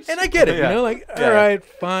get it, Yeah. like Yeah. all right,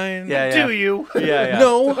 fine. Yeah, yeah. Do you? Yeah, yeah.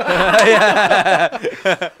 No.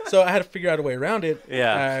 yeah. So I had to figure out a way around it.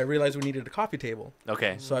 Yeah. I realized we needed a coffee table.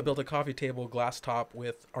 Okay. So I built a coffee table, glass top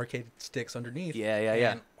with arcade sticks underneath. Yeah, yeah,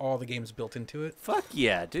 yeah. And all the games built into it. Fuck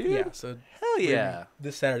yeah, dude. Yeah. So Hell maybe yeah.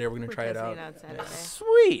 this Saturday we're gonna We're try it testing out. Saturday.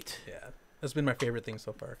 Sweet. Yeah. That's been my favorite thing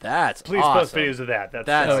so far. That's Please awesome. post videos of that.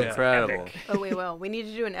 That's Oh, yeah. incredible. epic. Oh, we will. We need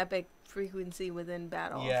to do an epic frequency within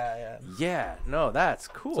battle. Yeah. Yeah, no, that's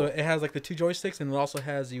cool. So it has like the 2 joysticks, and it also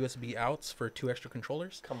has USB outs for 2 extra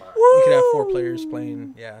controllers. Come on. You could have 4 players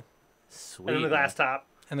playing. Yeah, Sweet. And then the glass top,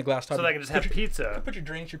 and the glass top. so they can just have pizza. put your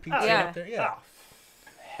drinks, your pizza Yeah. up there. Yeah, Oh,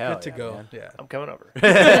 Hell good to yeah, go. man. Yeah. I'm coming over.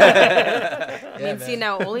 I mean, see, man.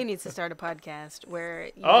 now Oli needs to start a podcast where.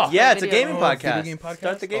 You Oh. just Yeah, put it's a video- gaming Oh, podcast. video game podcast?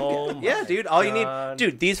 Start the game. Oh Yeah, my dude. All you God. need,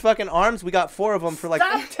 dude. These fucking arms. We got 4 of them for like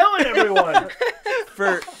Stop telling everyone.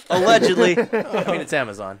 for allegedly. I mean, it's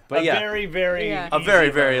Amazon, but a yeah. very, very, Yeah. A very,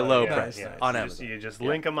 easy very one. low Yeah, price yeah. on You just- Amazon. You just Yeah.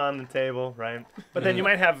 link them on the table, right? But then you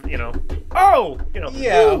might have, Yeah,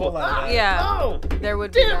 hold on. Yeah, Oh, there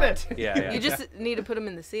would be damn that. it. Yeah. You just need to put them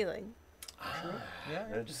in the ceiling.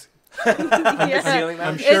 Yeah, just Yeah. Ceiling I'm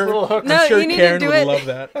mount? sure. little hook. No, I'm sure you need Karen to do would it. love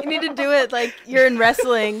that. You need to do it like you're in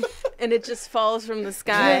wrestling, and it just falls from the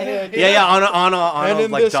sky. Yeah, on And a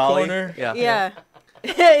in like this dolly. corner. Yeah. Yeah.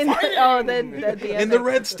 Oh, that'd be In the epic.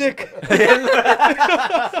 red stick.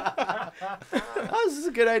 Oh, this is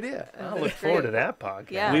a good idea. I look forward to that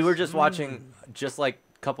podcast. Yeah. We were just watching, just like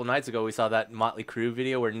a couple nights ago, we saw that Motley Crue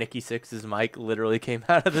video where Nikki Sixx's mic literally came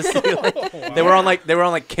out of the ceiling. They were on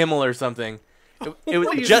like Kimmel or something. It was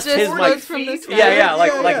you just just his floats mic. from the sky. Yeah,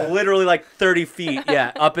 like Yeah. literally like 30 feet,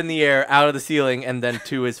 yeah, up in the air, out of the ceiling, and then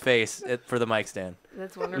to his face for the mic stand.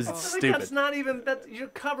 That's was wonderful. I think stupid. that's not even that you're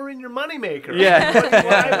covering your moneymaker. Yeah.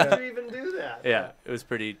 Why would you even do that? Yeah, it was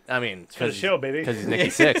pretty. I mean, For the show, baby. because he's Nikki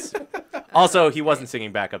Sixx. Also, he wasn't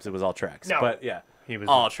singing backups; it was all tracks. No. But yeah, He was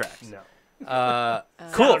all tracks. No.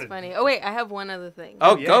 Cool. That's funny. Oh wait, I have one other thing.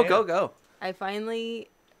 Oh, yeah, go, yeah. go, go! I finally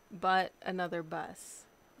bought another bus.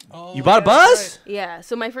 Oh, You bought a yeah, that's bus? Yeah.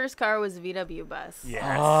 So my first car was a VW bus.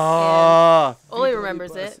 Yes. Oh, Oli VW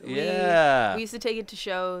remembers bus. it. Yeah. We used to take it to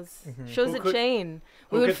shows. Mm-hmm. Shows Who at could- Chain.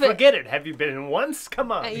 We Who would could fit. forget it? Have you been in once?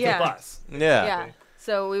 Come on. Yeah. The bus. yeah. Yeah.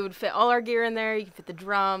 So we would fit all our gear in there. You could fit the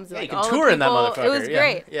drums. Yeah, like you can all the tour in that people. motherfucker. It was yeah.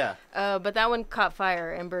 great. Yeah. But that one caught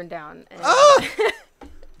fire and burned down. And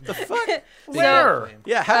The fuck? Where?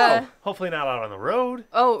 Yeah. How? Uh, Hopefully not out on the road.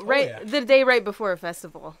 right, yeah. the day right before a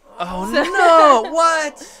festival. oh no!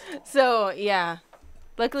 What? So yeah,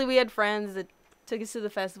 luckily we had friends that took us to the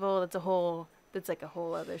festival. That's like a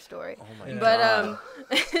whole other story. Oh my But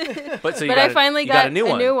god. But so you but got I finally you got a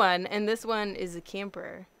new one. and this one is a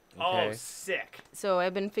camper. Oh, Okay. sick. So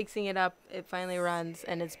I've been fixing it up. It finally runs,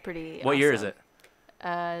 and it's pretty. What year is awesome.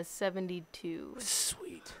 it? 72.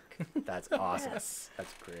 Sweet. That's awesome. Yes.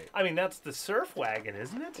 That's great. I mean, that's the surf wagon,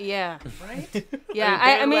 isn't it? Yeah, Right? yeah.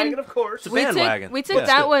 I mean, bandwagon, of course. It's a we bandwagon. took Yeah.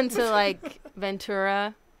 that one to like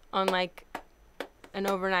Ventura on like an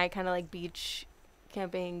overnight kind of like beach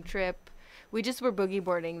camping trip. We just were boogie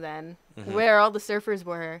boarding then, Mm-hmm. where all the surfers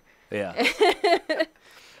were, Yeah.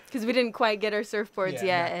 because we didn't quite get our surfboards Yeah,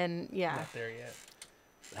 yet, not- and yeah. Not there yet.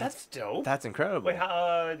 That's dope. That's incredible. Wait,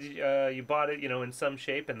 how, you bought it, in some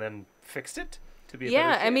shape and then fixed it to be a Yeah,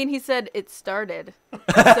 better I shape? mean, he said it started. So,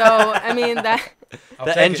 I mean, that, I'll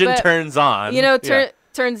The take it. engine But, turns on.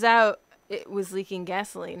 turns out it was leaking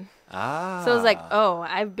gasoline. Ah. So I was like, oh,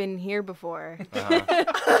 I've been here before. Uh-huh.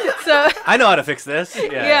 So, I know how to fix this.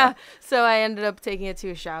 Yeah. yeah. So I ended up taking it to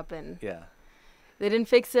a shop, and Yeah. they didn't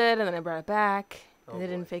fix it, and then I brought it back, and Oh, they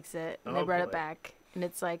boy. didn't fix it, and Oh, I brought boy. it back. And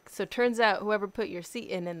it's like, so turns out whoever put your seat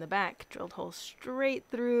in the back drilled holes straight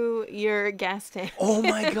through your gas tank. Oh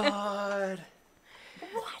my god.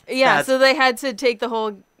 Yeah, That's- so they had to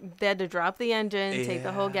they had to drop the engine, take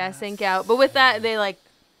the whole gas tank out. But with that, they like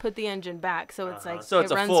put the engine back, so it's like So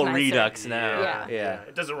it's it a runs full nicer. redux now. Yeah. Yeah.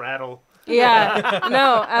 It doesn't rattle. Yeah,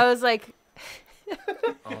 no, I was like, Oh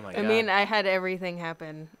my god. I mean, I had everything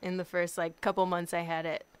happen in the first like couple months I had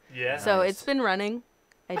it. Yeah. So Nice. it's been running.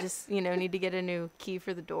 I just, need to get a new key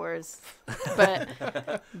for the doors. But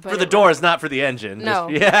for the doors, not for the engine. No.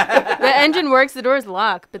 Yeah. The engine works, the doors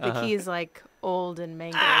lock, but the Uh-huh. key is like old and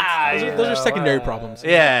mangled. Those are secondary problems.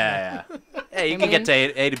 Yeah. Hey, you can mean- get to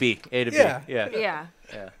A to B. A to B. Yeah. Yeah. Yeah.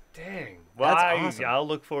 Yeah. Dang. Well, That's awesome. I'll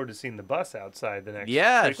look forward to seeing the bus outside the next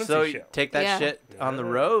Yeah. frequency So show. take that Yeah. shit on the Yeah.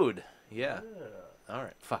 road. Yeah. All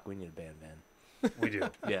right. Fuck. We need a band, man. We do.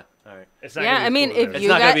 Yeah. All right. It's not Yeah, gonna be I mean, cool if there. you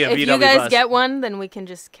not gonna guys, be a if you VW guys bus. get one, then we can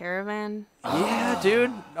just caravan. Yeah,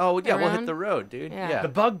 dude. Oh, yeah. We'll hit Around? the road, dude. Yeah. Yeah. The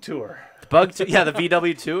bug tour. Yeah, the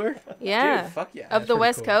VW tour. Yeah. Dude, fuck yeah. Up the pretty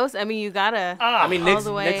West cool. Coast. I mean, you gotta. Ah, I mean, all Nick's,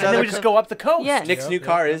 the way. Nick's And and other then we just go up the coast. Yeah. Nick's new Yep,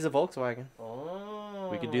 car yep. is a Volkswagen. Oh.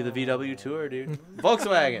 We could do the VW tour, dude.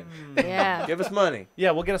 Volkswagen. Yeah. Give us money.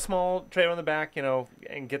 Yeah, we'll get a small trailer on the back,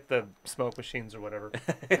 and get the smoke machines or whatever.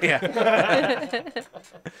 Yeah.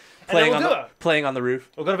 Playing Playing on the roof.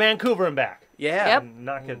 We'll go to Vancouver and back. Yeah. Yep. And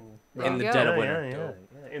knock it In the you dead go. of winter. Yeah, yeah,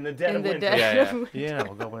 yeah. in the dead In of the winter. dead Yeah, of winter. Yeah,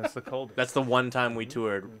 we'll go when it's the coldest. That's the one time we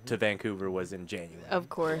toured to Vancouver was in January. Of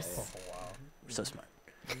course. We're so smart.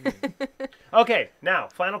 Okay, now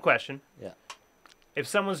final question. Yeah. If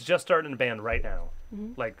someone's just starting a band right now,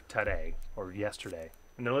 Mm-hmm. like today or yesterday,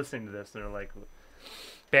 and they're listening to this and they're like,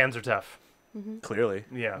 bands are tough. Clearly.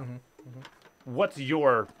 Yeah. What's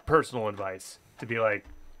your personal advice to be like,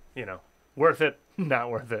 worth it, not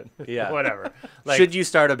worth it? Yeah. Whatever. Like, Should you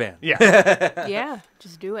start a band? Yeah. Yeah,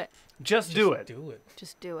 just do it. Just do it. Do it.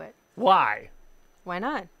 Just do it. Why? Why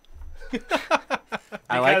not? I Because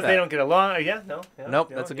like that. they don't get along. Yeah, no.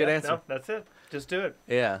 Nope, that's a good answer. No, that's it. Just do it.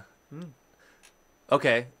 Yeah.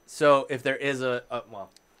 Okay, so if there is well,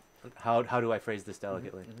 how do I phrase this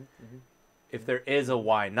delicately? If there is a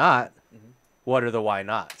why not, what are the why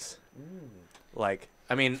nots? Like,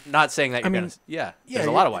 I mean, not saying that you're gonna. Yeah, there's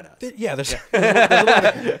a lot of why nots. There's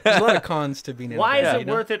a lot of cons to being in Why a is band, it you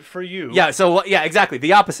know? worth it for you? Yeah. So yeah, exactly.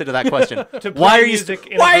 The opposite of that question. To play Why are you? music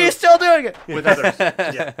in a Why are you group still doing it? with others?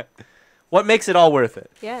 Yeah. What makes it all worth it?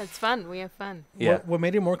 Yeah, it's fun. We have fun. Yeah. What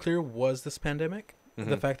made it more clear was this pandemic. Mm-hmm.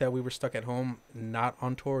 The fact that we were stuck at home, not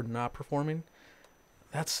on tour, not performing.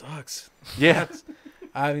 That sucks. Yeah.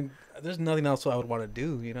 I mean, there's nothing else I would want to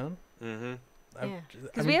do, you know? Mm-hmm. Yeah.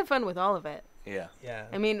 Because we have fun with all of it. Yeah. Yeah.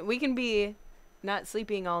 I mean, we can be not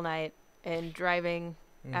sleeping all night and driving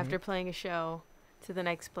Mm-hmm. after playing a show to the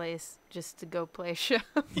next place just to go play a show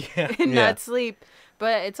Yeah. and Yeah. not sleep.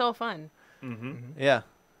 But it's all fun. Mm-hmm. Yeah.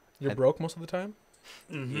 You're broke most of the time?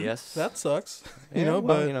 Yes. That sucks. Yeah, You know,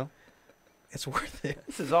 well, but it's worth it.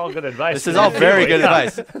 This is all good advice. This is all very good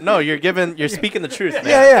advice. No, you're speaking the truth, man.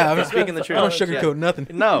 Yeah. You're speaking the I truth. don't sugarcoat nothing.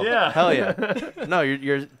 No. Yeah. Hell yeah. No,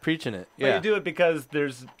 you're preaching it. But Yeah. you do it because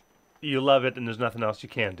you love it and there's nothing else you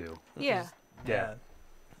can do. Yeah. Yeah.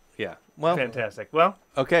 Yeah. Well, Fantastic. Well,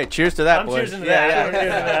 okay. Cheers to that, I'm boys. cheersing to Yeah, that. yeah. We're cheersing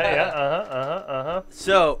to that. Yeah.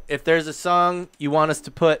 So, if there's a song you want us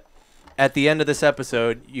to put at the end of this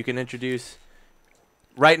episode, you can introduce.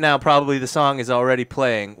 Right now, probably the song is already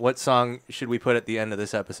playing. What song should we put at the end of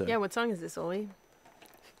this episode? Yeah, what song is this, Oli?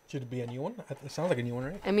 Should it be a new one? It sounds like a new one,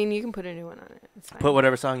 right? I mean, you can put a new one on it. It's fine. Put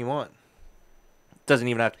whatever song you want. Doesn't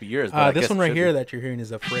even have to be yours. But I This guess one it right should here be. that you're hearing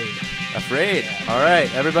is Afraid. Afraid. All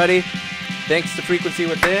right, everybody. Thanks to Frequency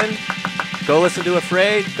Within. Go listen to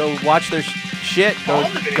Afraid. Go watch their shit. All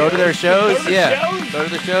the Go to their videos. shows. Go to the Yeah. shows. Go to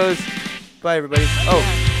the shows. Bye, everybody. Oh,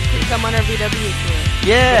 Yeah. You come on our VW tour.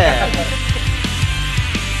 yeah.